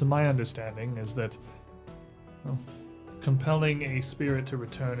problem, to my understanding, is that compelling a spirit to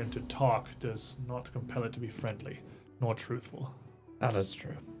return and to talk does not compel it to be friendly, nor truthful. That is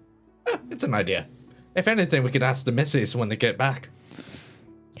true. It's an idea. If anything, we could ask the missus when they get back.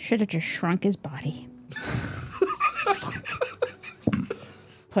 Should have just shrunk his body.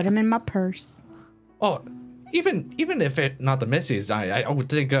 Put him in my purse. Oh, even if it not the missus, I would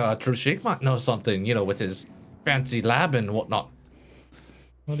think Trushik might know something, you know, with his fancy lab and whatnot.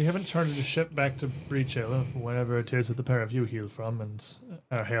 Well, you haven't chartered a ship back to Breach Hill, wherever it is that the pair of you hail from,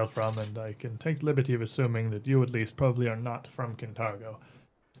 and I can take liberty of assuming that you at least probably are not from Kintargo.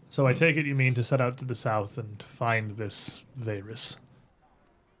 So I take it you mean to set out to the south and find this Varys.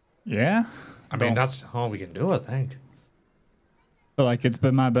 Yeah? I mean, that's all we can do, I think. Feel like it's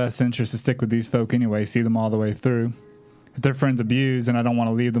been my best interest to stick with these folk anyway, see them all the way through. If their friends abuse, and I don't want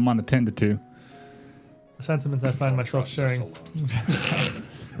to leave them unattended to. A sentiment I find myself sharing.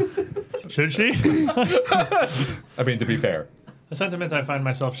 Should she? I mean, to be fair. A sentiment I find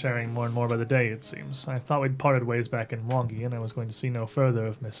myself sharing more and more by the day, it seems. I thought we'd parted ways back in Wongi, and I was going to see no further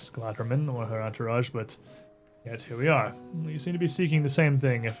of Miss Glatterman or her entourage, but yet here we are. You seem to be seeking the same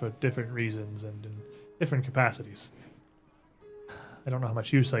thing, if for different reasons and in different capacities. I don't know how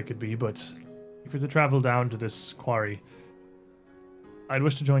much use I could be, but if you're to travel down to this quarry, I'd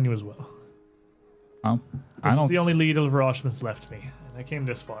wish to join you as well. I This don't. is the only lead Ilvarashman's left me, and I came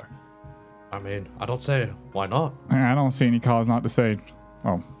this far. I mean, I don't say why not. I don't see any cause not to say,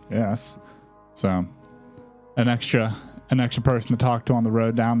 oh, yes. So, an extra person to talk to on the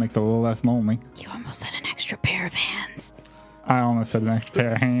road down makes it a little less lonely. You almost said an extra pair of hands. I almost said an extra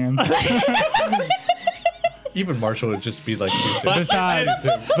pair of hands. Even Marshall would just be like, too soon. Besides,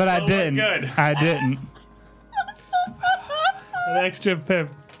 but I didn't. good. I didn't. An extra pair.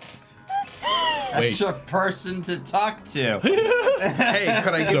 Wait. Your person to talk to. Hey,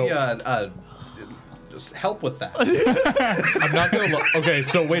 could I give So- you just help with that? I'm not gonna lie. Okay,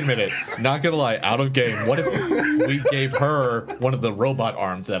 so wait a minute. Not gonna lie. Out of game. What if we gave her one of the robot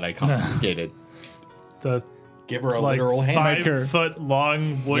arms that I confiscated? The Give her a like literal hand. 5-foot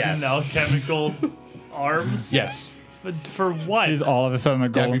long wooden Yes. alchemical arms. Yes. But for what? She's all of a sudden a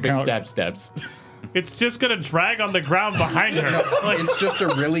Stabby golden big count. stabs. It's just gonna drag on the ground behind her. Like, It's just a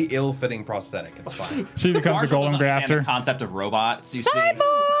really ill-fitting prosthetic. It's fine. She becomes a Marshall golden doesn't understand grafter. the concept of robots. You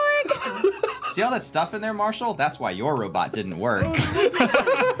Cyborg! see all that stuff in there, Marshall? That's why your robot didn't work.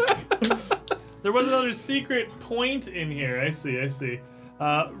 there was another secret point in here. I see.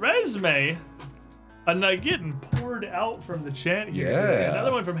 Resume. Getting poured out from the chat here. today. Yeah.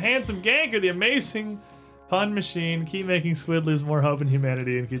 Another one from Handsome Ganker, the amazing pun machine. Keep making squid lose more hope in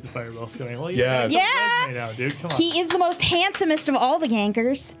humanity and keep the fireballs going. Well, Yes. Yeah. Resume now, dude. Come on. He is the most handsomest of all the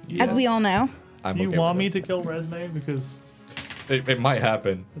gankers, as we all know. I'm Do you okay want with me this. to kill Resume? Because It might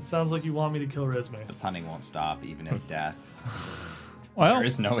happen. it sounds like you want me to kill Resume. The punning won't stop, even in death. Well, There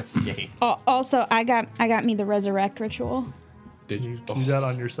is no escape. Also, I got me the resurrect ritual. Did You you? do that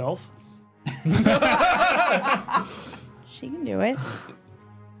on yourself? She can do it.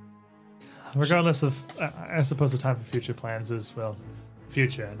 Regardless of, I suppose the time for future plans is, well,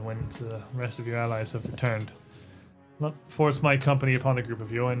 future, and when the rest of your allies have returned. Not force my company upon a group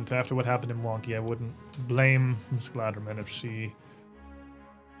of you, and after what happened in Wonky, I wouldn't blame Miss Gladderman if she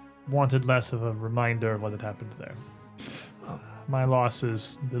wanted less of a reminder of what had happened there. My loss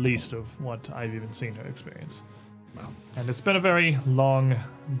is the least of what I've even seen her experience. And it's been a very long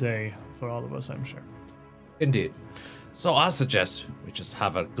day for all of us, I'm sure. Indeed. So I suggest we just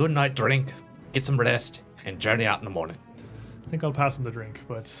have a good night drink, get some rest, and journey out in the morning. I think I'll pass on the drink,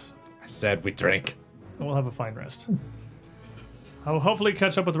 but I said we drink. we'll have a fine rest. I will hopefully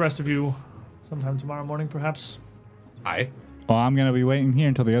catch up with the rest of you sometime tomorrow morning, perhaps. Aye. well, I'm gonna be waiting here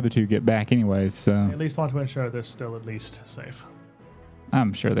until the other two get back, anyways. So I at least want to ensure they're still at least safe.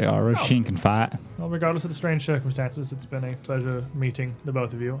 I'm sure they are. Roshin can fight. Well, regardless of the strange circumstances, it's been a pleasure meeting the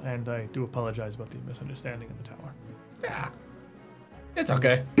both of you, and I do apologize about the misunderstanding in the tower. Yeah. It's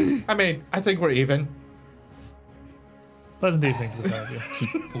okay. I mean, I think we're even. Pleasant evening to the pair of you.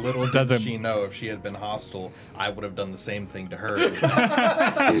 Little did Doesn't- she know if she had been hostile, I would have done the same thing to her.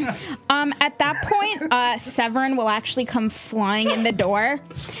 At that point, Severin will actually come flying in the door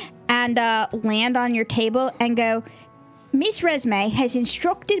and land on your table and go, Miss Resume has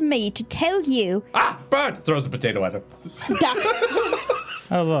instructed me to tell you, Ah, bird! Throws a potato at him. ducks,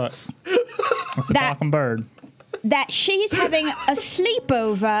 Oh look, it's a That- talking bird. that she is having a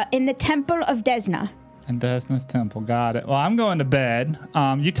sleepover in the Temple of Desna. And Desna's temple. Got it. Well, I'm going to bed.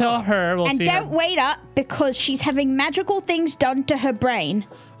 You tell her. We'll And see. don't her. wait up because she's having magical things done to her brain.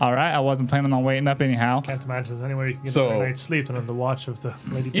 All right. I wasn't planning on waiting up anyhow. Can't imagine there's anywhere you can get So- a night's sleep under the watch of the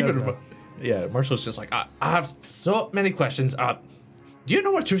Lady Even, Desna. yeah, Marshall's just like, I have so many questions. Do you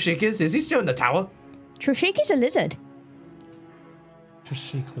know where Trushik is? Is he still in the tower? Trishik is a lizard.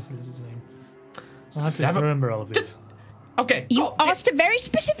 Trishik was his name. I'll have to Damn it. remember all of these. Okay. You go, asked a very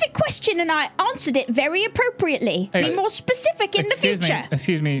specific question and I answered it very appropriately. Hey, Be more specific in the future.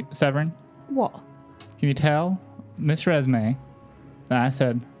 Excuse me, Severin. What? Can you tell Miss Resume that I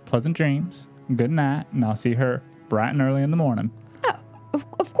said pleasant dreams, good night, and I'll see her bright and early in the morning? Oh,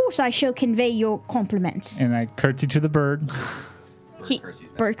 of course I shall convey your compliments. And I curtsy to the bird.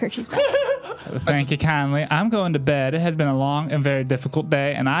 Bird curtsies back. Thank you kindly. I'm going to bed. It has been a long and very difficult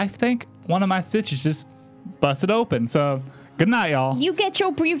day, and I think one of my stitches just busted open. So, good night, y'all. You get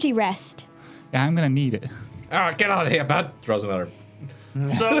your beauty rest. Yeah, I'm gonna need it. All right, get out of here, bud. Throws another.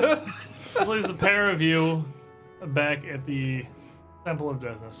 So, this leaves the pair of you back at the Temple of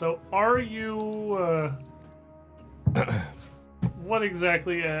Desna. So, are you, what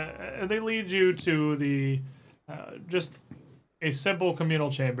exactly, they lead you to the, just a simple communal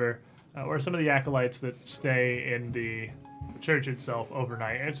chamber where some of the acolytes that stay in the church itself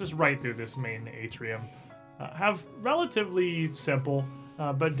overnight, and it's just right through this main atrium, have relatively simple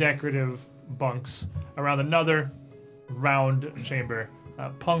but decorative bunks around another round chamber,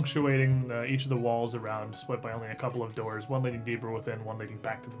 punctuating each of the walls around, split by only a couple of doors, one leading deeper within, one leading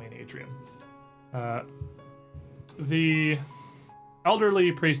back to the main atrium. The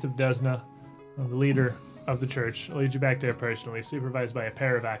elderly priest of Desna, the leader of the church, leads you back there personally, supervised by a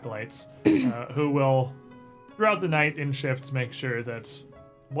pair of acolytes who will, throughout the night in shifts, make sure that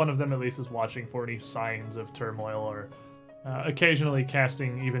one of them at least is watching for any signs of turmoil or occasionally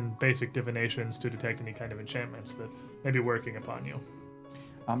casting even basic divinations to detect any kind of enchantments that may be working upon you.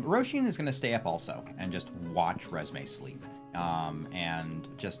 Roshin is going to stay up also and just watch Resume sleep. and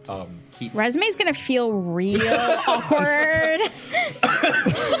just keep. Resume's gonna feel real awkward.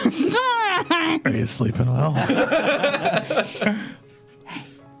 Are you sleeping well?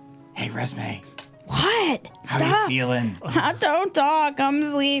 Hey, Resume, What? how Stop. are you feeling? Don't talk. I'm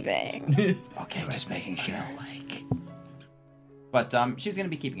sleeping. Okay, just making sure. But she's gonna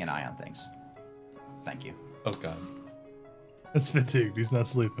be keeping an eye on things. Thank you. Oh god. It's fatigued. He's not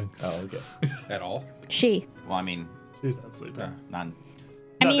sleeping. Oh okay. At all? She. Well, I mean, She's not sleeping. none.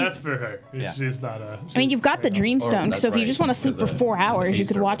 I No, mean- that's for her. Yeah. She's not a. I mean, you've got the Dreamstone, that's so if you right, just want to sleep for because, 4 it's an hours, you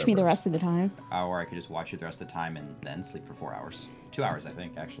Easter could or watch me the whatever. rest of the time. Or I could just watch you the rest of the time and then sleep for 4 hours. 2 hours, I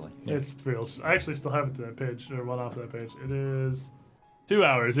think, actually. It's real. I actually still have it to that page, or one off of that page. It is 2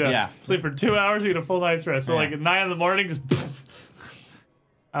 hours. Yeah. Yeah. Sleep for 2 hours, you get a full night's rest. So Yeah. like at 9 in the morning, just.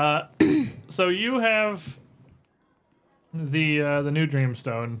 So you have the new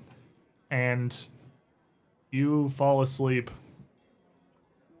Dreamstone, and you fall asleep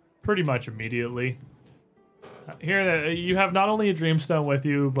pretty much immediately. Here, you have not only a Dreamstone with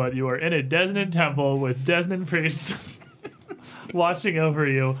you, but you are in a Desnan temple with Desnan priests watching over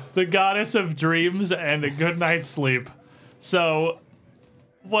you, the goddess of dreams and a good night's sleep. So,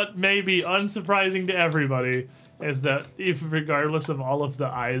 what may be unsurprising to everybody is that, even regardless of all of the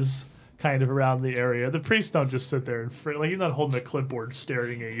eyes kind of around the area, the priests don't just sit there and like he's not holding a clipboard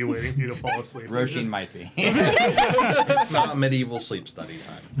staring at you, waiting for you to fall asleep. They're Roshin just- might be. It's not medieval sleep study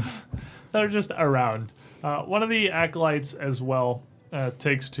time. They're just around. One of the acolytes as well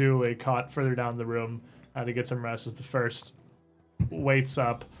takes to a cot further down the room to get some rest as the first waits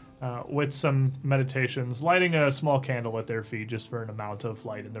up with some meditations, lighting a small candle at their feet just for an amount of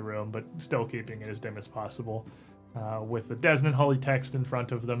light in the room, but still keeping it as dim as possible, with the Desnan holy text in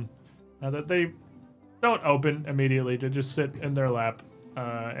front of them that they don't open immediately, to just sit in their lap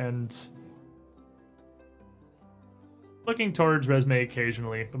and looking towards Resme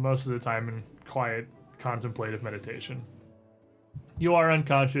occasionally, but most of the time in quiet, contemplative meditation. You are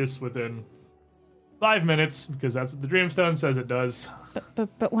unconscious within 5 minutes, because that's what the Dreamstone says it does.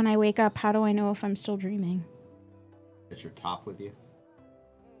 But when I wake up, how do I know if I'm still dreaming? Is your top with you?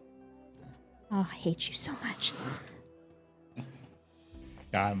 Oh, I hate you so much.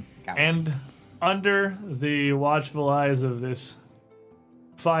 Got him. And under the watchful eyes of this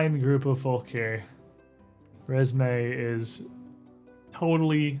fine group of folk here, Resme is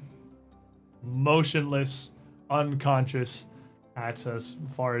totally motionless, unconscious, at as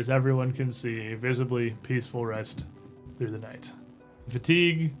far as everyone can see, a visibly peaceful rest through the night.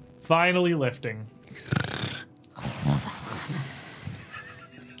 Fatigue finally lifting.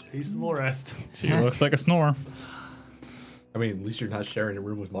 Peaceful rest. She looks like a snore. I mean, at least you're not sharing a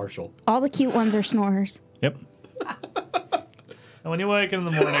room with Marshall. All the cute ones are snorers. Yep. And when you wake in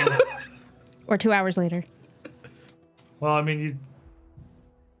the morning, Or 2 hours later. well, I mean,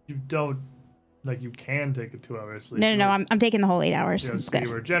 you don't, like, you can take a 2 hour sleep. No, You were- I'm taking the whole 8 hours. Yes, It's good.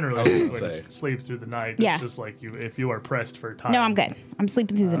 you were generally I was gonna going say. to sleep through the night. Yeah. It's just like if you are pressed for time. No, I'm good. I'm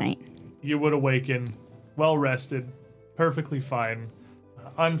sleeping through the night. You would awaken well rested, perfectly fine,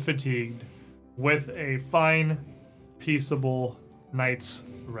 unfatigued, with a fine, peaceable night's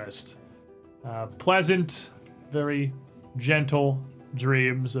rest. Pleasant, very gentle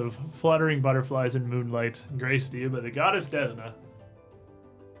dreams of fluttering butterflies in moonlight, graced to you by the goddess Desna.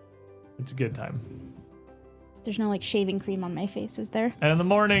 It's a good time. There's no like shaving cream on my face, is there? And in the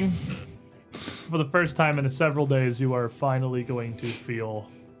morning, for the first time in several days, you are finally going to feel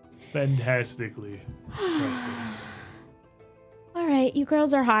fantastically rested. All right, you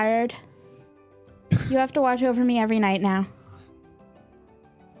girls are hired. You have to watch over me every night now.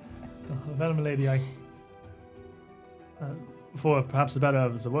 Well, my lady, for perhaps the better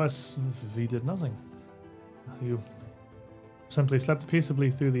of the worse, we did nothing. You simply slept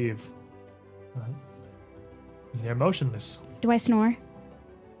peaceably through the eve. You're motionless. Do I snore?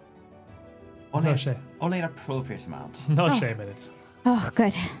 Only, No shame. only an appropriate amount. No Oh. shame in it. Oh,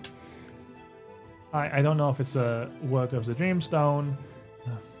 good. I don't know if it's a work of the Dreamstone,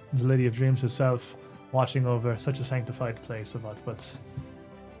 the Lady of Dreams herself, watching over such a sanctified place of it, but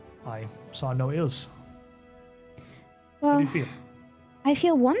I saw no ills. How do Well, you feel? I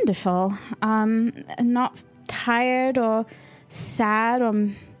feel wonderful. Not tired or sad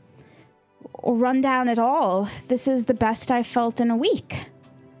or run down at all. This is the best I've felt in a week.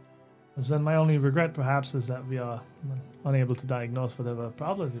 Then my only regret, perhaps, is that we are unable to diagnose whatever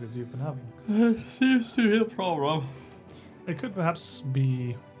problem it is you've been having. Seems to be a problem. It could perhaps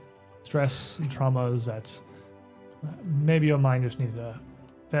be stress and traumas that maybe your mind just needed a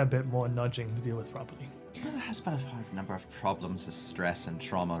fair bit more nudging to deal with properly. There has been a number of problems with stress and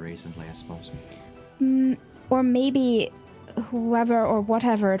trauma recently, I suppose. Or maybe whoever or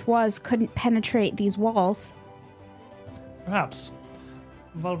whatever it was couldn't penetrate these walls. Perhaps.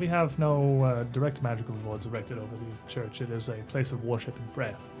 While we have no direct magical wards erected over the church, it is a place of worship and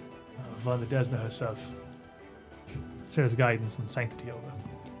prayer. Father Desna herself shares guidance and sanctity over,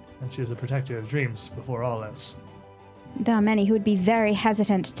 and she is a protector of dreams before all else. There are many who would be very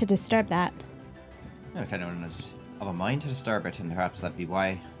hesitant to disturb that. And if anyone is of a mind to disturb it, and perhaps that'd be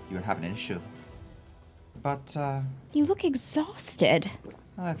why you were having an issue. But, You look exhausted.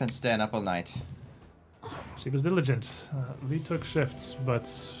 I've been staying up all night. She was diligent. We took shifts, but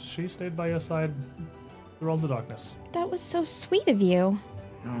she stayed by your side through all the darkness. That was so sweet of you.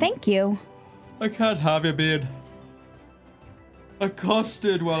 Thank you. I can't have you being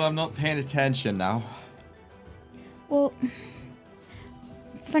accosted while I'm not paying attention now. Well,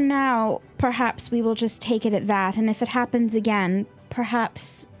 for now, perhaps we will just take it at that, and if it happens again,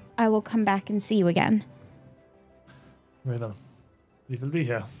 perhaps I will come back and see you again. Very well. We will be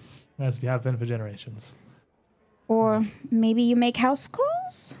here, as we have been for generations. Or maybe you make house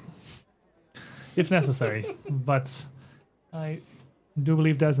calls? If necessary. But I do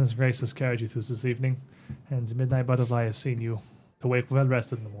believe Desna's Grace has carried you through this evening, and the Midnight Butterfly has seen you to wake well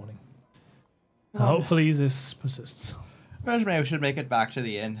rested in the morning. Hopefully this persists. Resume, we should make it back to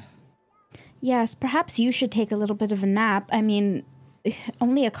the inn. Yes, perhaps you should take a little bit of a nap. I mean,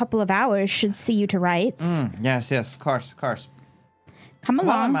 only a couple of hours should see you to rights. Yes, of course. Come While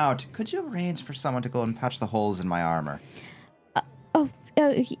I'm along. out, could you arrange for someone to go and patch the holes in my armor?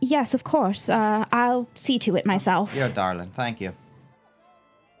 Yes, of course. I'll see to it myself. You're a darling. Thank you.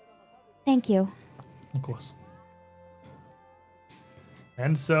 Thank you. Of course.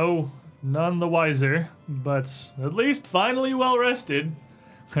 And so, none the wiser, but at least finally well rested.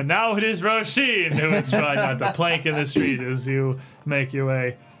 And now it is Roisin who is trying not to plank in the street as you make your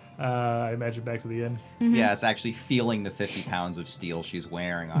way, I imagine, back to the inn. Yes, actually feeling the 50 pounds of steel she's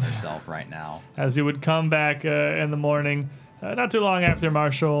wearing on herself right now. As you would come back in the morning, not too long after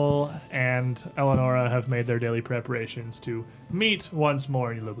Marshall and Eleonora have made their daily preparations to meet once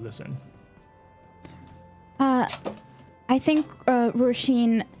more in Ulubis Inn. I think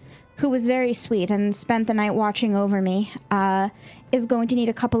Roisin, who was very sweet and spent the night watching over me, is going to need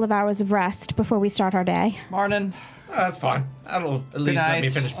a couple of hours of rest before we start our day. Morning. That's fine. That'll at least let me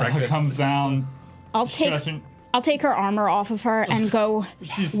night. finish breakfast. Comes down. I'll take her armor off of her and go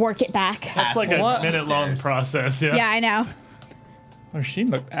work it back. It's like a What? minute-long process, yeah. Yeah, I know. Oh, she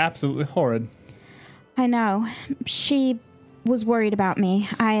looked absolutely horrid. I know. She was worried about me.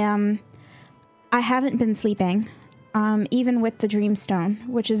 I haven't been sleeping, even with the Dreamstone,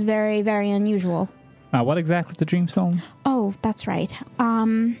 which is very, very unusual. Now, what exactly is the Dreamstone? Oh, that's right.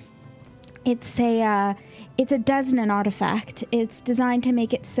 It's a Desnan artifact. It's designed to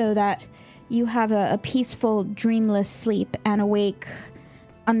make it so that you have a peaceful, dreamless sleep and awake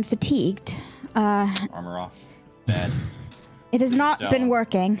unfatigued. Armor off. Dead. It has not Stone. been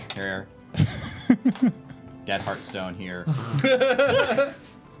working. Here. Dead Heartstone here.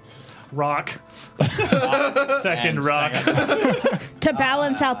 Rock. Second And rock. To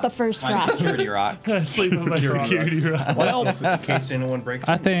balance out the first My rock. security rocks. Sleep with my security rock. Well, Just in case anyone breaks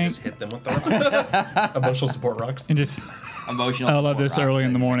I in, you think- just hit them with the rock. Emotional support rocks. and just Emotional I love support this rocks, early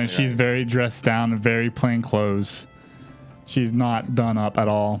in the morning. exactly She's right. very dressed down and very plain clothes. She's not done up at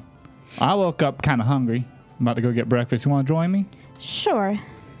all. I woke up kind of hungry. I'm about to go get breakfast. You want to join me? Sure.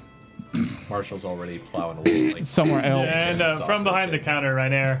 Marshall's already plowing away. Like, Somewhere else. And from behind the counter,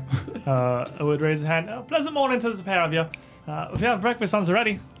 Rainier would raise his hand. Pleasant morning to the pair of you. If you have breakfast on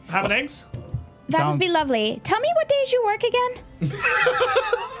ready, having eggs? That Sound- would be lovely. Tell me what days you work again?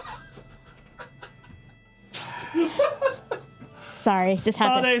 Sorry, just had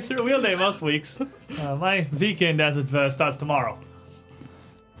to. Holidays through wheel day most weeks. My weekend, as it were, starts tomorrow.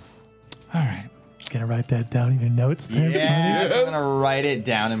 All right. Gonna write that down in your notes there. Yes, I'm gonna write it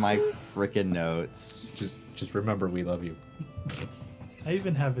down in my freaking notes. just remember we love you. I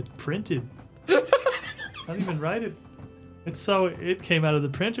even have it printed. I don't even write it. It came out of the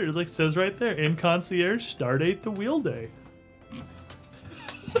printer. It says right there, in concierge, start date the wheel day.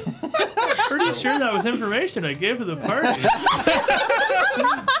 Pretty sure that was information I gave to the party.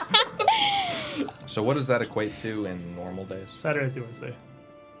 So what does that equate to in normal days? Saturday through Wednesday.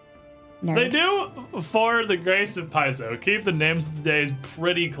 Nerd. They do, for the grace of Paizo, keep the names of the days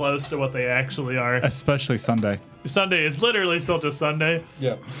pretty close to what they actually are. Especially Sunday. Sunday is literally still just Sunday.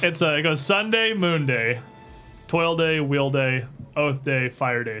 Yeah. It goes Sunday, Moon Day, Toil Day, Wheel Day, Oath Day,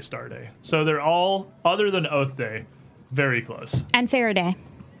 Fire Day, Star Day. So they're all, other than Oath Day, very close. And Faraday.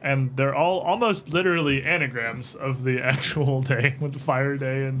 and they're all almost literally anagrams of the actual day with Fire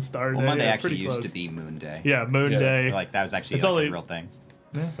Day and Star Well, Day. Monday Yeah, actually pretty used close. to be Moon Day. Yeah, Moon Yeah. Day. Like that was actually It's like only- a real thing.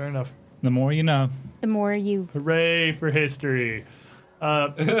 Yeah, fair enough. The more you know. The more you. Hooray for history.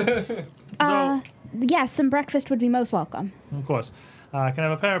 So, Yes, some breakfast would be most welcome. of course. Can I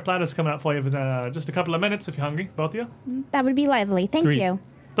have a pair of platters coming up for you within just a couple of minutes if you're hungry, both of you? That would be lively. Thank 3. you.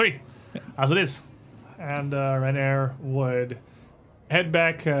 3, as it is. And Renair would head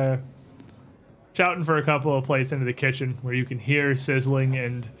back, shouting for a couple of plates into the kitchen where you can hear sizzling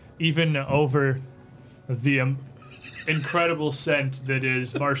and even over the incredible scent that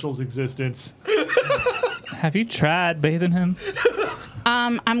is Marshall's existence. Have you tried bathing him?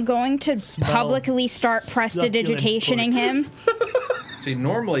 I'm going to publicly start prestidigitationing him. See,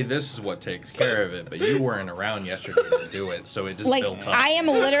 normally this is what takes care of it, but you weren't around yesterday to do it, so it just Like, built up. I am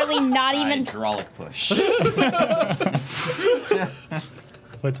literally not even. Hydraulic push.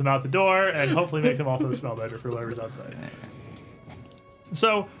 Puts them out the door and hopefully make them also smell better for whoever's outside.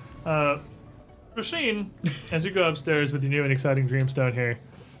 So, Rasheen, as you go upstairs with your new and exciting Dreamstone here,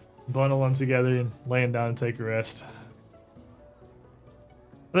 bundle them together and laying down and take a rest.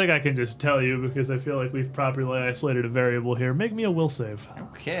 I think I can just tell you because I feel like we've properly isolated a variable here. Make me a will save.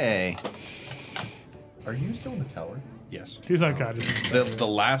 Okay. Are you still in the tower? Yes. He's unconscious. The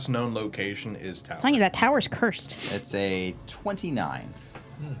last known location is tower. Telling you that tower's cursed. It's a 29.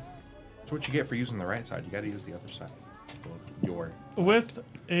 That's what you get for using the right side. You got to use the other side. Well, your. With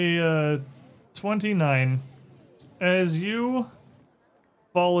a 29, as you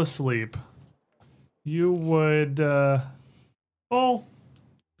fall asleep, you would fall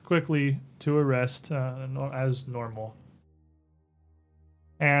quickly to a rest as normal.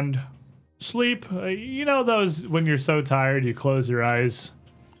 And sleep, you know those when you're so tired you close your eyes,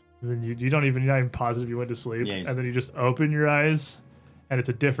 and you're not even positive you went to sleep, Yeah, and then you just open your eyes, and it's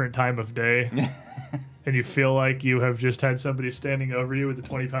a different time of day. And you feel like you have just had somebody standing over you with a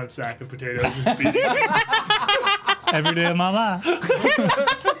 20-pound sack of potatoes just beating you. Every day of my life.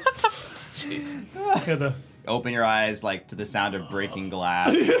 Yeah, the- Open your eyes like to the sound of breaking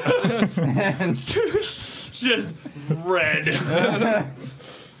glass. And just red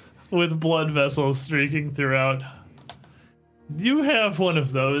with blood vessels streaking throughout. You have one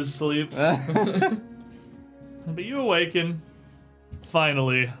of those sleeps. But you awaken,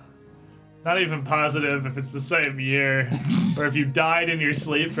 finally. Not even positive if it's the same year or if you died in your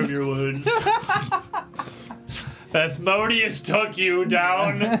sleep from your wounds. Asmodeus took you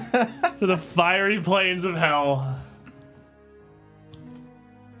down to the fiery plains of hell.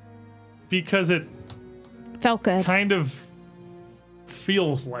 Because it Felt good. kind of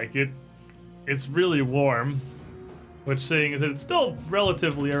feels like it. It's really warm, which, seeing as it's still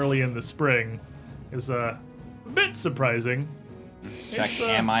relatively early in the spring, is a bit surprising. check, It's,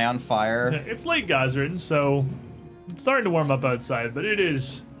 am I on fire? It's late Gazrin, so it's starting to warm up outside, but it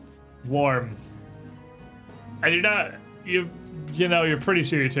is warm. And you're not, you know, you're pretty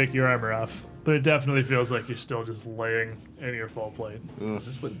sure you take your armor off, but it definitely feels like you're still just laying in your full plate. Is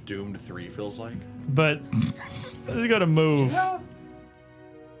this what Doomed 3 feels like? But as you go to move,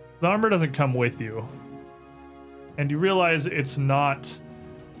 the armor doesn't come with you, and you realize it's not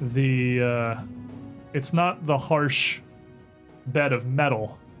the harsh bed of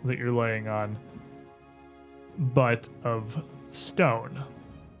metal that you're laying on, but of stone.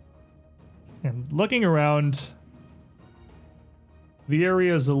 And looking around, the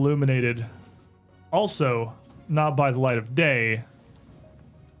area is illuminated, also not by the light of day,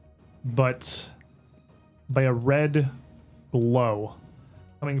 but by a red glow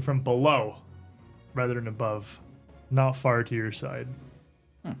coming from below rather than above, not far to your side.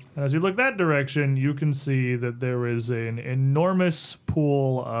 And as you look that direction, you can see that there is an enormous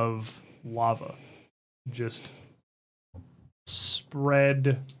pool of lava just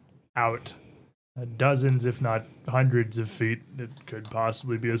spread out. Dozens, if not hundreds of feet. It could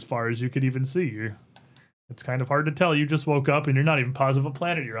possibly be as far as you could even see. It's kind of hard to tell. You just woke up and you're not even positive what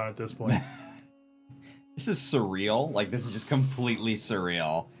planet you're on at this point. This is surreal. Like, this is just completely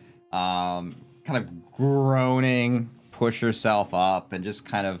surreal. Kind of groaning, push yourself up, and just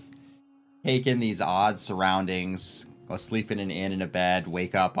kind of take in these odd surroundings. Go sleep in an inn in a bed,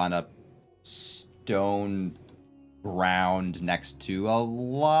 wake up on a stone ground next to a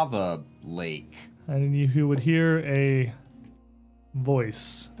lava lake. And you would hear a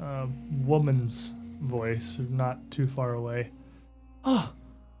voice, a woman's voice, not too far away. Oh,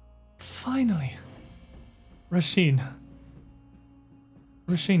 finally. Rasheen.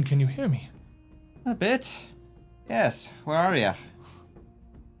 Rasheen, can you hear me? A bit. Yes. Where are you?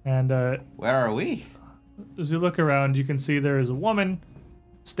 And Where are we? as you look around, you can see there is a woman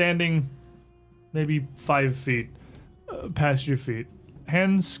standing maybe 5 feet past your feet.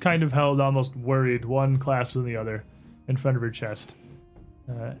 Hands kind of held, almost worried, one clasped in the other in front of her chest.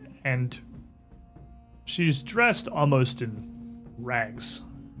 And she's dressed almost in rags,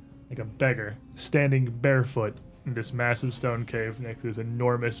 like a beggar, standing barefoot in this massive stone cave next to this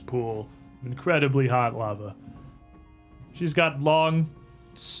enormous pool of incredibly hot lava. She's got long,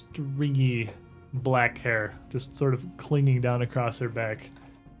 stringy black hair just sort of clinging down across her back.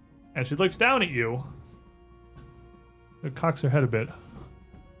 And she looks down at you. It cocks her head a bit.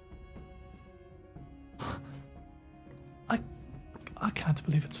 I can't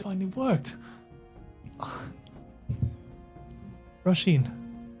believe it's finally worked. Rasheen.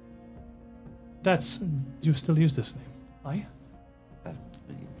 You still use this name, aye?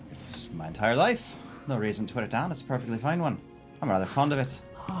 My entire life. No reason to put it down. It's a perfectly fine one. I'm rather fond of it.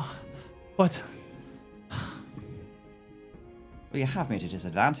 But Well, you have me at a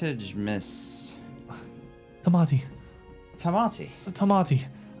disadvantage, Miss Tamati. Tamati.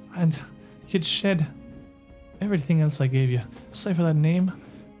 And you'd shed everything else I gave you, save for that name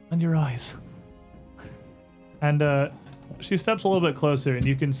and your eyes. And she steps a little bit closer, and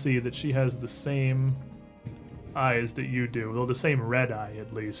you can see that she has the same eyes that you do, well, the same red eye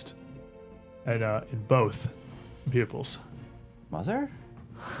at least, and in both pupils. Mother?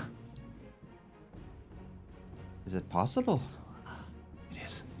 Is it possible? It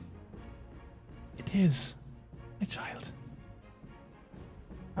is. It is, my child.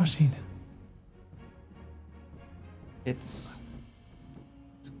 Rasheen. It's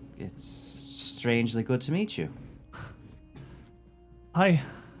strangely good to meet you. I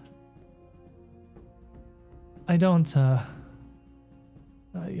don't, I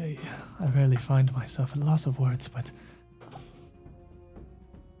rarely find myself at a loss of words, but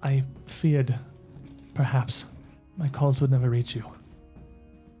I feared, perhaps, my calls would never reach you.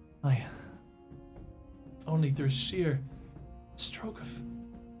 Only through sheer stroke of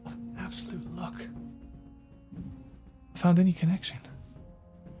absolute luck, found any connection.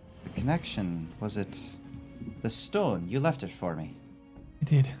 The connection, was it the stone? You left it for me. I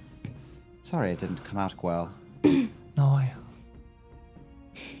did. Sorry it didn't come out well. No, I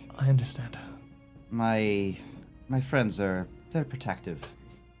understand. My friends they're protective.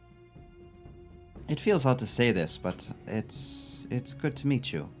 It feels odd to say this, but it's good to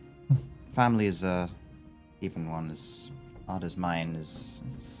meet you. Family is even one as odd as mine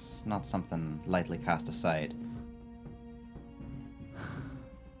it's not something lightly cast aside.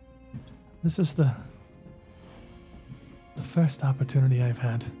 This is the first opportunity I've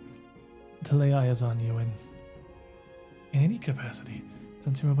had to lay eyes on you in any capacity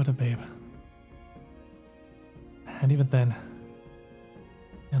since you were but a babe. And even then,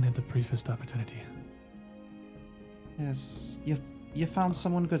 I only had the briefest opportunity. Yes, you found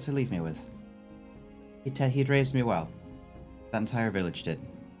someone good to leave me with. He'd raised me well. That entire village did.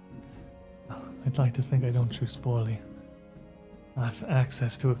 I'd like to think I don't choose poorly. I have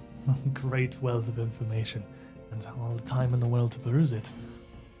access to a great wealth of information, and all the time in the world to peruse it.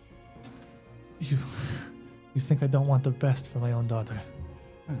 You think I don't want the best for my own daughter?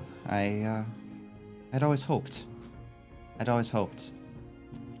 I'd always hoped.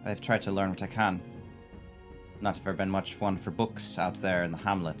 I've tried to learn what I can. Not ever been much one for books out there in the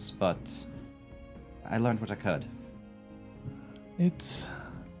hamlets, but I learned what I could. It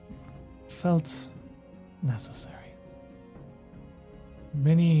felt necessary.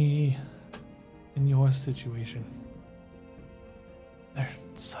 Many in your situation, they're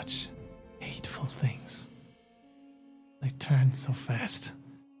such hateful things. They turn so fast.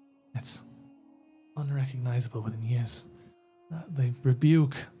 It's unrecognizable within years. They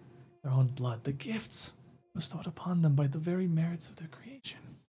rebuke their own blood, the gifts bestowed upon them by the very merits of their creation.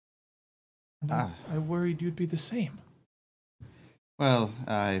 And I worried you'd be the same. Well,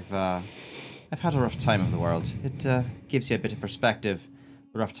 I've had a rough time of the world. It gives you a bit of perspective.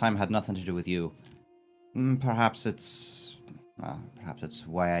 The rough time had nothing to do with you. Perhaps it's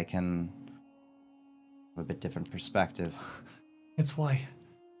why I can have a bit different perspective. It's why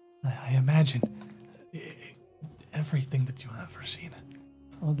I imagine everything that you have, Rasheen.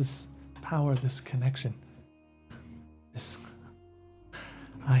 All this power, this connection.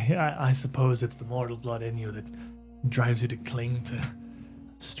 I suppose it's the mortal blood in you that drives you to cling to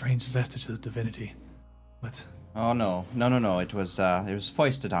strange vestiges of divinity. But oh no! It was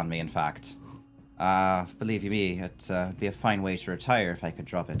foisted on me. In fact, believe you me, it'd be a fine way to retire if I could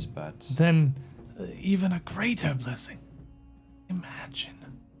drop it. But then, even a greater blessing. Imagine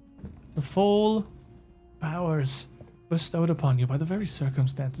the full powers bestowed upon you by the very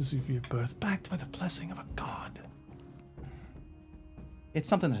circumstances of your birth, backed by the blessing of a god. It's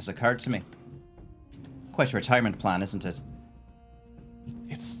something that has occurred to me. Quite a retirement plan, isn't it?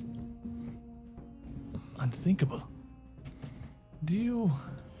 It's unthinkable. Do you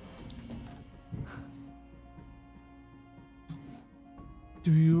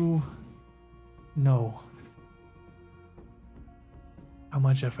know how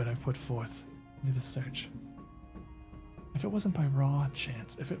much effort I've put forth into the search? If it wasn't by raw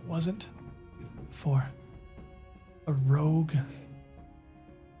chance, if it wasn't for a rogue, I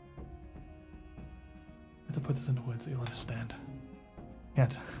have to put this into words that you'll understand.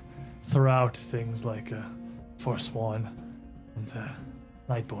 Can't throw out things like Forsworn and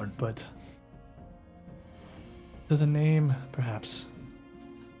Nightborn, but does a name perhaps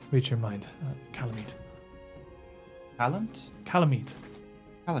reach your mind? Calamite. Talent? Calamite.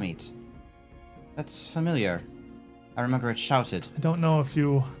 Calamite. That's familiar. I remember it shouted. I don't know if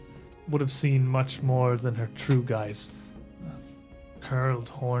you would have seen much more than her true guise. Curled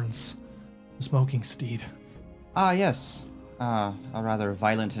horns, smoking steed. Ah, yes. A rather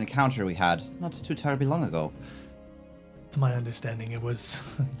violent encounter we had not too terribly long ago. To my understanding, it was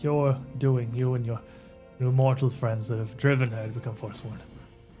your doing, you and your mortal friends that have driven her to become Forsworn.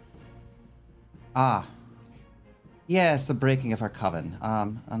 Ah. Yes, the breaking of her coven.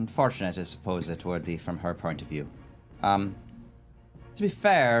 Unfortunate, I suppose it would be from her point of view. To be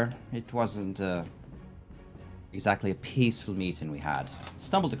fair, it wasn't exactly a peaceful meeting we had.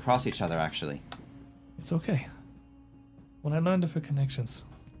 Stumbled across each other, actually. It's okay. When I learned of her connections,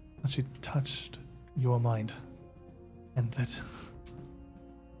 that she touched your mind, and that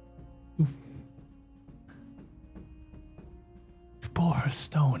you bore her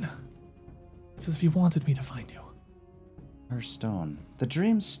stone. It's as if you wanted me to find you. Her stone. The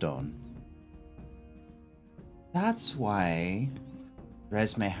Dream Stone. That's why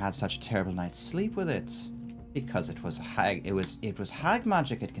Resme had such a terrible night's sleep with it. Because it was hag. It was hag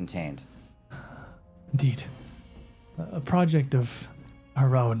magic it contained. Indeed. A project of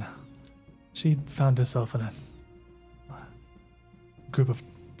her own. She found herself in a group of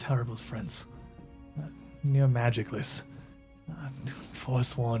terrible friends. Near magicless.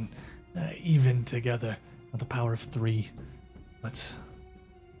 Forsworn, even together with the power of 3. But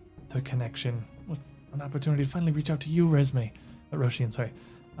their connection with an opportunity to finally reach out to you, Resme. Roshian, sorry.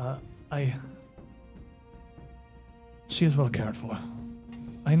 She is well cared for.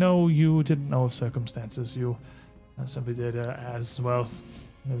 I know you didn't know of circumstances. You simply did as well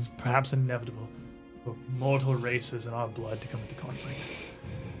as perhaps inevitable for mortal races in our blood to come into conflict.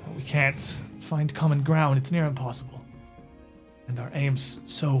 We can't find common ground. It's near impossible. And our aims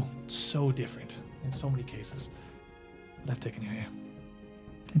so different in so many cases. But I've taken you here.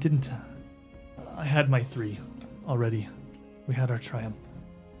 I didn't. I had my 3 already. We had our triumph.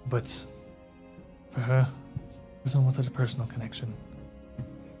 But for her, there's almost such a personal connection.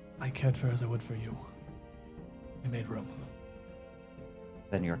 I cared for her as I would for you. We made room.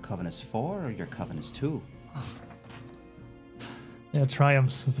 Then your coven is 4 or your coven is 2? Yeah,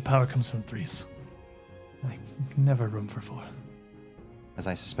 triumphs as the power comes from 3s. Never room for 4. As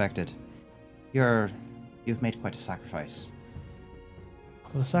I suspected. You've made quite a sacrifice.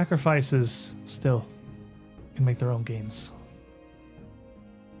 Well, the sacrifices still can make their own gains.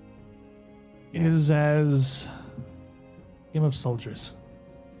 It Yes. is as a game of soldiers.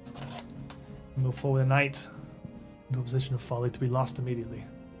 You move forward a knight into a position of folly to be lost immediately.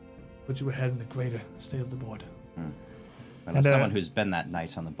 Put you ahead in the greater state of the board. Well, And, as someone who's been that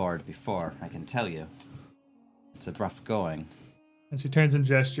knight on the board before, I can tell you, it's a rough going. And she turns and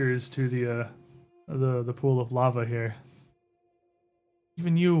gestures to the pool of lava here.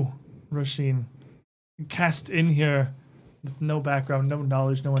 Even you, Roshin, cast in here with no background, no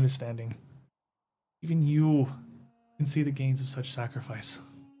knowledge, no understanding. Even you can see the gains of such sacrifice.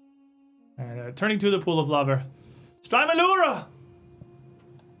 And turning to the pool of lava, Strymalura!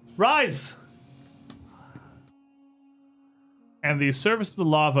 Rise! And the surface of the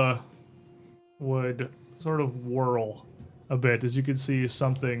lava would sort of whirl a bit as you could see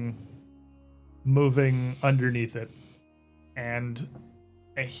something moving underneath it. And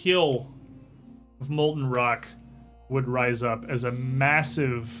a hill of molten rock would rise up as a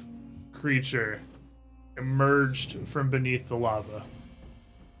massive creature emerged from beneath the lava.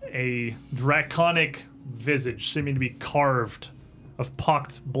 A draconic visage seeming to be carved of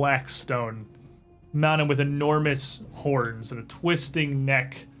pocked black stone, mounted with enormous horns and a twisting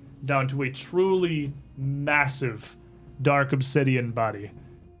neck down to a truly massive dark obsidian body.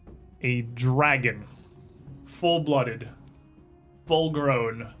 A dragon, full-blooded,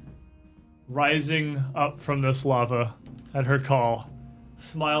 full-grown, rising up from this lava at her call,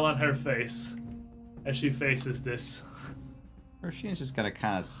 smile on her face as she faces this Roshin's just gonna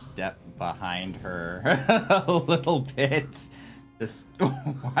kind of step behind her a little bit, just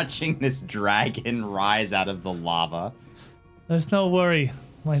watching this dragon rise out of the lava. There's no worry,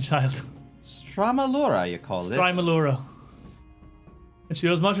 my child. Stramalura, you call it? Strimalura. And she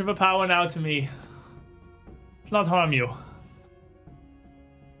owes much of her power now to me. I'll not harm you.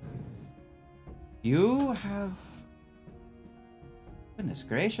 You have... Goodness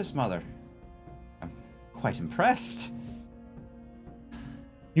gracious, Mother. I'm quite impressed.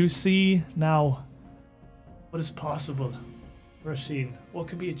 You see now what is possible, Roshin. What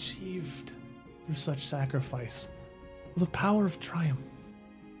can be achieved through such sacrifice. The power of Triumph.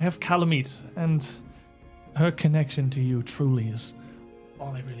 I have Calamite, and her connection to you truly is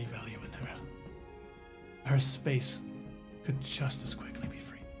all I really value in her. Her space could just as quickly be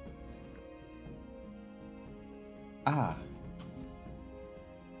free. Ah.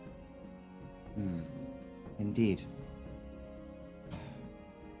 Indeed.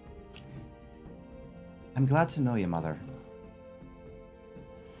 I'm glad to know you, Mother.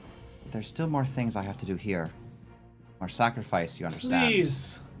 But there's still more things I have to do here. More sacrifice, you understand?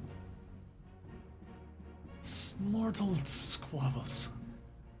 Please. Mortal squabbles.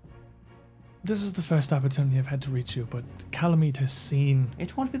 This is the first opportunity I've had to reach you, but Calamite has seen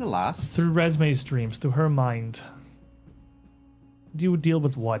It won't be the last. through Resme's dreams, through her mind. Do you deal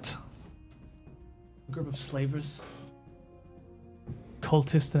with what? A group of slavers?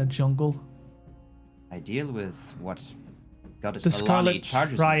 Cultists in a jungle? I deal with what Goddess The Milani Scarlet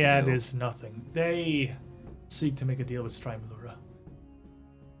charges Triad me to do. is nothing. They seek to make a deal with Strimalura.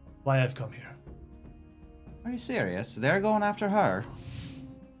 Why I've come here. Are you serious? They're going after her?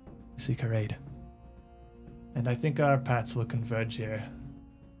 Seek her aid. And I think our paths will converge here,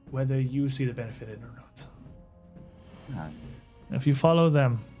 whether you see the benefit in it or not. Ah, If you follow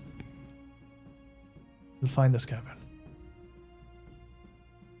them, you'll find this cavern.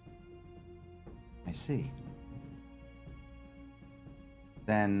 I see.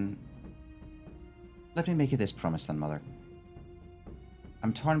 Then, let me make you this promise then, Mother.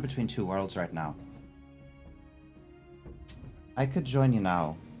 I'm torn between two worlds right now. I could join you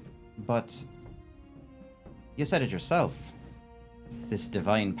now, but you said it yourself. This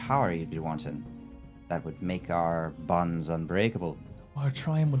divine power you'd be wanting, that would make our bonds unbreakable. Our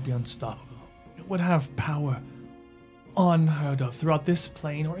triumph would be unstoppable. It would have power unheard of throughout this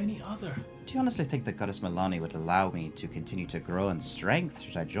plane or any other. Do you honestly think that Goddess Milani would allow me to continue to grow in strength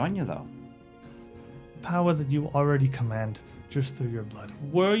should I join you, though? Power that you already command just through your blood.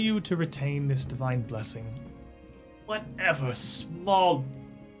 Were you to retain this divine blessing, whatever small,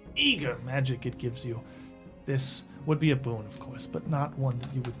 eager magic it gives you, this would be a boon, of course, but not one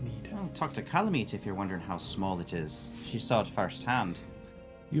that you would need. Well, talk to Calamite if you're wondering how small it is. She saw it firsthand.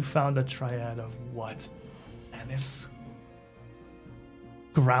 You found a triad of what? Anis?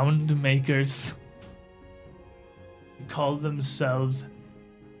 Ground makers? They call themselves...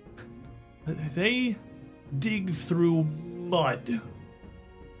 They dig through mud.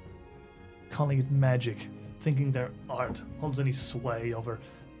 Calling it magic, thinking their art holds any sway over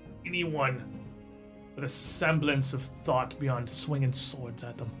anyone with a semblance of thought beyond swinging swords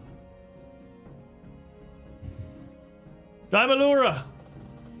at them. Daimalura!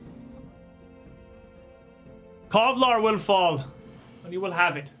 Kovlar will fall, and you will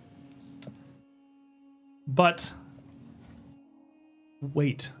have it. But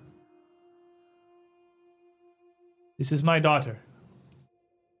wait. This is my daughter.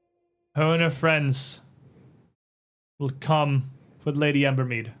 Her and her friends will come for Lady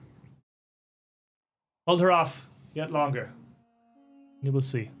Embermead. Hold her off yet longer. You will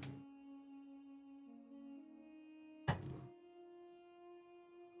see.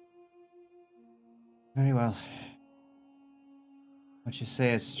 Very well. What you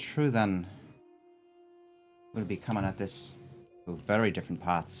say is true, then. We'll be coming at this through very different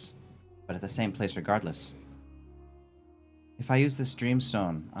paths, but at the same place regardless. If I use this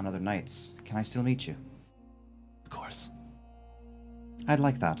Dreamstone on other nights, can I still meet you? Of course. I'd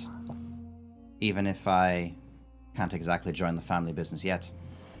like that. Even if I can't exactly join the family business yet.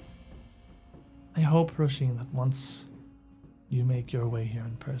 I hope, Roshin, that once you make your way here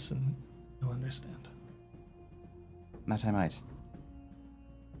in person, you'll understand. That I might.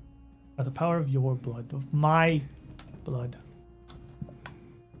 By the power of your blood, of my blood.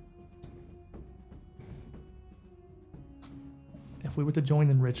 If we were to join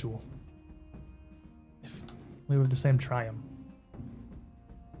in ritual, if we were the same triumph,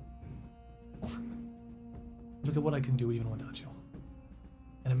 look at what I can do even without you.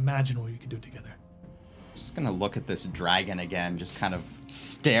 And imagine what we could do together. Just gonna look at this dragon again, just kind of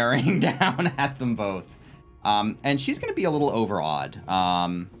staring down at them both. And she's going to be a little overawed.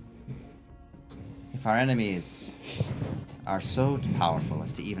 If our enemies are so powerful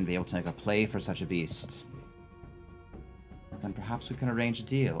as to even be able to make a play for such a beast, then perhaps we can arrange a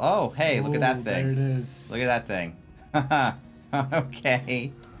deal. Oh, hey, look at that thing. There it is. Look at that thing.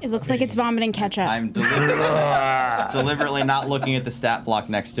 Okay. It looks like it's vomiting ketchup. I'm deliberately not looking at the stat block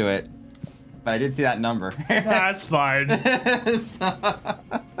next to it. But I did see that number. That's fine. So-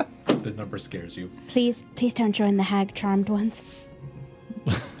 The number scares you. Please don't join the hag charmed ones.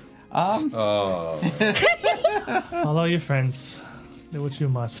 Oh. Follow your friends. Do what you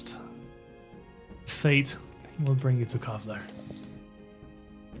must. Fate will bring you to Kovlar.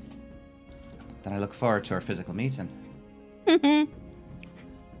 Then I look forward to our physical meeting.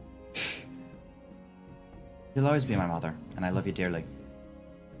 You'll always be my mother, and I love you dearly.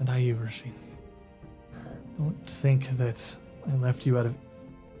 And I, Rasheen. Don't think that I left you out of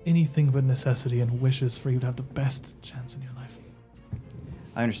anything but necessity and wishes for you to have the best chance in your life.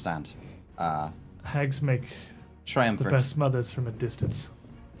 I understand. Hags make the Triumvirate. best mothers from a distance.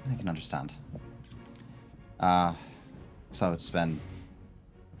 I can understand. So it's been...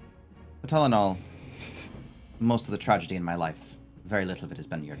 But all in all, most of the tragedy in my life, very little of it has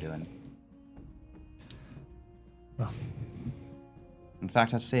been your doing. Well, In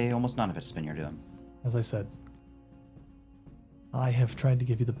fact, I'd say almost none of it has been your doing. as I said, I have tried to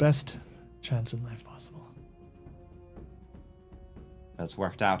give you the best chance in life possible. But it's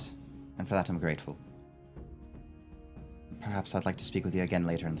worked out, and for that I'm grateful. Perhaps I'd like to speak with you again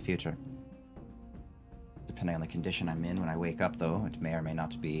later in the future. Depending on the condition I'm in when I wake up, though, it may or may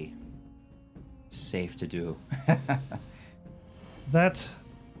not be safe to do. That,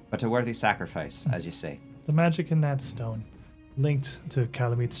 But a worthy sacrifice, as you say. the magic in that stone, linked to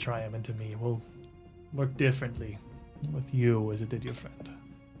Calamit's triumph and to me, will work differently with you as it did your friend.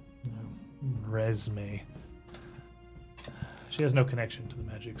 Resme. She has no connection to the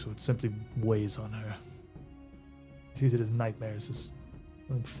magic, so it simply weighs on her. She sees it as nightmares, as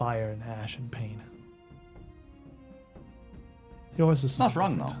like fire and ash and pain. Yours is It's not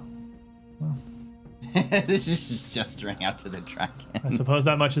wrong, different. though. Well, This is gesturing out to the dragon. I suppose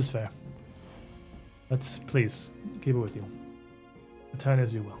that much is fair. But please, keep it with you. Return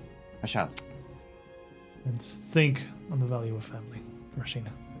as you will. I shall. And think on the value of family,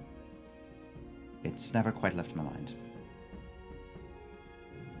 Rashina. It's never quite left my mind.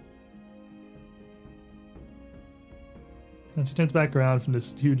 And she turns back around from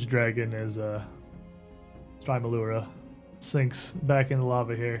this huge dragon as Strymalura sinks back in the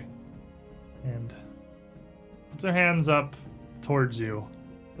lava here and puts her hands up towards you.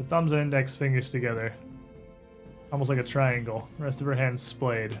 The thumbs and index fingers together, almost like a triangle. The rest of her hands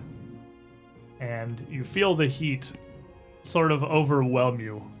splayed. And you feel the heat sort of overwhelm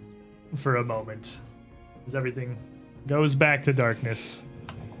you for a moment as everything goes back to darkness.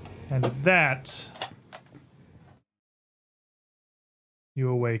 And at that, you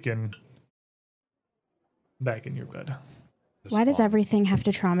awaken back in your bed. Why does everything have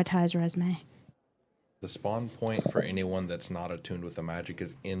to traumatize Resme? The spawn point for anyone that's not attuned with the magic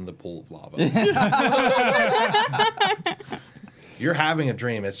is in the pool of lava. You're having a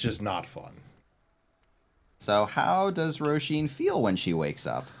dream. It's just not fun. So how does Roisin feel when she wakes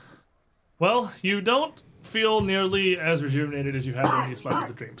up? Well, you don't feel nearly as rejuvenated as you had when you slept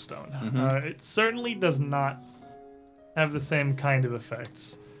with the Dreamstone. It certainly does not have the same kind of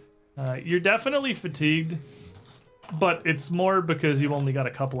effects. You're definitely fatigued, but it's more because you've only got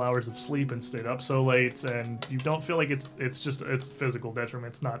a couple hours of sleep and stayed up so late, and you don't feel like it's physical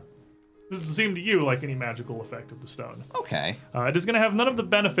detriment. It's not. It doesn't seem to you like any magical effect of the stone. Okay. It is going to have none of the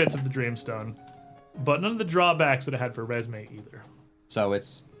benefits of the Dreamstone, but none of the drawbacks that it had for Resme either. So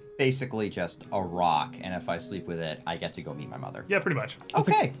it's basically just a rock, and if I sleep with it, I get to go meet my mother. Yeah, pretty much.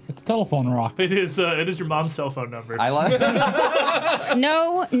 Okay. It's a telephone rock. It is your mom's cell phone number. I like.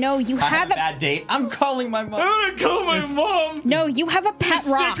 No, you I had have a a bad date. I'm calling my mom. I'm gonna call my mom. no, you have a pet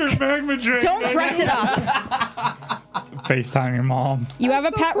rock. Sticker magma drain. Don't dress it up. FaceTime your mom. You have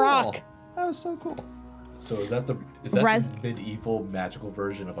a So pet cool. rock. That was so cool. So is that the medieval magical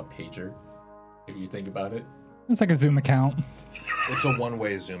version of a pager? If you think about it. It's like a Zoom account. It's a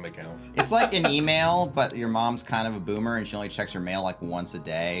one-way Zoom account. It's like an email, but your mom's kind of a boomer, and she only checks her mail like once a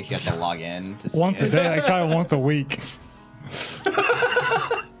day. She has to log in to see Once a it. day. I try it once a week.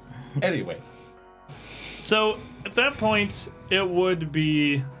 Anyway, So at that point, it would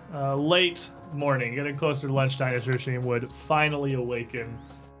be late morning, getting closer to lunchtime, as Rishim would finally awaken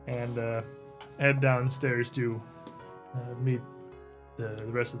and head downstairs to meet the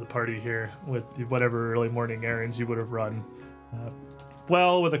rest of the party here with whatever early morning errands you would have run.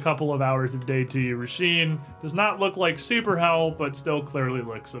 well with a couple of hours of day tea. Rasheen does not look like super hell, but still clearly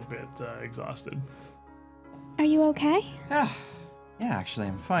looks a bit exhausted. Are you okay? Yeah, actually,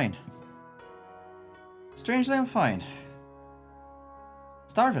 I'm fine. Strangely, I'm fine.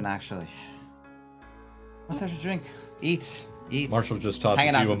 Starving, actually. What's there to drink? Eat. Marshall just tosses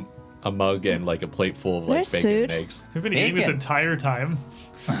Hanging out. you a mug and like a plate full of like There's bacon food. and eggs. We've been eating this Bacon. entire time.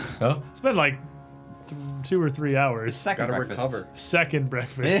 Huh? It's been like 2 or 3 hours. Second Gotta breakfast. recover. Second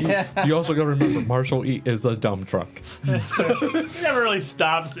breakfast. Yeah. You also gotta remember Marshall is a dump truck. That's fair. He never really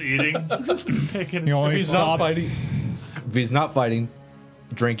stops eating. Picking You only If he's not stops. fighting, if he's not fighting,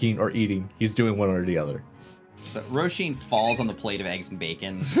 drinking or eating, he's doing one or the other. So Roisin falls on the plate of eggs and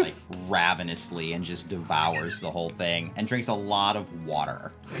bacon, like ravenously, and just devours the whole thing, and drinks a lot of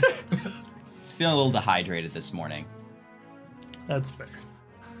water. He's feeling a little dehydrated this morning. That's fair.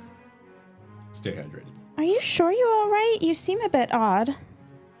 Stay hydrated. Are you sure you're all right? You seem a bit odd.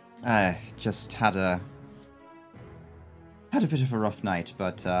 I just had a bit of a rough night,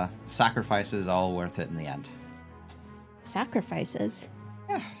 but sacrifices all worth it in the end. Sacrifices.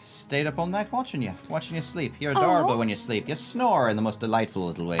 Yeah, stayed up all night watching you sleep. You're adorable Aw. when you sleep. You snore in the most delightful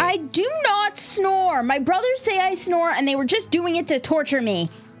little way. I do not snore. My brothers say I snore, and they were just doing it to torture me.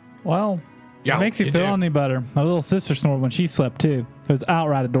 Well, Yeah, it makes you you feel do. any better. My little sister snored when she slept too. It was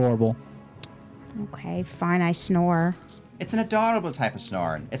outright adorable. Okay, fine, I snore. It's an adorable type of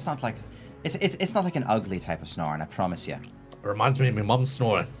snoring. It's not like it's not like an ugly type of snoring. I promise you. It reminds me of my mom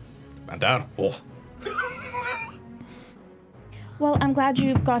snoring. My dad, oh. Well, I'm glad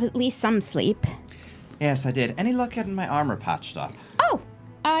you got at least some sleep. Yes, I did. Any luck getting my armor patched up? Oh,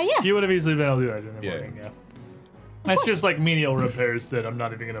 yeah. You would have easily been able to do that in the Yeah. morning, yeah. That's just like menial repairs that I'm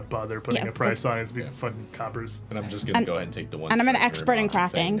not even going to bother putting Yeah, a price on. It's be fucking coppers. And I'm just gonna And- go ahead and take the one. and I'm an striker expert in mod thing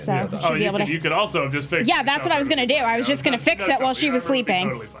crafting, and so- you're done. Should Oh, be able to- you could also have just fix Yeah, that's what I was gonna do. I was just gonna fix it while she was sleeping.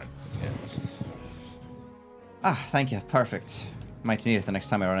 Totally fine. Ah, thank you. Perfect. Might need it the next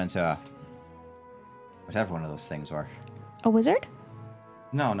time I run into whatever one of those things were. A wizard?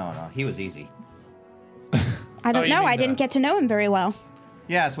 No. He was easy. I don't you know. mean I didn't get to know him very well.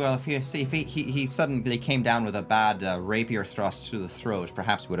 Yes, well, if he suddenly came down with a bad rapier thrust through the throat,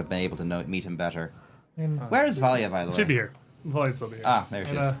 perhaps would have been able to meet him better. Where is Valia, by the way? Should be here. Void's will be here. Ah, there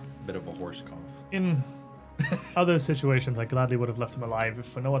she And, is. Bit of a horse cough. in other situations, I gladly would have left him alive if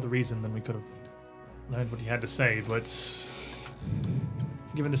for no other reason than we could have learned what he had to say. But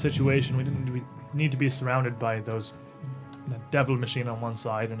given the situation, we need to be surrounded by those a devil machine on one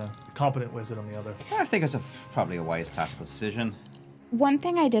side and a competent wizard on the other. I think it's probably a wise tactical decision. One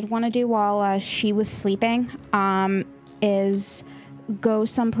thing I did want to do while she was sleeping is go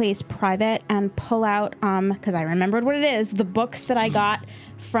someplace private and pull out, because I remembered what it is, the books that I got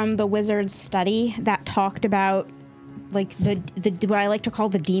from the wizard's study that talked about, like, the what I like to call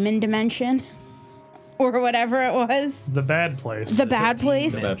the demon dimension, or whatever it was. The bad place. The bad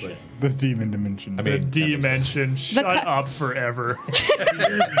place. The bad place. The demon dimension. I The mean, dimension. Shut up forever.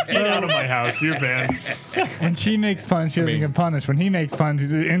 Get out of my house. You're banned. When she makes puns, she doesn't get punished. When he makes puns,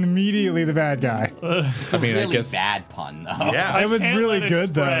 he's immediately the bad guy. It's a I mean, I really guess- bad pun, though. Yeah. It was Can't really let it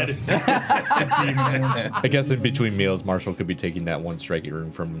good, though. spread. Demon. I guess in between meals, Marshall could be taking that one striking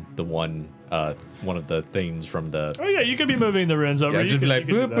room from the one of the things from the. Oh yeah, you could be moving the runes over. Yeah, You just be could- like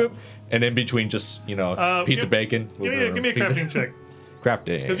you could boop do that. boop, and in between, just piece give- of bacon. Give me a crafting check.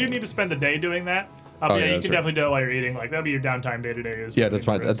 Crafting. Because you need to spend the day doing that. Oh, yeah, yeah, you that's can right. definitely do it while you're eating. Like that'd be your downtime day to day. Yeah, that's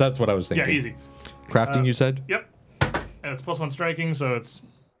fine. That's what I was thinking. Yeah, easy. Crafting, you said? Yep. And it's +1 striking, so it's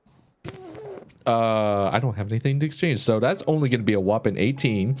I don't have anything to exchange, so that's only going to be a whopping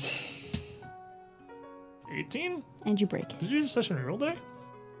 18. 18. And you break it. Did you just session reroll day?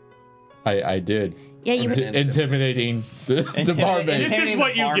 I did. Yeah, you. Intimidating the barmaid. This is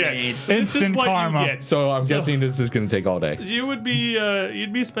what you get. This is Instant what karma. you get. So I'm guessing this is going to take all day. You would be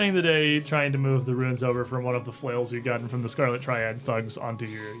you'd be spending the day trying to move the runes over from one of the flails you gotten from the Scarlet Triad thugs onto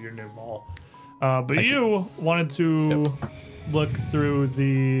your new mall. But you wanted to look through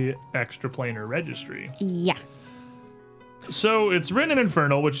the extraplanar registry. Yeah. So it's written in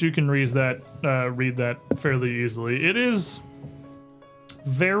Infernal, which you can read that fairly easily. It is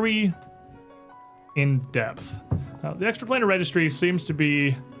very in depth. The extraplanar registry seems to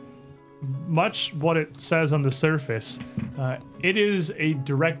be much what it says on the surface. It is a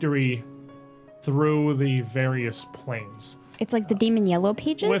directory through the various planes It's like the Demon Yellow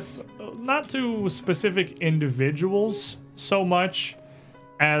pages. with not to specific individuals so much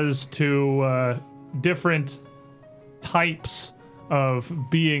as to different types of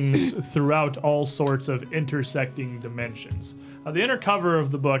beings throughout all sorts of intersecting dimensions. The inner cover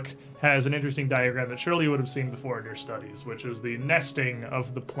of the book has an interesting diagram that surely you would have seen before in your studies, which is the nesting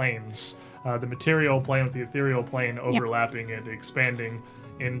of the planes, the material plane with the ethereal plane overlapping and expanding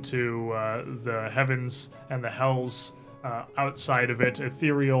into the heavens and the hells outside of it,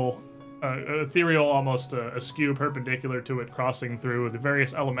 ethereal almost askew perpendicular to it, crossing through the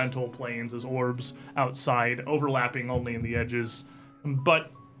various elemental planes as orbs outside, overlapping only in the edges,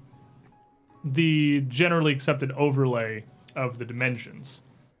 but the generally accepted overlay of the dimensions.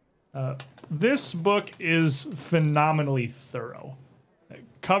 This book is phenomenally thorough,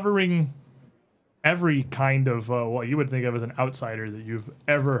 covering every kind of what you would think of as an outsider that you've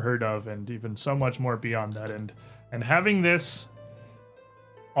ever heard of, and even so much more beyond that. And having this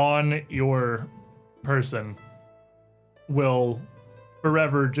on your person will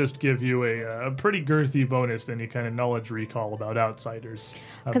forever just give you a pretty girthy bonus to any kind of knowledge recall about outsiders.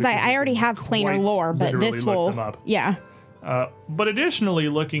 Because I already have planar lore, but this will, yeah. But additionally,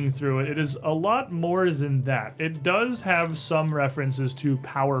 looking through it, it is a lot more than that. It does have some references to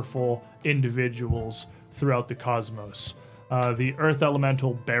powerful individuals throughout the cosmos. The Earth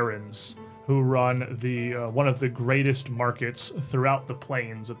Elemental Barons, who run the one of the greatest markets throughout the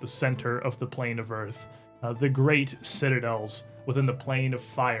planes at the center of the plane of Earth. The great citadels within the plane of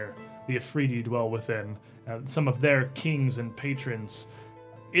fire, the Afridi dwell within. Some of their kings and patrons.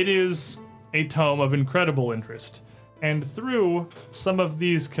 It is a tome of incredible interest. And through some of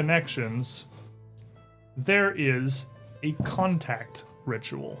these connections, there is a contact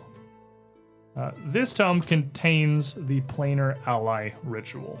ritual. This tome contains the Planar Ally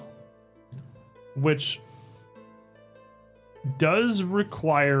ritual, which does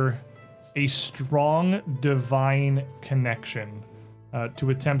require a strong divine connection to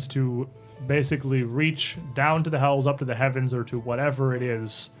attempt to basically reach down to the hells, up to the heavens, or to whatever it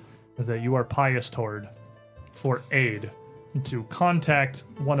is that you are pious toward for aid, to contact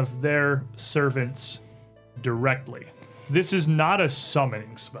one of their servants directly. This is not a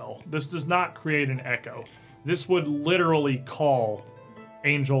summoning spell. This does not create an echo. This would literally call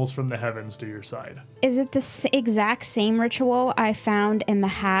angels from the heavens to your side. Is it the exact same ritual I found in the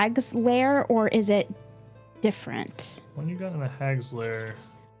Hag's Lair, or is it different? When you got in the Hag's Lair...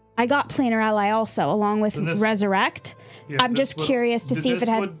 I got Planar Ally also, along with Resurrect. Yeah, I'm just curious to see if it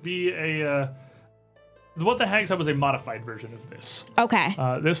had... This would be a... what the Hags had was a modified version of this. Okay.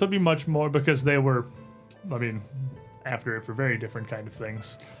 This would be much more, because they were, after it for very different kind of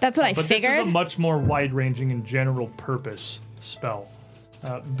things. That's what I but figured. This is a much more wide-ranging and general purpose spell.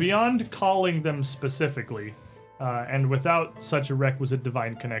 Beyond calling them specifically, and without such a requisite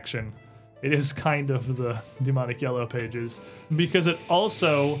divine connection, it is kind of the Demonic Yellow Pages, because it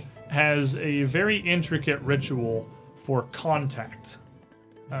also has a very intricate ritual for contact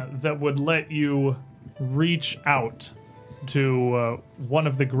that would let you reach out to one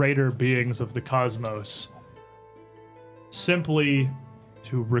of the greater beings of the cosmos, simply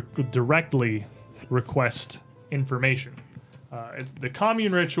to directly request information. It's the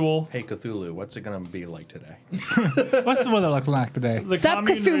commune ritual. Hey Cthulhu, what's it gonna be like today? What's the weather looking like today? The Sup,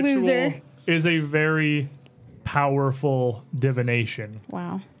 commune Cthulhu-zer? ritual is a very powerful divination.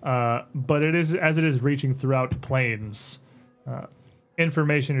 Wow. But it is, as it is reaching throughout planes,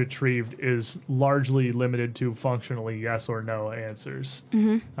 information retrieved is largely limited to functionally yes or no answers.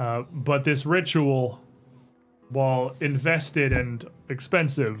 But this ritual, while invested and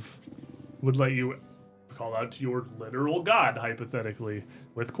expensive, would let you call out to your literal god, hypothetically,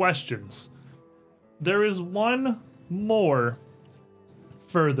 with questions. There is one more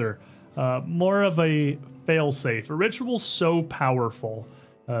further, more of a failsafe, a ritual so powerful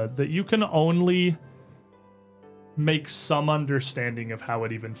that you can only make some understanding of how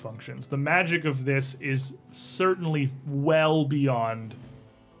it even functions. The magic of this is certainly well beyond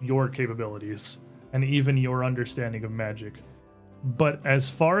your capabilities and even your understanding of magic. But as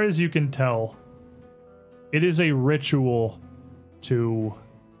far as you can tell, it is a ritual to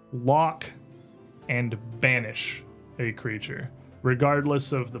lock and banish a creature,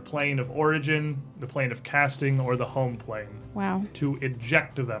 regardless of the plane of origin, the plane of casting, or the home plane. Wow. To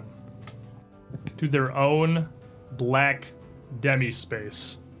eject them to their own black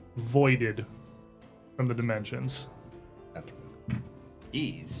demispace, voided from the dimensions.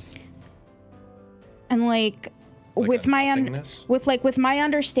 Jeez. And with my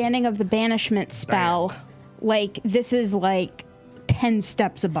understanding of the banishment spell, this is 10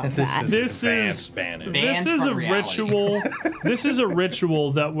 steps above that. This is a ritual. This is a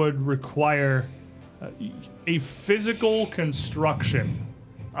ritual that would require a physical construction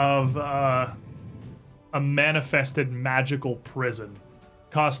of a manifested magical prison,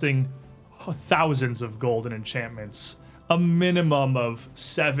 costing thousands of golden enchantments, a minimum of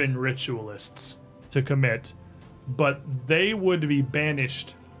 7 ritualists to commit, but they would be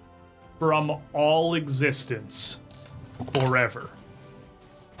banished from all existence forever.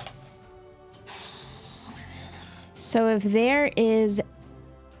 So if there is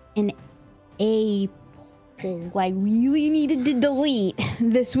an A hole I really needed to delete,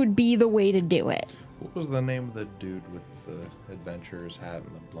 this would be the way to do it. What was the name of the dude with the adventurer's hat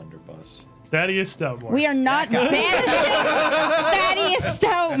and the blunderbuss? Thaddeus Stoutmore. We are not banishing Thaddeus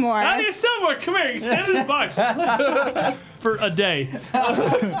Stoutmore. Thaddeus Stoutmore, come here, extend this box for a day.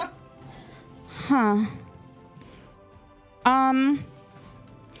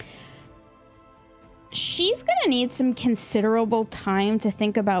 She's gonna need some considerable time to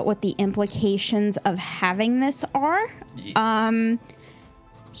think about what the implications of having this are.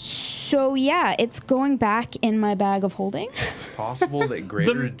 So yeah, it's going back in my bag of holding. It's possible that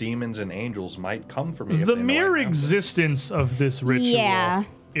greater demons and angels might come for me. If The they know mere I have this. existence of this ritual Yeah.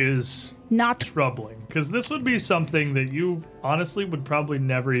 is Not troubling, because this would be something that you honestly would probably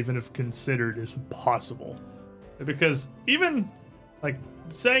never even have considered as possible. Because even, like,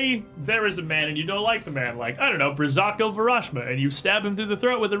 say there is a man and you don't like the man, like, I don't know, Brizako Varashma, and you stab him through the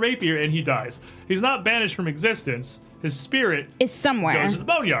throat with a rapier and he dies. He's not banished from existence. His spirit is somewhere. goes to the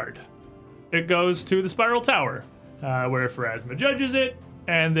Boneyard. It goes to the Spiral Tower, where Pharasma judges it,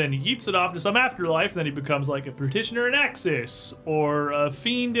 and then yeets it off to some afterlife, and then he becomes like a practitioner in Axis, or a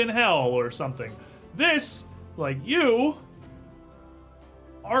fiend in Hell, or something. This, like you,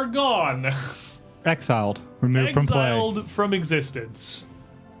 are gone. Exiled. Removed from play. Exiled from existence.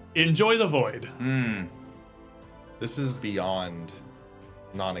 Enjoy the void. This is beyond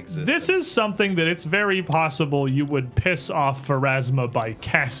non-existent. This is something that it's very possible you would piss off Pharasma by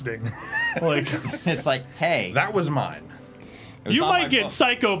casting. Like, It's like, hey, that was mine. it was you on my might get book.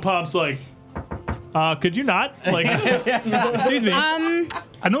 Psycho Pops like, could you not? Like, Excuse me.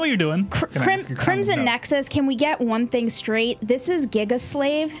 I know what you're doing. Can I ask you Crimson comment? Nexus, can we get one thing straight? This is Giga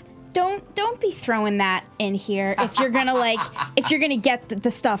Slave. Don't be throwing that in here if you're gonna get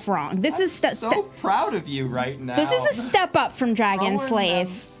the stuff wrong. This is so proud of you right now. this is a step up from Dragon Throwing them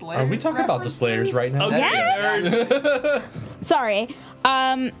Slave. Are we talking about the Slayers right now? okay, Yes. nerds. Sorry.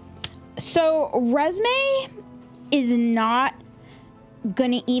 So Resme is not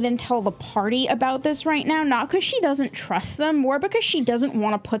gonna even tell the party about this right now, not because she doesn't trust them, more because she doesn't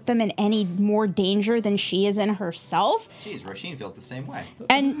want to put them in any more danger than she is in herself. Jeez, Roshin feels the same way.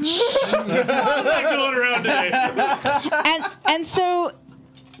 And Not going around today. and so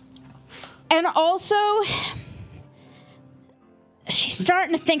and also she's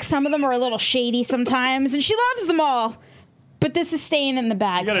starting to think some of them are a little shady sometimes, and she loves them all. But this is staying in the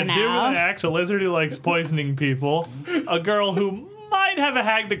bag You got for a dude with an now. axe, a lizard who likes poisoning people, a girl who might have a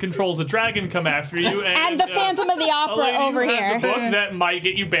hag that controls a dragon come after you, And the Phantom of the a Opera lady over who has here. a book that might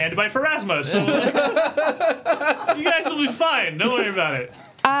get you banned by Pharasma. So you guys will be fine. Don't worry about it.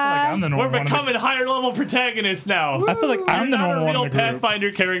 I'm the We're normal one. becoming higher level protagonists now. I feel like You're I'm the not normal a one real in the group.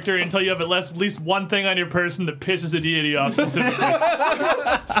 Pathfinder character until you have at least one thing on your person that pisses a deity off specifically.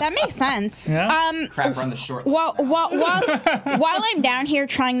 That makes sense. Yeah? Crap, run the short. While I'm down here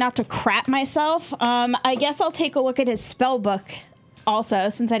trying not to crap myself, I guess I'll take a look at his spell book also,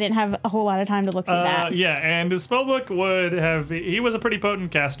 since I didn't have a whole lot of time to look through that. Yeah, and his spellbook would have. He was a pretty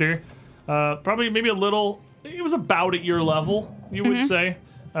potent caster. Probably maybe a little. He was about at your level, you would say.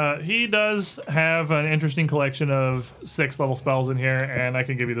 He does have an interesting collection of 6 level spells in here, and I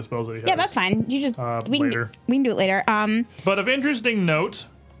can give you the spells that he has. Yeah, that's fine. You just later. We can do it later. But of interesting note,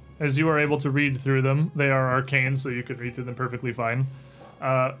 as you are able to read through them, they are arcane, so you can read through them perfectly fine.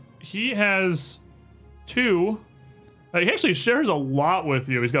 He has 2. He actually shares a lot with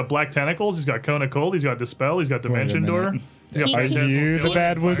you. He's got Black Tentacles, he's got Cone of Cold, he's got Dispel, he's got Dimension Door. minute. He's got He- Fire he- Death, you the Fireball,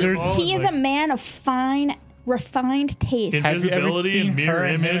 bad wizard? Fireball, He is like- a man of fine, refined taste. Is- Have you ever Visibility seen and mirror her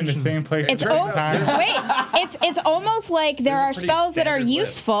and him in image the and- same place It's at the same time? wait, it's almost like there There's a are pretty spells that are standard list.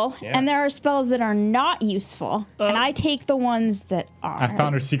 useful Yeah. and there are spells that are not useful, and I take the ones that are. I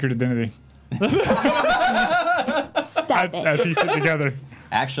found her secret identity. Stop I it. pieced it together.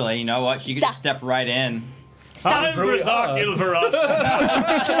 Actually, you know what? You can just Stop. step right in. I'm Razak Ilvaraj,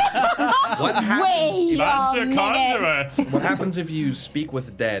 What happens? Wait Master a minute. Conjurer. What happens if you speak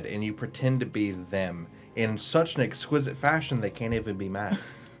with dead and you pretend to be them in such an exquisite fashion they can't even be mad?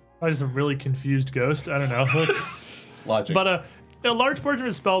 I'm just a really confused ghost. I don't know. Logic. But a large portion of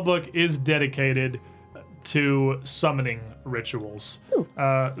his spellbook is dedicated to summoning rituals.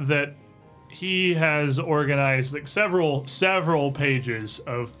 That he has organized like several pages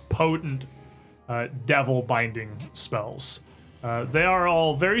of potent devil binding spells. They are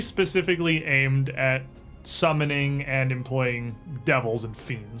all very specifically aimed at summoning and employing devils and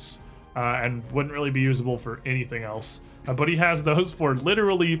fiends, and wouldn't really be usable for anything else. But he has those for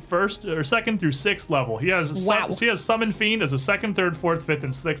literally first or second through sixth level. He has he has Summon Fiend as a second, third, fourth, fifth,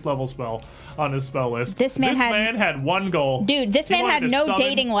 and sixth level spell on his spell list. This man had one goal. Dude, this He man wanted had to no summon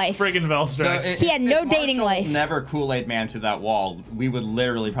dating life. Friggin' Velstrax. He had no dating life. Never Kool-Aid Man through that wall. We would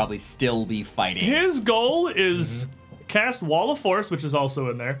literally probably still be fighting. His goal is cast Wall of Force, which is also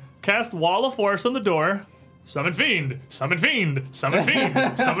in there. Cast Wall of Force on the door. Summon Fiend, Summon Fiend, Summon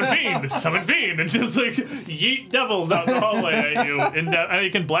Fiend, Summon Fiend, Summon Fiend, and just like yeet devils out the hallway at you. And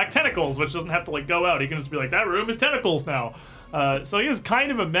he can black tentacles, which doesn't have to like go out. He can just be like, that room is tentacles now. So he is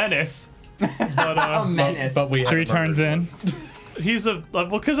kind of a menace. But, A menace. But we 3 turns in. he's a well,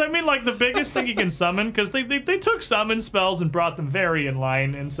 because I mean, like the biggest thing he can summon, because they took summon spells and brought them very in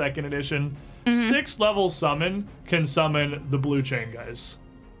line in second edition. 6th level summon can summon the blue chain guys.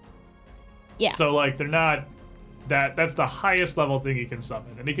 Yeah. So like they're not that's the highest level thing he can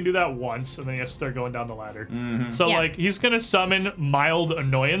summon, and he can do that once, and then he has to start going down the ladder. So Yeah. like he's gonna summon mild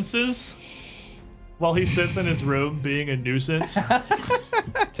annoyances while he sits in his room being a nuisance.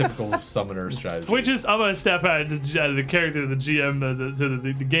 Typical summoner strategy. Which is, I'm gonna step out of the character, the GM,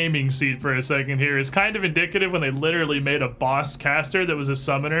 the gaming seat for a second here. Is kind of indicative when they literally made a boss caster that was a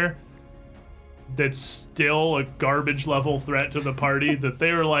summoner that's still a garbage level threat to the party. That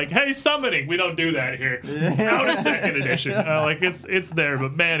they were like, "Hey, summoning, we don't do that here." Out of second edition, like it's there,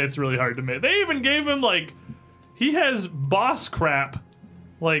 but man, it's really hard to make. They even gave him like, he has boss crap,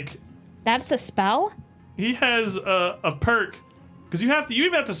 like That's a spell? he has a perk. Because you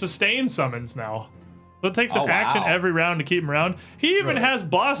even have to sustain summons now. So it takes an Oh, action wow. every round to keep him around. He even Right. has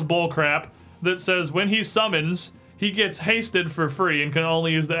boss bull crap that says when he summons, he gets hasted for free and can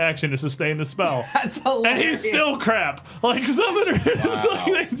only use the action to sustain the spell. That's And hilarious. he's still crap. Like Summoner.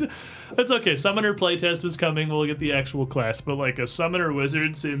 That's okay. Summoner playtest was coming. We'll get the actual class. But like a Summoner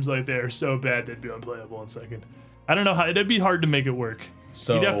Wizard seems like they are so bad they'd be unplayable in second. I don't know how. It'd be hard to make it work.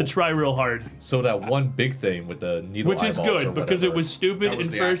 So You'd have to try real hard. So that one big thing with the needle Which is eyeballs or good because it whatever, was stupid That was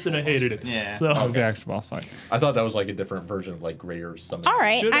in the first and I actual hated boss it. fight. Yeah. So That was the actual boss fight. I thought that was like a different version of like Greyer something. All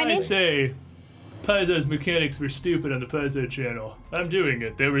right. should I mean, say Paizo's mechanics were stupid on the Paizo channel? I'm doing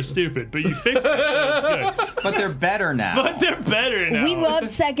it. They were stupid, but you fixed it. So it's good. But they're better now. But they're better now. we love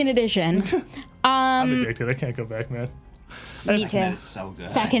second edition. I'm addicted. I can't go back, man. Me too. That is so good.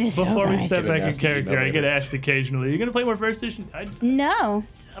 Second is so Before we good. step Get back in asked to character, email I get later. asked occasionally, "Are you gonna play more first edition?" I No.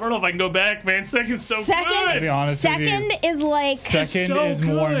 don't know if I can go back, man. Second's so Second- To be good. honest with you, Second is like second so is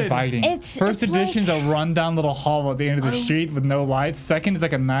more good. inviting. First it's edition's a rundown little hall at the end of the street with no lights. Second is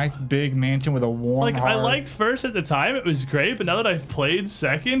like a nice big mansion with a warm Like I hearth. liked first at the time; it was great. But now that I've played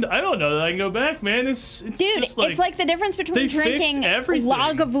second, I don't know that I can go back, man. It's dude, just it's like the difference between they fixed drinking everything.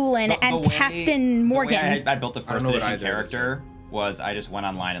 Lagavulin and Captain Morgan. The way I built the don't first know what edition either character was I just went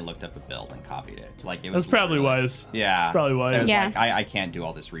online and looked up a build and copied it. Like it was That's probably literally- wise. Yeah. probably wise. It was Yeah. like, I can't do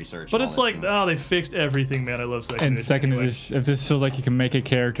all this research. But and it's all like, this and- oh, they fixed everything, man. I love second And edition. second anyway. edition, if this feels like you can make a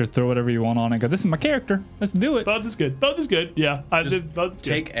character, throw whatever you want on it, go, this is my character. Let's do it. Both is good. Both is good. Yeah, I Just did. Both is good.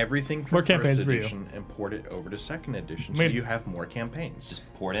 Take everything More from campaigns first for you. edition and port it over to second edition, I mean- so you have more campaigns. just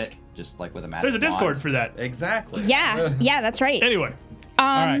port it, just like with a magic There's a Discord wand. for that. Exactly. Yeah, that's right. Anyway,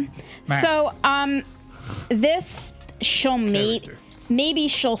 right, Max. So, this she'll Character. maybe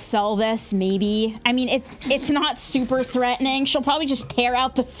she'll sell this. Maybe I mean it's not super threatening. She'll probably just tear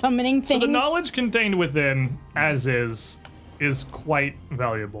out the summoning so things. the knowledge contained within, as is quite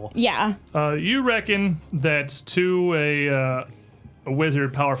valuable. Yeah. You reckon that to a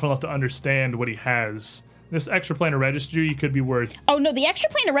wizard powerful enough to understand what he has, this extraplanar registry could be worth. Oh no, the extra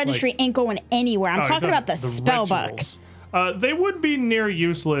planar registry ain't going anywhere. I'm Oh, talking you're about the spell book. rituals. They would be near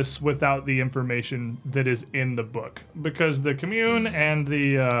useless without the information that is in the book, because the commune and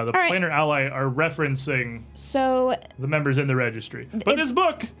the right. planar ally are referencing So the members in the registry. But It's- this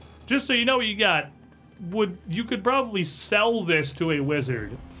book, just so you know what you got, you could probably sell this to a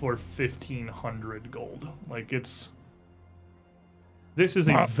wizard for 1,500 gold. Like this is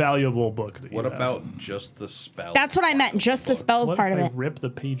a valuable book. That What you have. about just the spell? that's what I meant. Just the spells What part if of I it. rip the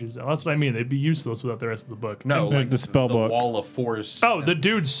pages out? That's what I mean. They'd be useless without the rest of the book. No, The- like the spell book. Wall of Force. Oh, the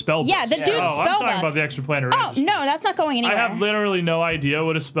dude's spell book. Yeah, the dude's Oh, I'm spell talking book. about the extraplanar Oh registry. no, that's not going anywhere. I have literally no idea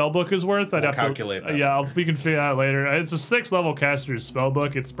what a spell book is worth. I'd We'll have calculate to that yeah, later. we can figure out later. It's a 6th level caster's spell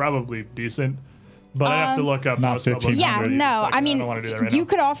book. It's probably decent. But I have to look up Not most spellbooks 1500. Yeah, under you, no, so I mean, don't want to do that right you now.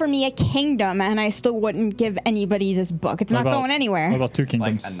 could offer me a kingdom and I still wouldn't give anybody this book. It's What not about- going anywhere. What about 2 Like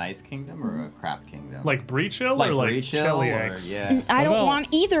kingdoms? a nice kingdom or a crap kingdom? Like Breach Hill like or like Breach Hill Shelly or Eggs? yeah. I don't about- want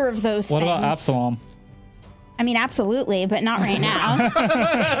either of those What things. about Absalom? I mean, absolutely, but not right now.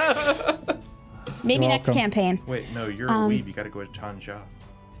 Maybe You're next welcome. campaign. Wait, no, you're a weeb. You gotta go to Tanja.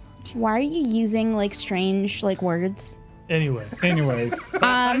 Why are you using like strange like words? Anyway. Anyways,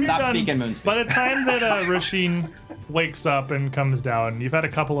 Stop done- speaking Moonspeak. By the time that Rasheen wakes up and comes down, you've had a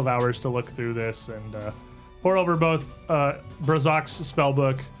couple of hours to look through this and pour over both Brazok's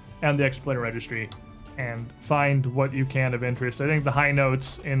spellbook and the Explainer Registry and find what you can of interest. I think the high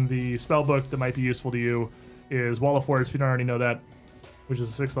notes in the spellbook that might be useful to you is Wall of Force, if you don't already know that, which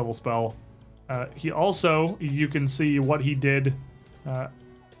is a 6th level spell. He also, you can see what he did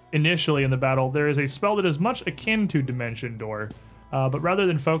initially in the battle. There is a spell that is much akin to Dimension Door, but rather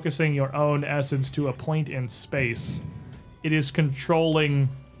than focusing your own essence to a point in space, it is controlling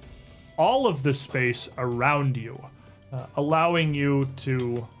all of the space around you, allowing you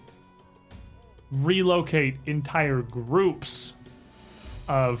to relocate entire groups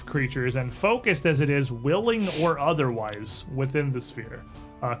of creatures, and focused as it is, willing or otherwise, within the sphere.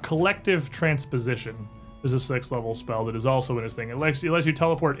 Collective Transposition is a 6th level spell that is also in his thing. It lets you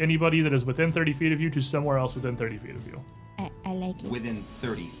teleport anybody that is within 30 feet of you to somewhere else within 30 feet of you. I like it. Within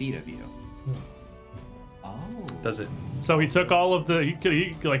 30 feet of you. Oh. Does it? So he took all of the he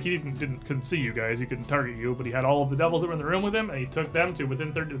couldn't see you guys. He couldn't target you, but he had all of the devils that were in the room with him, and he took them to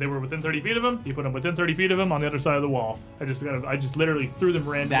within 30. They were within 30 feet of him. He put them within 30 feet of him on the other side of the wall. I just literally threw them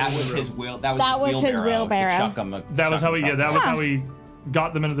randomly. That in was the room. his will. That was his wheelbarrow. To chuck 'em That was how he. Yeah, that was Huh. how he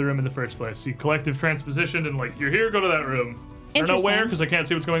got them into the room in the first place. He collective transpositioned and like, you're here, go to that room. I don't know where Interesting. because I can't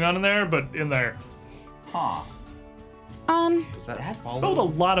see what's going on in there, but in there. Huh. Does that That's follow? Spelled a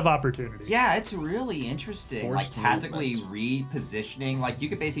lot of opportunity. Yeah, it's really interesting. Forced Like tactically movement. repositioning. Like you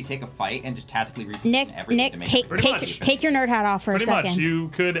could basically take a fight and just tactically reposition Nick, everything to make take it Pretty much. take your nerd hat off for Pretty a second. much, you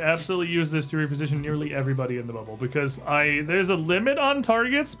could absolutely use this to reposition nearly everybody in the bubble because there's a limit on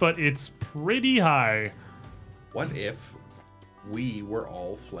targets, but it's pretty high. What if we were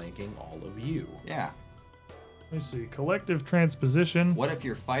all flanking all of you? Yeah. Let's see, collective transposition. What if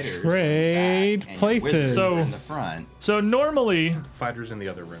your fighters Trade places. So, in the So- front. So normally, Fighters in the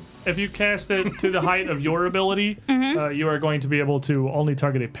other room. if you cast it to the height of your ability, you are going to be able to only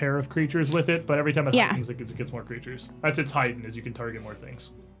target a pair of creatures with it. But every time it Yeah. heightens, it gets more creatures. That's its heighten, is you can target more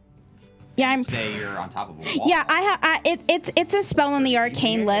things. Yeah, I'm. Say you're on top of a wall. Yeah, it's a spell on the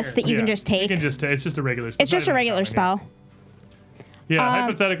arcane list that you can Yeah, just take. You can just take. It's just a regular spell. It's just a regular spell. Yeah,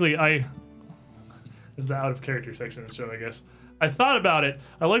 hypothetically, is the out of character section of the show, I guess. I thought about it.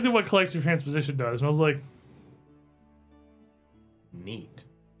 I looked at what collective transposition does, and I was like, Neat.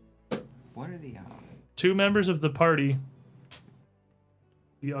 What are the odds? 2 members of the party,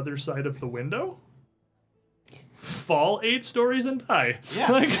 the other side of the window, fall 8 stories and die.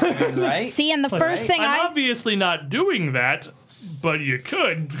 Yeah. Like, Right? See, and the first thing I'm I obviously not doing that, but you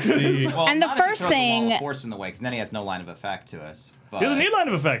could. He Well, And the not if he first throws the wall thing- of force in the way, because then he has no line of effect to us. But doesn't need line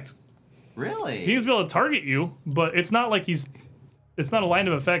of effect. really? He needs to be able to target you, but it's not like it's not a line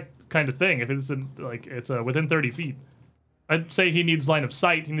of effect kind of thing. If it's within 30 feet. I'd say he needs line of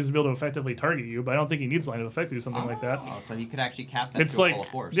sight. He needs to be able to effectively target you, but I don't think he needs line of effect to do something like that. Oh, so he could actually cast that It's through like, a wall of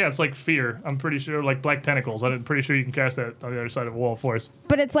force. yeah, it's like fear. I'm pretty sure, like Black Tentacles. I'm pretty sure you can cast that on the other side of a wall of force.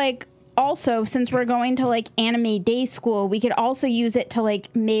 but it's like also since we're going to like anime day school, we could also use it to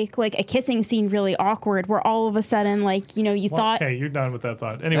like make like a kissing scene really awkward, where all of a sudden like you Well, thought okay, you're done with that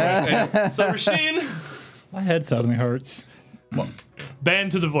thought. Anyway, so Rasheen, My head suddenly hurts.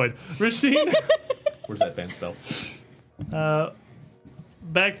 banned to the void. Rasheen, Where's that fan spell?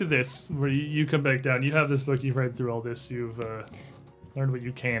 back to this, where you come back down. You have this book. You've read through all this. You've learned what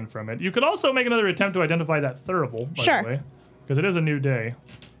you can from it. You could also make another attempt to identify that Thurible, by Sure. the way, because it is a new day.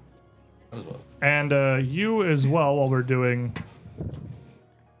 As well. And you as well, while we're doing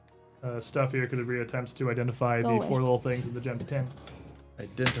stuff here, could be attempts to identify Go the away. 4 little things in the gem 10.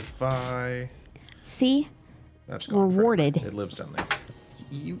 Identify. see That's gone forever. Rewarded. It lives down there.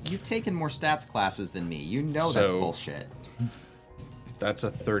 You've taken more stats classes than me. You know that's So- bullshit. That's a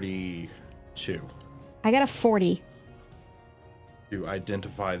 32 I got a 40. to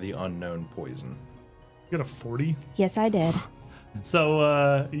identify the unknown poison. You got a 40. Yes, I did.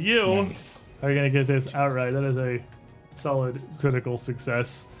 So you Nice. are going to get this outright. That is a solid critical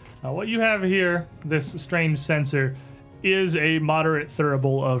success. What you have here, this strange sensor, is a moderate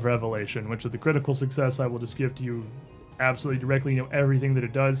Thurible of Revelation, which with the critical success I will just give to you absolutely directly. You know everything that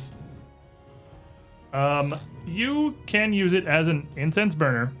it does. You can use it as an incense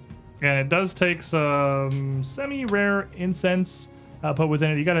burner. And it does take some semi-rare incense put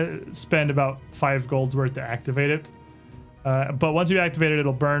within it. You gotta spend about 5 gold's worth to activate it. But once you activate it,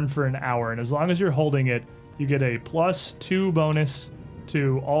 it'll burn for an hour. And as long as you're holding it, you get a +2 bonus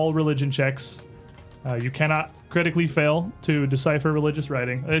to all religion checks. You cannot critically fail to decipher religious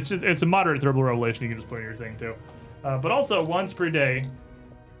writing. It's a moderate verbal revelation. You can just put in your thing too. But also once per day,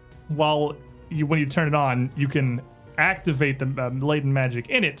 when you turn it on, you can activate the latent magic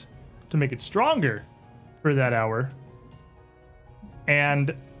in it to make it stronger for that hour.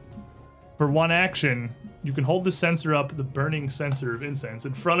 And for one action, you can hold the censer up, the burning censer of incense,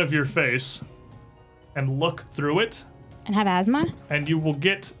 in front of your face and look through it, And have asthma? and you will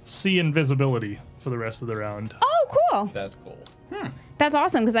get see invisibility for the rest of the round. Oh, cool. That's cool. That's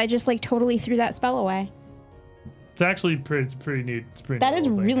awesome because I just like totally threw that spell away. It's actually pretty neat. It's pretty That neat is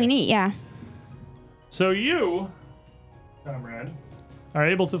little thing really there. neat, yeah. So you, comrade, are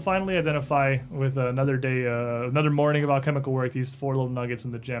able to finally identify with another day, another morning of alchemical work, these 4 little nuggets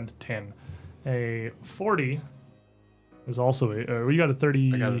in the gemmed tin. A 40 is also you got a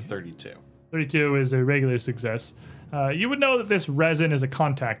 30. I got a 32. 32 is a regular success. You would know that this resin is a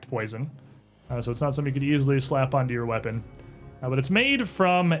contact poison, so it's not something you could easily slap onto your weapon. But it's made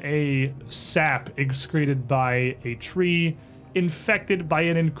from a sap excreted by a tree infected by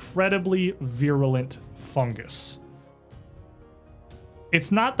an incredibly virulent fungus.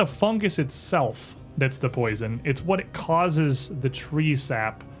 It's not the fungus itself that's the poison, it's what it causes the tree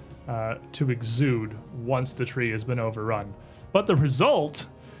sap to exude once the tree has been overrun. But the result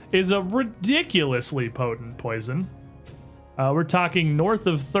is a ridiculously potent poison. We're talking north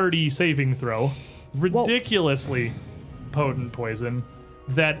of 30 saving throw. Ridiculously potent poison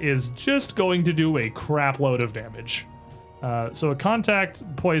that is just going to do a crap load of damage. So a contact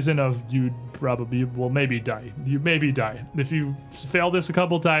poison of you probably will maybe die. You maybe die. If you fail this a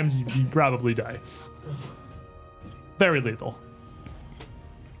couple times, you probably die. Very lethal.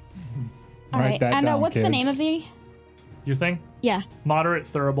 All Write right. that And down, what's the name kids. of the? Your thing? Yeah. Moderate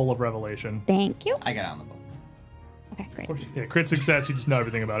Thurible of Revelation. Thank you. I got it on the book. Okay, great. Yeah, crit success, you just know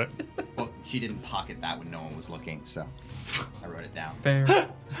everything about it. Well, she didn't pocket that when no one was looking, so I wrote it down. Fair.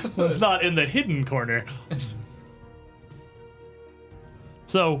 It's not in the hidden corner.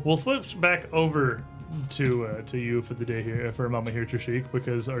 So we'll switch back over to you for the day here for a moment here, Trishik,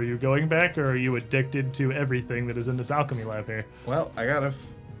 because are you going back or are you addicted to everything that is in this alchemy lab here? Well,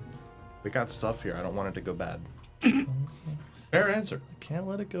 we got stuff here. I don't want it to go bad. Fair answer. Can't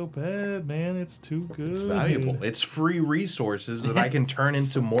let it go bad, man. It's too good. It's valuable. It's free resources that I can turn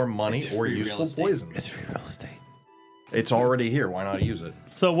into more money It's or free real useful estate. poison. It's free real estate. It's already here. Why not use it?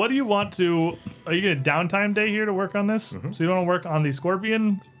 So what do you want to? Are you gonna downtime day here to work on this? Mm-hmm. So you want to work on the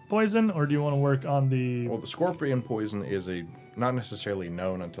scorpion poison, or do you want to work on the? Well, the scorpion poison is not necessarily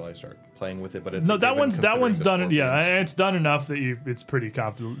known until I start playing with it, but it's No, a that given one's considering the done. Yeah, scorpions. it's done enough that it's pretty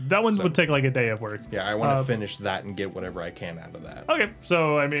confident. That one So- would take like a day of work. Yeah, I want to finish that and get whatever I can out of that. Okay,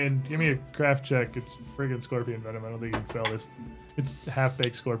 so I mean, give me a craft check. It's friggin' scorpion venom. I don't think you can fail this. It's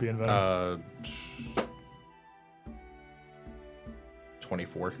half-baked scorpion venom.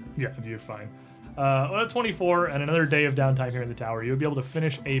 24. Yeah, you're fine. Well, 24 and another day of downtime here in the tower, you'll be able to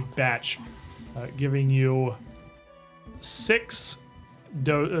finish a batch, giving you 6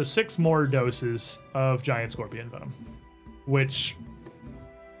 more doses of giant scorpion venom, which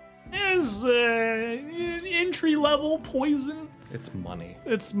is entry-level poison. It's money.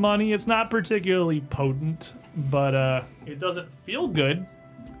 It's money. It's not particularly potent, but it doesn't feel good.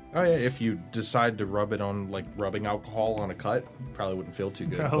 Oh yeah, if you decide to rub it on like rubbing alcohol on a cut, probably wouldn't feel too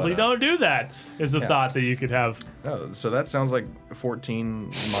good. Probably but, don't do that. Is the yeah. thought that you could have. No, so that sounds like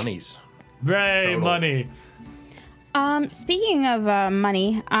 14 monies. Ray Total. money. Speaking of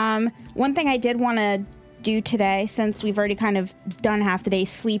money, one thing I did want to do today, since we've already kind of done half the day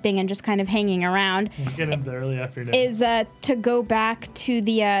sleeping and just kind of hanging around, Get into the early afternoon. is to go back to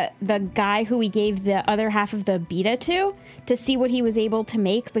the guy who we gave the other half of the beta to see what he was able to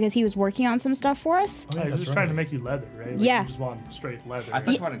make, because he was working on some stuff for us. Oh, he was just trying to make you leather, right? Like, Yeah. You just want straight leather. I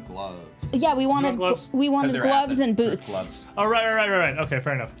thought you wanted gloves. Yeah, we wanted gloves? we 'Cause wanted they're gloves and acid-proof boots. Gloves. Oh, right. Okay,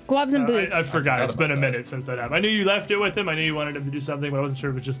 fair enough. Gloves and boots. I forgot. It's been a about that. minute since that happened. I knew you left it with him. I knew you wanted him to do something, but I wasn't sure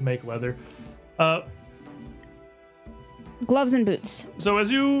if it would just make leather. Gloves and boots. So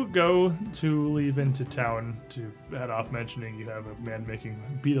as you go to leave into town to head off, mentioning you have a man making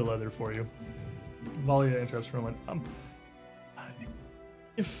beta leather for you, Valia interrupts for a moment.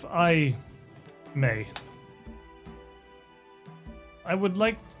 If I may, I would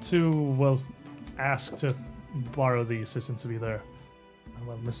like to, ask to borrow the assistance of either,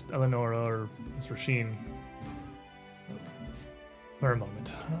 Miss Eleonora or Miss Rasheen. for a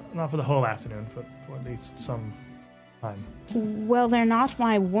moment. Not for the whole afternoon, but for at least some time. Well, they're not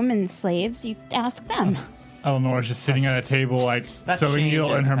my woman slaves. You ask them. Eleanor's just sitting at a table, like That sewing needle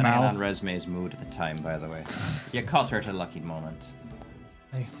changes in her depending on mouth. Resume's mood at the time, by the way. You caught her at a lucky moment.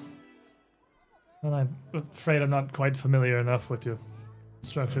 Well, I'm afraid I'm not quite familiar enough with your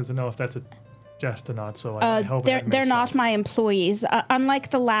structure to know if that's a jest or not, so I hope They're not my employees.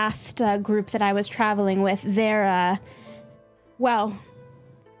 Unlike the last group that I was traveling with, they're well,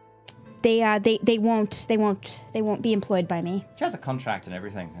 they won't be employed by me. She has a contract and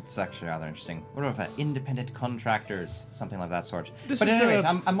everything. It's actually rather interesting. What about independent contractors, something like that sort. This But is anyways,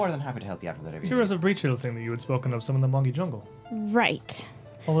 the- I'm more than happy to help you out with it. Here was a breach hill thing that you had spoken of, some in the Mongi jungle. Right.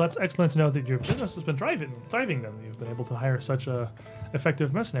 Well, that's excellent to know that your business has been thriving then. You've been able to hire such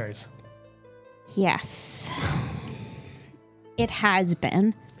effective mercenaries. Yes. It has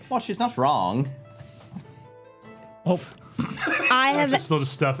been. Well, she's not wrong. Oh, I have. Just little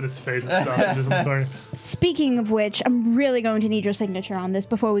stuff in his face and stuff. Just in the corner. Speaking of which, I'm really going to need your signature on this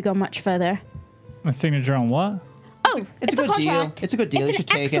before we go much further. my signature on what? Oh, It's a good deal. contract. It's a good deal. You It's should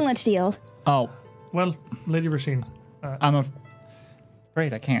an take it. excellent deal. Oh, Well, Lady Rasheen, I'm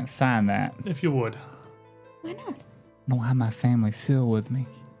afraid I can't sign that. if you would. Why not? I don't have my family seal with me.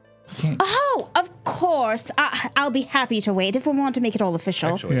 Can't. Oh, of course. I'll be happy to wait if we want to make it all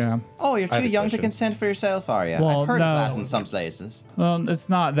official. Actually, Yeah. Oh, you're I have too a young to question. consent for yourself, are you? Well, I've heard no. of that in some places. Well, it's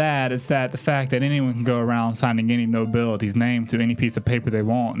not that. It's that the fact that anyone can go around signing any nobility's name to any piece of paper they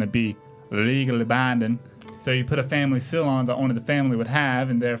want and it'd be legally binding. So you put a family seal on that only the family would have,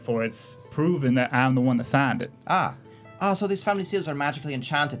 and therefore it's proven that I'm the one that signed it. So these family seals are magically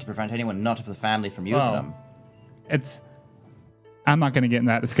enchanted to prevent anyone not of the family from using Well, them. I'm not going to get in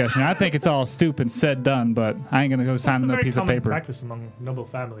that discussion. I think it's all stupid, said, done, but I ain't going to go sign It's a no very piece of common paper. practice among noble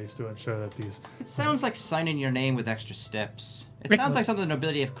families to ensure that these. It sounds like signing your name with extra steps. It sounds like something the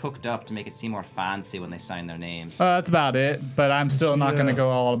nobility have cooked up to make it seem more fancy when they sign their names. That's about it, but I'm still not going to go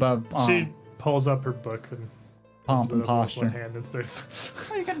all above She pulls up her book and pomp holds it and up with one posture. hand and starts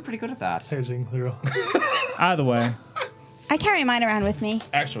Oh, you're getting pretty good at that. paging through. Either way, I carry mine around with me.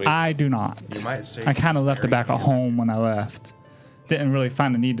 Actually, I do not. You might say I kind of left it very back at home when I left. Didn't really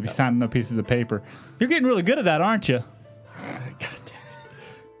find the need to be signing no pieces of paper. You're getting really good at that, aren't you?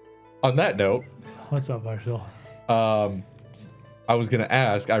 on that note, What's up, Marshall? I was gonna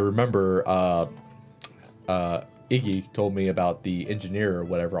ask. I remember Iggy told me about the engineer or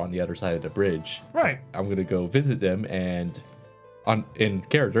whatever on the other side of the bridge. Right. I'm gonna go visit them, and in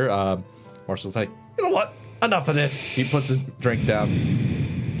character, Marshall's like, you know what? Enough of this. He puts his drink down.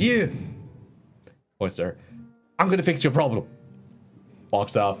 You, points there. I'm gonna fix your problem.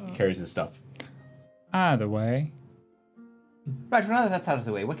 Walks off, carries his stuff. Either way. Right, well, now that that's out of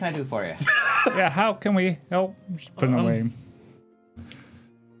the way, what can I do for you? Yeah, how can we help? Just put it away.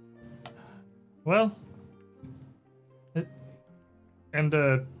 Well,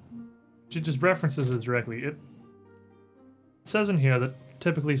 she just references it directly. It says in here that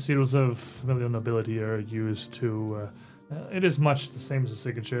typically seals of familial nobility are used to. It is much the same as a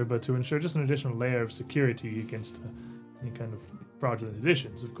signature, but to ensure just an additional layer of security against any kind of fraudulent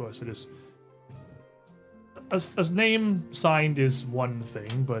additions. Of course, it is. A name signed is one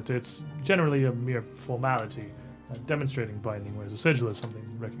thing, but it's generally a mere formality, demonstrating binding, whereas a sigil is something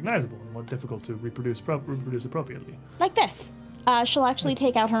recognizable and more difficult to reproduce appropriately. Like this. She'll actually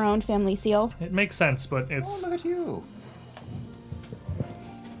take out her own family seal. It makes sense, but Oh, it's look at you.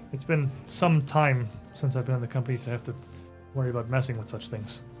 it's been some time since I've been in the company to have to worry about messing with such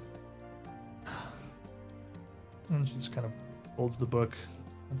things. And she just kind of holds the book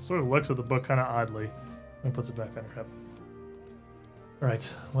and sort of looks at the book kind of oddly and puts it back on her hip. Right,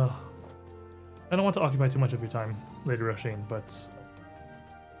 well, I don't want to occupy too much of your time, Lady Rasheen, but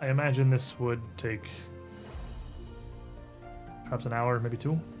I imagine this would take perhaps an hour, maybe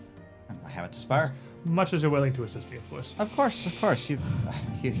two. I have it to spare. Much as you're willing to assist me, of course. Of course.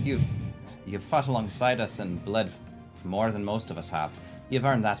 You've fought alongside us and bled more than most of us have. You've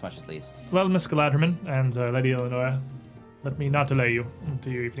earned that much at least. Well, Miss Galadriman and Lady Eleonora, let me not delay you to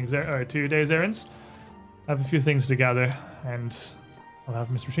your to your day's errands. I have a few things to gather, and I'll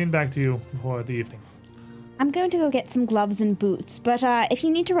have Miss Rasheen back to you before the evening. I'm going to go get some gloves and boots, but if you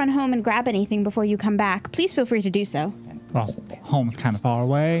need to run home and grab anything before you come back, please feel free to do so. Well, home's kind of far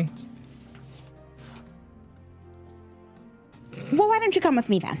away. Well, why don't you come with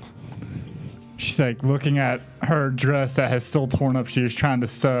me then? She's like looking at her dress that has still torn up. She was trying to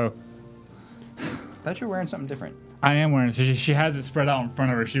sew. Thought you were wearing something different. I am wearing it. So she has it spread out in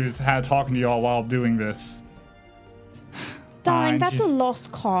front of her. She was talking to y'all while doing this. Darling, Fine, that's a she's-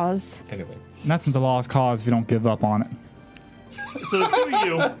 lost cause. Anyway, Nothing's a lost cause if you don't give up on it. So the two of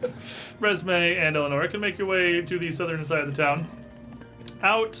you, Resme and Eleanor, can make your way to the southern side of the town,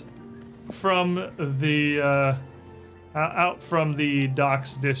 out from the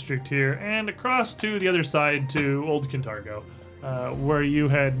docks district here, and across to the other side to Old Kintargo, where you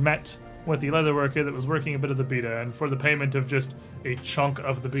had met with the leather worker that was working a bit of the beta, and for the payment of just a chunk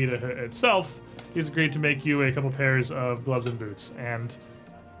of the beta itself, he's agreed to make you a couple pairs of gloves and boots. And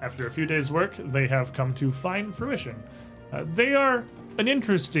after a few days' work, they have come to fine fruition. They are an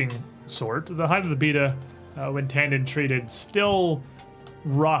interesting sort. The hide of the beta, when tanned and treated, still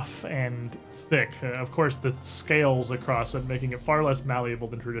rough and thick. Of course, the scales across it making it far less malleable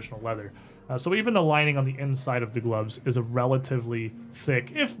than traditional leather. So even the lining on the inside of the gloves is a relatively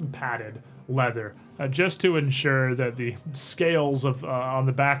thick, if padded, leather, just to ensure that the scales of on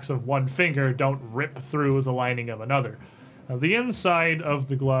the backs of one finger don't rip through the lining of another. The inside of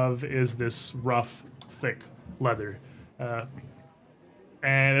the glove is this rough, thick leather.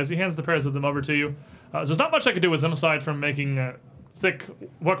 And as he hands the pairs of them over to you, so there's not much I could do with them aside from making thick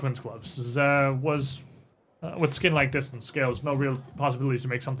workman's gloves. With skin like this and scales, no real possibility to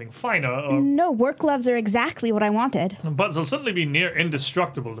make something finer. No, work gloves are exactly what I wanted. But they'll certainly be near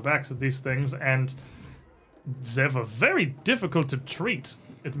indestructible, the backs of these things, and they're very difficult to treat,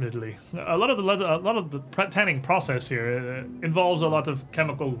 admittedly. A lot of the tanning process here involves a lot of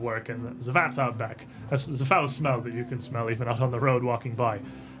chemical work, and there's vats out back. There's a foul smell that you can smell even out on the road walking by.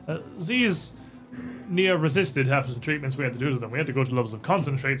 These near resisted half of the treatments we had to do to them. We had to go to levels of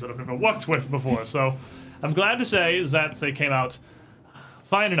concentrates that I've never worked with before, so I'm glad to say that they came out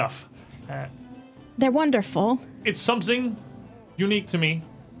fine enough. They're wonderful. It's something unique to me,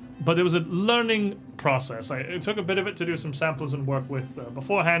 but it was a learning process. It took a bit of it to do some samples and work with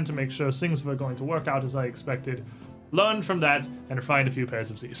beforehand to make sure things were going to work out as I expected. Learned from that and refined a few pairs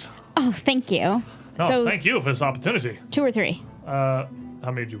of these. Oh, thank you. No, So, thank you for this opportunity. 2 or 3? How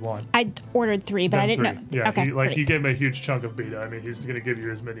many did you want? I ordered 3, but Then I didn't three. know. Yeah, Okay, he great. gave him a huge chunk of beta. I mean, he's going to give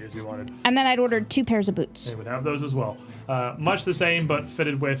you as many as you wanted. And then I'd ordered 2 pairs of boots. They would have those as well. Much the same, but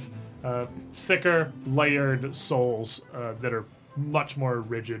fitted with thicker, layered soles that are much more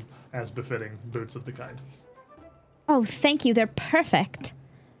rigid, as befitting boots of the kind. Oh, thank you. They're perfect.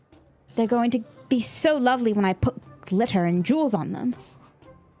 They're going to be so lovely when I put glitter and jewels on them.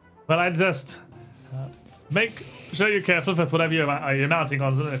 But I just make sure you're careful with whatever you're mounting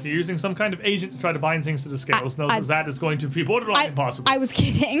on them. If you're using some kind of agent to try to bind things to the scales, know that is going to be borderline impossible. I was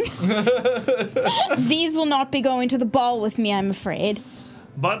kidding. These will not be going to the ball with me, I'm afraid.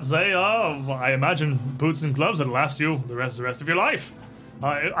 But they are, I imagine, boots and gloves that'll last you the rest of your life.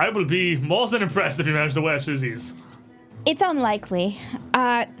 I will be more than impressed if you manage to wear shoesies. It's unlikely.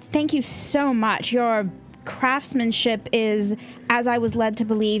 Thank you so much. Your craftsmanship is, as I was led to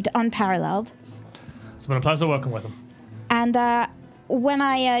believe, unparalleled. It's been a pleasure working with them. And when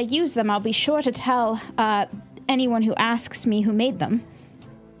I use them, I'll be sure to tell anyone who asks me who made them.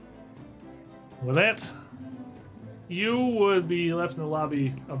 With that, you would be left in the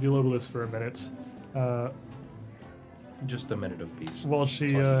lobby of Eulobalus for a minute. Just a minute of peace. While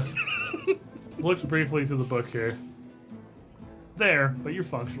she looks briefly through the book here. There, but you're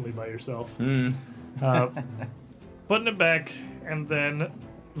functionally by yourself. Putting it back, and then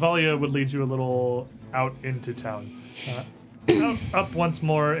Valia would lead you a little out into town. Up once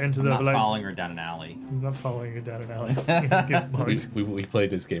more into the... I'm not following her down an alley. I'm not following you down an alley. Get mugged. We played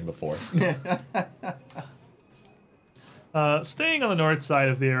this game before. Staying on the north side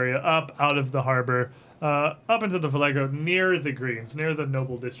of the area, up out of the harbor, up into the Vallejo, near the Greens, near the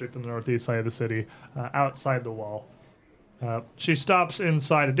Noble District on the northeast side of the city, outside the wall. She stops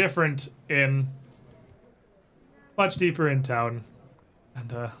inside a different inn, much deeper in town,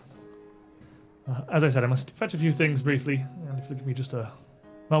 and as I said, I must fetch a few things briefly, and if you give me just a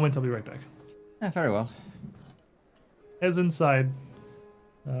moment, I'll be right back. Very well. Heads inside,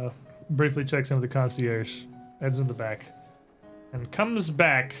 briefly checks in with the concierge, heads in the back, and comes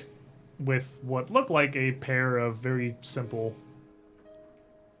back with what looked like a pair of very simple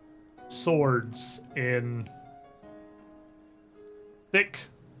swords in thick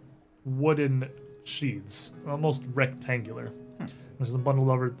wooden sheaths, almost rectangular. Which is a bundle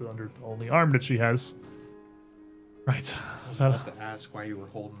over under the only arm that she has. Right. I have to ask why you were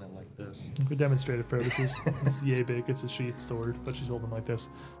holding it like this. For demonstrative purposes. It's yay big. It's a sheath sword, but she's holding like this.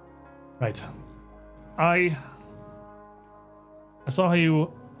 Right. I saw how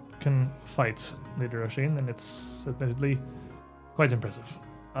you can fight, Leader Oshin, and it's admittedly quite impressive.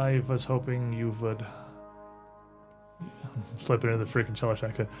 I was hoping you would... slip it into the freaking Chelish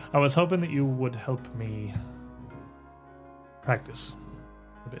accent. I was hoping that you would help me practice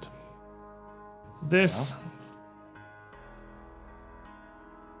a bit. This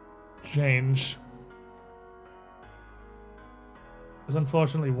change is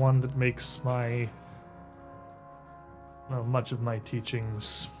unfortunately one that makes much of my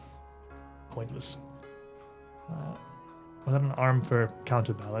teachings pointless. Without an arm for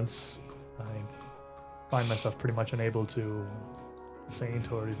counterbalance, I find myself pretty much unable to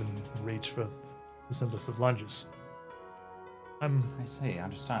feint or even reach for the simplest of lunges. I see, I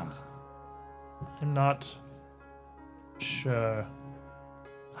understand. I'm not sure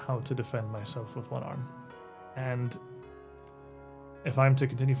how to defend myself with one arm. And if I'm to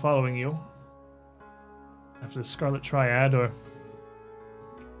continue following you after the Scarlet Triad, or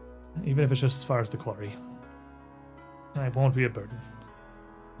even if it's just as far as the quarry, I won't be a burden.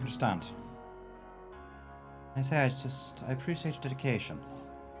 I understand. I appreciate your dedication.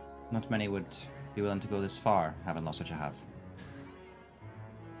 Not many would be willing to go this far, having lost what you have.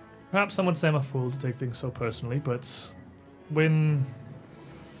 Perhaps some would say I'm a fool to take things so personally, but when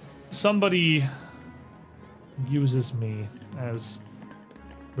somebody uses me as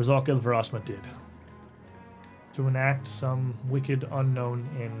Razak Ilverasma did to enact some wicked unknown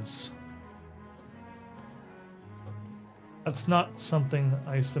ends, that's not something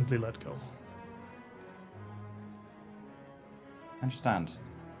I simply let go. I understand.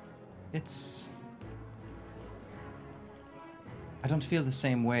 I don't feel the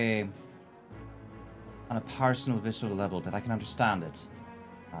same way on a personal, visceral level, but I can understand it.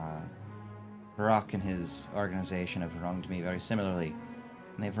 Barak and his organization have wronged me very similarly,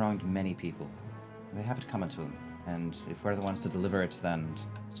 and they've wronged many people. They have it coming to them, and if we're the ones to deliver it, then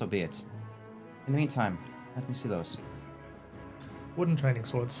so be it. In the meantime, let me see those. Wooden training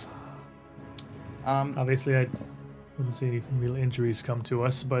swords. Um, Obviously, I wouldn't see any real injuries come to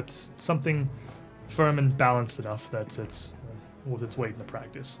us, but something firm and balanced enough that it's worth its weight in the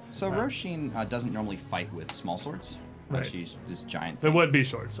practice. So Roshin doesn't normally fight with small swords. Right. She's this giant There thing. would be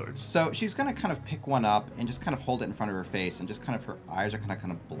short swords. So she's gonna kind of pick one up and just kind of hold it in front of her face, and just kind of her eyes are gonna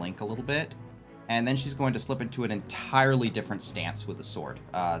kind of blink a little bit, and then she's going to slip into an entirely different stance with the sword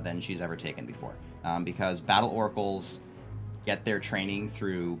than she's ever taken before, because battle oracles get their training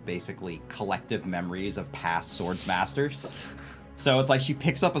through basically collective memories of past swords masters. So it's like she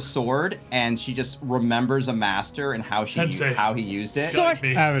picks up a sword and she just remembers a master and how Sensei. how he used it. Sword.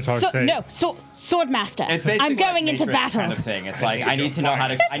 Me. Avatar state. Sword master. It's basically I'm going like into Matrix battle. kind of thing. It's like I need to know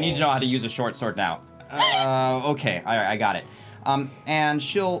how to use a short sword now. Okay, all right, I got it. And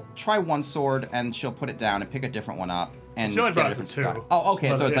she'll try one sword and she'll put it down and pick a different one up and She only get a brought different two. style. Oh, okay,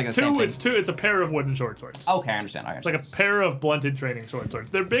 But so it's like the same thing. It's a pair of wooden short swords. Okay, I understand. It's like a pair of blunted training short swords.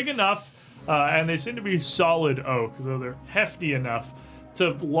 They're big enough, and they seem to be solid oak, so they're hefty enough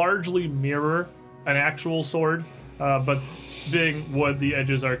to largely mirror an actual sword. But being wood, the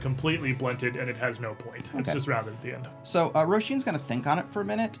edges are completely blunted, and it has no point. It's Okay. just rounded at the end. So Roshin's going to think on it for a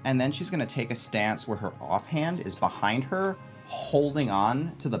minute, and then she's going to take a stance where her offhand is behind her, holding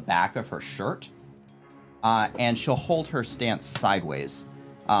on to the back of her shirt. And she'll hold her stance sideways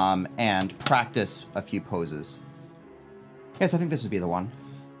and practice a few poses. Yes, I think this would be the one.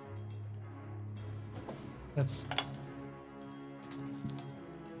 That's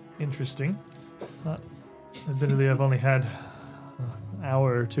interesting. Admittedly, I've only had an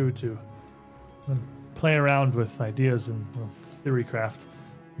hour or two to play around with ideas and theory craft,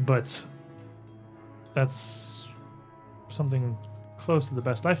 but that's something close to the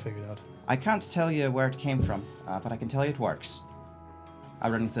best I figured out. I can't tell you where it came from, but I can tell you it works. I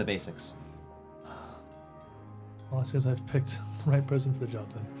run with the basics. Well, it seems I've picked the right person for the job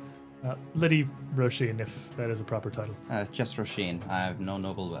then. Lady Roshin, if that is a proper title. Just Roshin.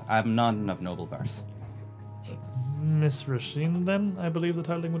 I'm none of noble birth. Miss Roshin, then, I believe the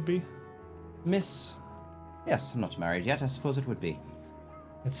titling would be. Miss... Yes, I'm not married yet. I suppose it would be.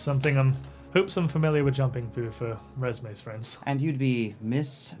 It's something hoops I'm familiar with jumping through for Resume's friends. And you'd be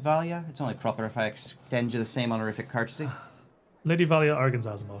Miss Valia? It's only proper if I extend you the same honorific courtesy. Lady Valia Argans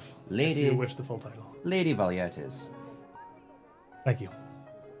Asimov. Lady... If you wish the full title. Lady Valia it is. Thank you.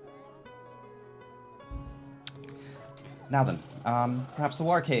 Now then, perhaps the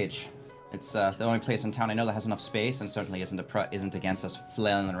War Cage. It's the only place in town I know that has enough space, and certainly isn't against us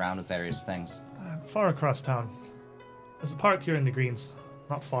flailing around with various things. Far across town. There's a park here in the Greens.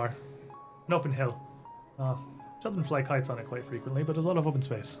 Not far. An open hill. Children fly kites on it quite frequently, but there's a lot of open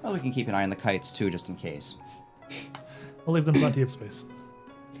space. Well, we can keep an eye on the kites too, just in case. I'll leave them plenty of space.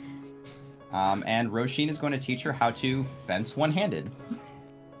 And Roshin is going to teach her how to fence one-handed.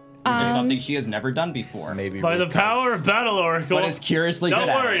 Which is something she has never done before. Maybe By the with power kites. of Battle Oracle. But is curiously Don't good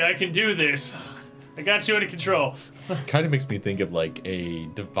at worry, it. I can do this. I got you under control. Kind of makes me think of like a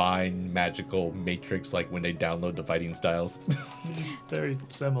divine magical matrix, like when they download the fighting styles. Very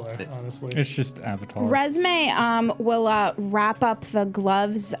similar, honestly. It's just Avatar. Resme will wrap up the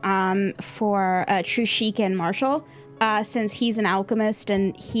gloves for Trushik and Marshall. Since he's an alchemist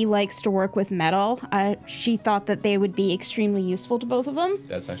and he likes to work with metal, she thought that they would be extremely useful to both of them.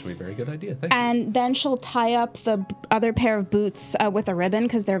 That's actually a very good idea. Thank you. And then she'll tie up the other pair of boots with a ribbon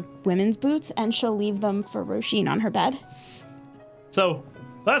because they're women's boots, and she'll leave them for Roshin on her bed. So,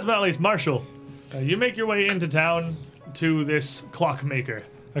 last but not least, Marshall, you make your way into town to this clockmaker.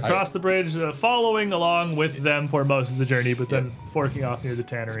 Across the bridge, following along with them for most of the journey, but then forking off near the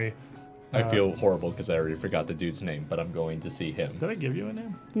tannery. I feel horrible because I already forgot the dude's name, but I'm going to see him. Did I give you a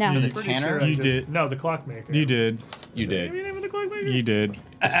name? No. The Pretty tanner? sure I You just- did. No, the clockmaker. You did. You Did I give you did. the name of the clockmaker? You did.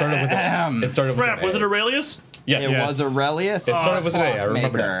 It started with an. It started with Crap, an was A. it Aurelius? Yes. It was Aurelius. It started with an A, I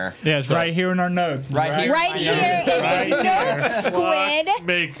remember Clockmaker. Yeah, it's right here in our notes. Right here. Right here in his notes, Squid.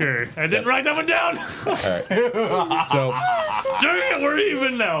 Clockmaker. I didn't write that one down. All right. So, Dang it, we're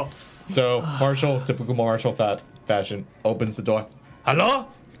even now. Marshall, typical Marshall fashion, opens the door. Hello?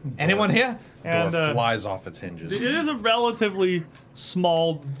 Anyone here? And Door flies off its hinges. it is a relatively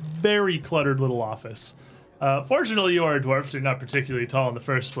small, very cluttered little office. Fortunately, you are a dwarf, so you're not particularly tall in the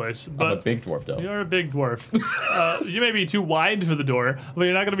first place. I'm a But big dwarf, though. you're a big dwarf. You may be too wide for the door, but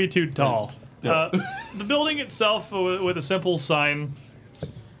you're not going to be too tall. The building itself, with a simple sign,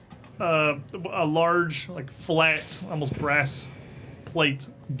 a large, like flat, almost brass plate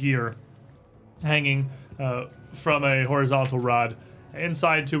gear hanging from a horizontal rod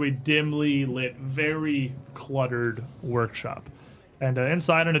inside to a dimly lit, very cluttered workshop. And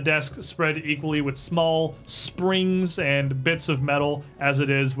inside on a desk spread equally with small springs and bits of metal, as it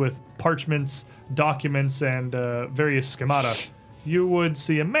is with parchments, documents, and various schemata, you would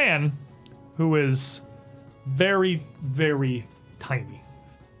see a man who is very, very tiny.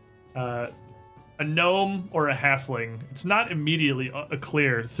 A gnome or a halfling. It's not immediately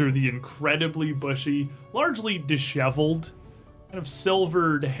clear through the incredibly bushy, largely disheveled, kind of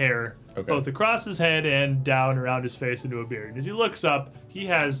silvered hair, both across his head and down around his face into a beard. And as he looks up, he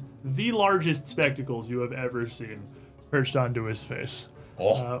has the largest spectacles you have ever seen perched onto his face,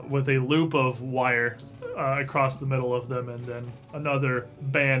 with a loop of wire across the middle of them, and then another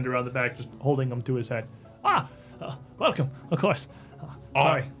band around the back just holding them to his head. Welcome, of course.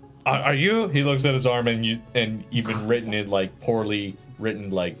 Sorry. Are you? He looks at his arm and even written in like poorly written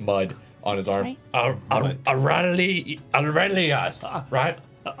like mud on his arm. Aurelius, right?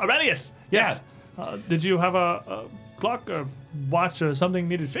 Aurelius, yes. Did you have a clock or watch or something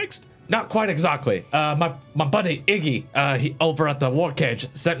needed fixed? Not quite exactly. My buddy Iggy, he over at the war cage,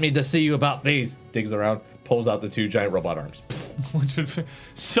 sent me to see you about these. Digs around, pulls out the two giant robot arms. Which would be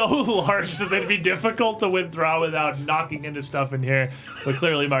so large that they'd be difficult to withdraw without knocking into stuff in here. But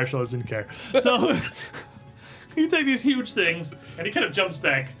clearly Marshall doesn't care. So you take these huge things, and he kind of jumps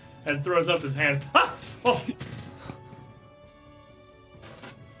back and throws up his hands. Ah! Oh!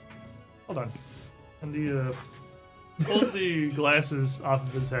 Hold on. And he pulls the glasses off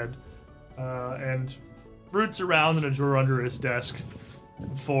of his head and roots around in a drawer under his desk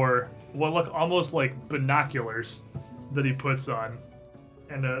for what look almost like binoculars that he puts on,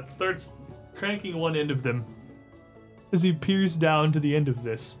 and starts cranking one end of them as he peers down to the end of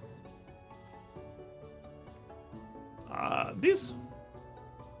this. These...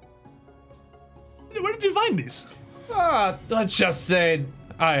 Where did you find these? Let's just say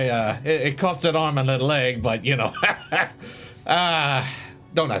it cost an arm and a leg, but you know.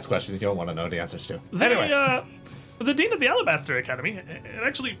 Don't ask questions you don't want to know the answers to. Anyway. The dean of the Alabaster Academy it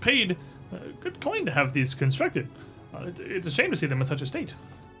actually paid good coin to have these constructed. It's a shame to see them in such a state.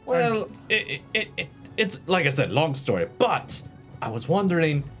 Well, it's like I said, long story. But I was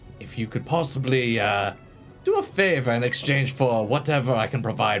wondering if you could possibly do a favor in exchange for whatever I can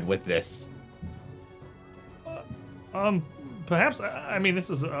provide with this. Perhaps. I mean,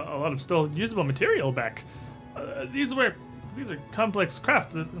 this is a lot of still usable material back. These are complex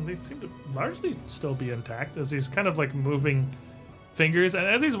crafts, and they seem to largely still be intact. As he's kind of like moving fingers, and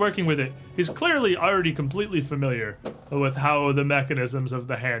as he's working with it, he's clearly already completely familiar with how the mechanisms of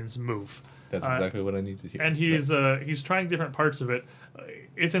the hands move. That's exactly what I need to hear. And he's trying different parts of it.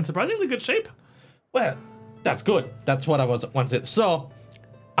 It's in surprisingly good shape. Well, that's good. That's what I wanted. So,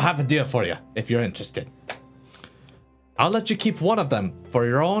 I have a deal for you if you're interested. I'll let you keep one of them for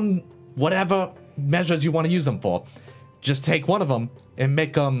your own whatever measures you want to use them for. Just take one of them and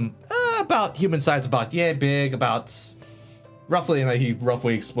make them about human size, about big, about roughly, and he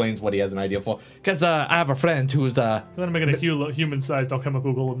roughly explains what he has an idea for. Because I have a friend who's You want to make it a human-sized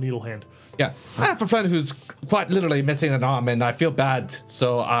alchemical golem needle hand. yeah, I have a friend who's quite literally missing an arm, and I feel bad,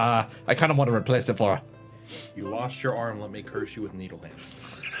 so I kind of want to replace it for her. You lost your arm. Let me curse you with needle hands.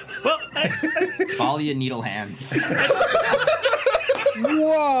 Well, Call you needle hands.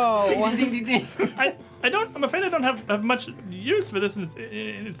 Whoa. I'm afraid I don't have much use for this in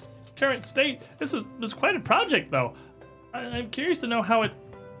its current state. This was quite a project, though. I'm curious to know how it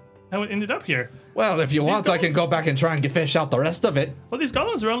ended up here. Well, if you want, I can go back and try and fish out the rest of it. Well, these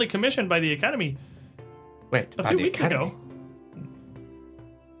golems were only commissioned by the Academy Wait, a by few the weeks Academy? ago.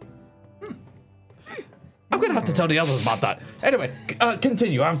 I'm gonna have to tell the others about that. Anyway,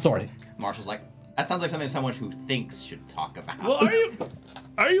 continue. I'm sorry. Marshall's like, that sounds like something someone who thinks should talk about. Well,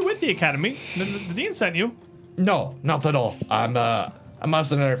 are you with the Academy? The dean sent you. No, not at all. I'm a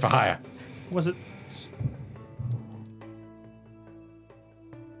mercenary for hire. Was it?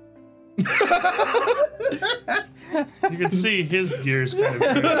 You can see his gears kind of.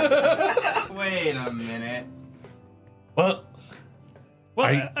 turn. Wait a minute. Well, Well,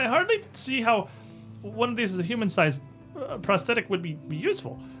 I- I hardly see how one of these as a human-sized prosthetic would be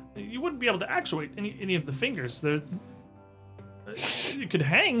useful. You wouldn't be able to actuate any of the fingers. You could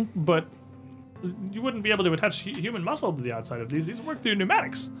hang, but you wouldn't be able to attach human muscle to the outside of these. These work through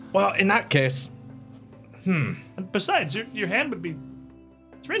pneumatics. well, in that case, And besides, your hand would be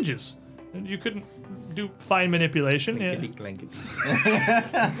syringes. And you couldn't do fine manipulation.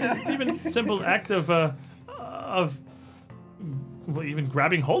 Even simple act of well, even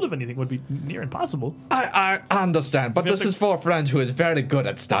grabbing hold of anything would be near impossible. I understand, but You have this to- is for a friend who is very good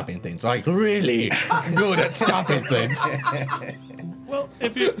at stopping things. Like, really good at stopping things. Well,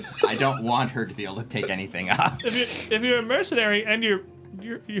 if you I don't want her to be able to pick anything up. if you're a mercenary and you're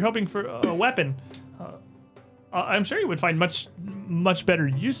hoping for a weapon, I'm sure you would find much better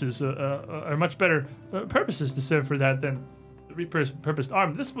uses or much better purposes to serve for that than the repurposed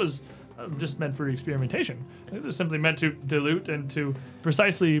arm. This was just meant for experimentation. This is simply meant to dilute and to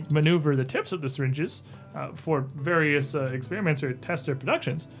precisely maneuver the tips of the syringes for various experiments or test or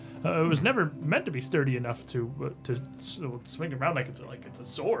productions. It was never meant to be sturdy enough to swing around like it's a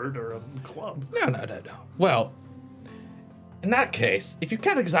sword or a club. No. Well, in that case, if you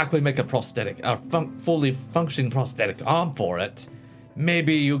can't exactly make a prosthetic, fully functioning prosthetic arm for it,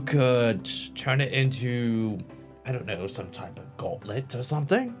 maybe you could turn it into, I don't know, some type of gauntlet or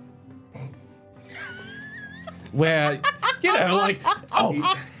something. Where, you know, like,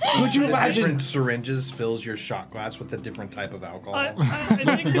 could you imagine? Different syringes fills your shot glass with a different type of alcohol. I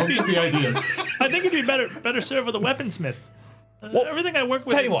think Don't get the ideas. I think it'd be better served with a weaponsmith. Well, Everything I work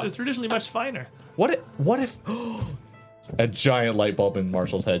with tell you what. is traditionally much finer. What if A giant light bulb in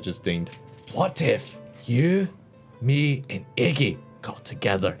Marshall's head just dinged. What if you, me, and Iggy got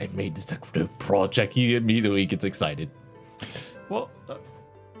together and made this a group project? He immediately gets excited. Well,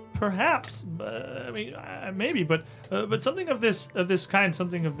 perhaps. I mean, maybe, but something of this kind,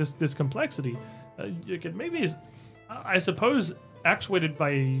 something of this complexity, you could maybe, I suppose, actuated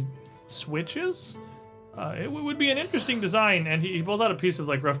by switches. It would be an interesting design, and he pulls out a piece of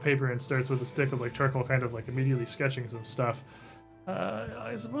like rough paper and starts with a stick of like charcoal, kind of like immediately sketching some stuff.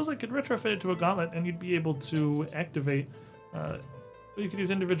 I suppose I could retrofit it to a gauntlet, and you'd be able to activate. You could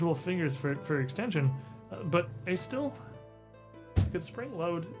use individual fingers for extension, but I still could spring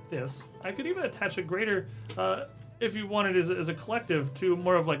load this. I could even attach a greater, if you wanted as a collective, to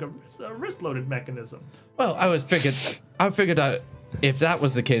more of like a wrist loaded mechanism. Well, I figured out if that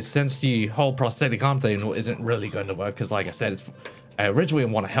was the case, since the whole prosthetic arm thing isn't really going to work, because like I said, I originally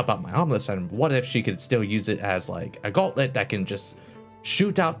want to help out my armless, and what if she could still use it as like a gauntlet that can just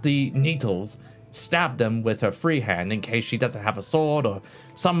shoot out the needles, stab them with her free hand in case she doesn't have a sword or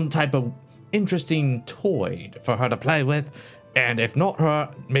some type of interesting toy for her to play with, and if not her,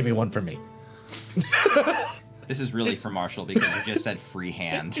 maybe one for me. This is really for Marshall because you just said free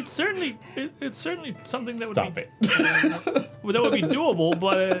hand. It's certainly something that would Stop be it. that would be doable,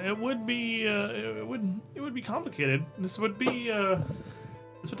 but it would be complicated. This would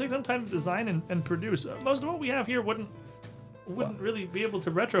take some time to design and produce. Most of what we have here wouldn't really be able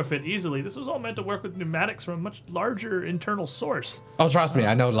to retrofit easily. This was all meant to work with pneumatics from a much larger internal source. Oh, trust me,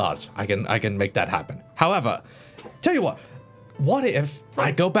 I know large. I can make that happen. However, tell you what if I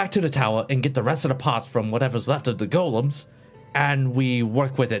go back to the tower and get the rest of the parts from whatever's left of the golems, and we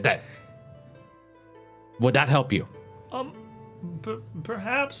work with it then? Would that help you?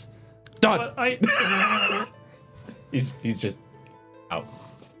 Perhaps. Done. But He's just out.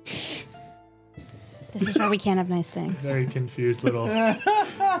 This is why we can't have nice things. very confused little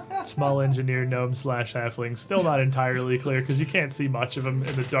small engineer gnome / halfling. Still not entirely clear because you can't see much of him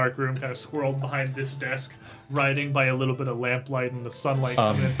in the dark room, kind of squirreled behind this desk, writing by a little bit of lamplight and the sunlight.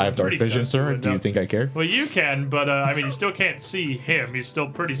 coming in I have dark pretty vision, dusty sir. window. Do you think I care? Well, you can, but I mean, you still can't see him. He's still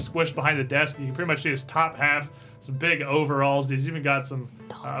pretty squished behind the desk. You can pretty much see his top half, some big overalls. He's even got some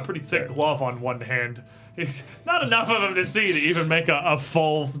pretty thick glove on one hand. It's not enough of him to see to even make a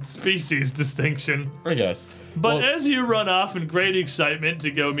full species distinction. I guess. But Well, as you run off in great excitement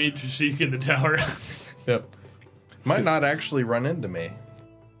to go meet Trishik in the tower, yep. Might not actually run into me.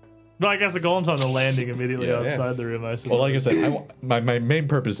 but I guess the golem's on the landing immediately Yeah. outside the room. I suppose. Well, like I said, my main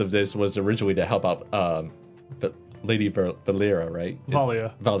purpose of this was originally to help out the Lady Valera, right?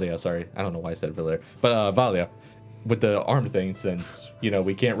 Valia. Valia, sorry. I don't know why I said Valera. But Valia, with the arm thing, since,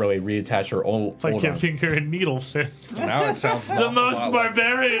 we can't really reattach her old Like arm. giving her a needle fist. Now it sounds The most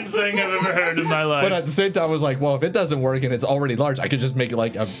barbarian thing I've ever heard in my life. But at the same time, I was like, well, if it doesn't work and it's already large, I could just make it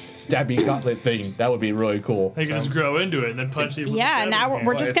like a stabby gauntlet thing. That would be really cool. I can just grow into it and then punch you. with a Yeah, stabbing now hand.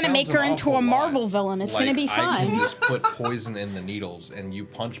 we're just gonna make her into a Marvel villain. It's gonna be I fun. can just put poison in the needles, and you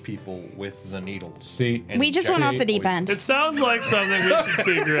punch people with the needles. See? And We just inject went off the deep poison. end. It sounds like something we should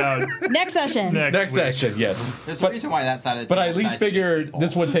figure out Next session. next Next week. section, yes. There's a reason why that side of the But I table at least decided to figured eat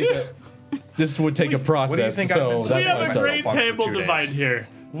this all. would take a process. What do you think I've been so saying? We that's have why I a myself great on for table 2 divide days. here.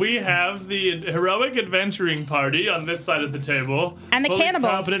 We have the heroic adventuring party on this side of the table. And the fully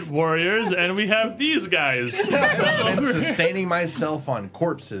cannibals. competent warriors, and we have these guys. I've been sustaining myself on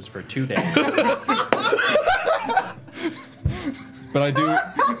corpses for 2 days. But I do. And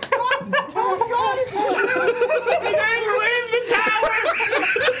leave the tower!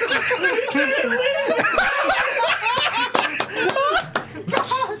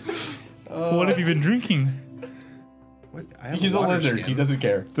 What have you been drinking? What? I have He's a water lizard. skin. He doesn't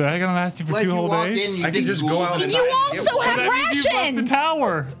care. Is that gonna last you for Like 2 you whole walk days? in, you I can think just go ghouls out in and the You night. also have That means you've left the rations.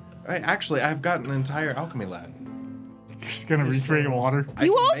 tower. I've got an entire alchemy lab. Just gonna recreate water. I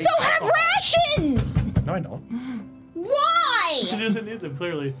You can also make have alcohol. rations. No, I don't. Why? He doesn't need them,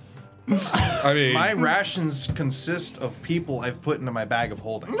 clearly. I mean, My rations consist of people I've put into my bag of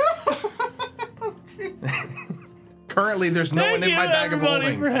holding. Currently, there's no Thank one in you, my bag of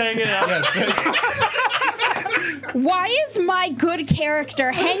everybody, holding. for hanging out. Why is my good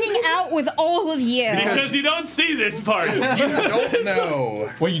character hanging out with all of you? Because you don't see this part. Don't know.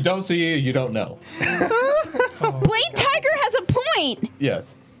 what you don't see, you don't know. Blade Tiger has a point.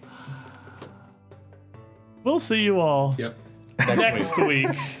 Yes. We'll see you all Yep. next week.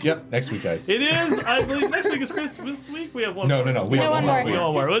 Yep. Next week, guys. It is, I believe, next week is Christmas week. We have one. No, more. no, no. We No, have one more. We have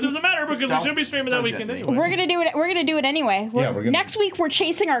one more. Well, it doesn't matter because we Don't- should be streaming that don't weekend judge me. anyway. We're gonna do it. We're gonna do it anyway. Yeah, we're gonna- Next week we're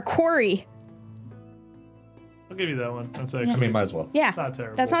chasing our quarry. I'll give you that one. That's I actually mean, might as well. Yeah, it's not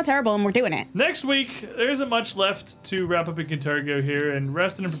terrible. that's not terrible, and we're doing it. Next week, there isn't much left to wrap up in Kintargo here, and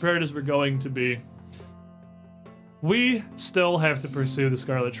rested and prepared as we're going to be. We still have to pursue the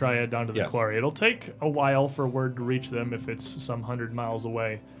Scarlet Triad down to the Yes. quarry. It'll take a while for word to reach them if it's some 100 miles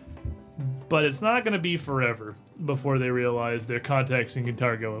away. But it's not going to be forever before they realize their contacts in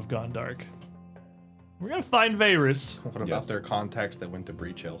Kintargo have gone dark. We're going to find Varus. What about Yes. their contacts that went to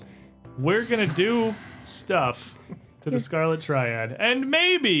Breach Hill? We're going to do stuff to the Scarlet Triad. And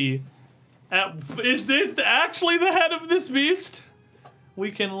maybe, is this actually the head of this beast? We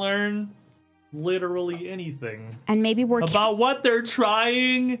can learn literally anything And maybe we're about what they're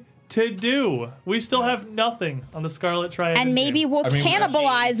trying to do. We still have nothing on the Scarlet Triad. and in maybe here. we'll I mean,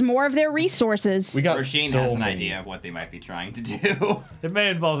 cannibalize more of their resources. We got Rasheen so has an many. idea of what they might be trying to do. It may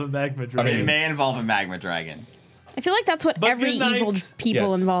involve a magma dragon. It may involve a magma dragon. I feel like that's what But every good night. evil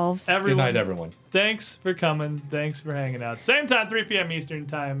people Yes. involves. Good Everyone, night, everyone. thanks for coming. Thanks for hanging out. Same time, 3 p.m. Eastern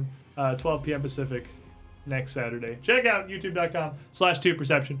time, 12 p.m. Pacific next Saturday. Check out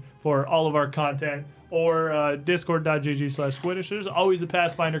youtube.com/2perception for all of our content, or discord.gg/squiddish. There's always a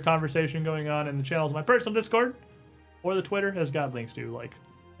Pathfinder conversation going on in the channels. My personal Discord or the Twitter has got links to, like,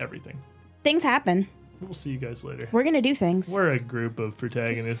 everything. Things happen. We'll see you guys later. We're gonna do things. We're a group of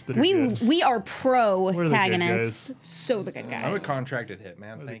protagonists that are We good. we are We're the good protagonists. So the good guys. I'm a contracted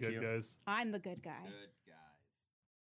hitman. We're the Thank good you. guys. I'm the good guy.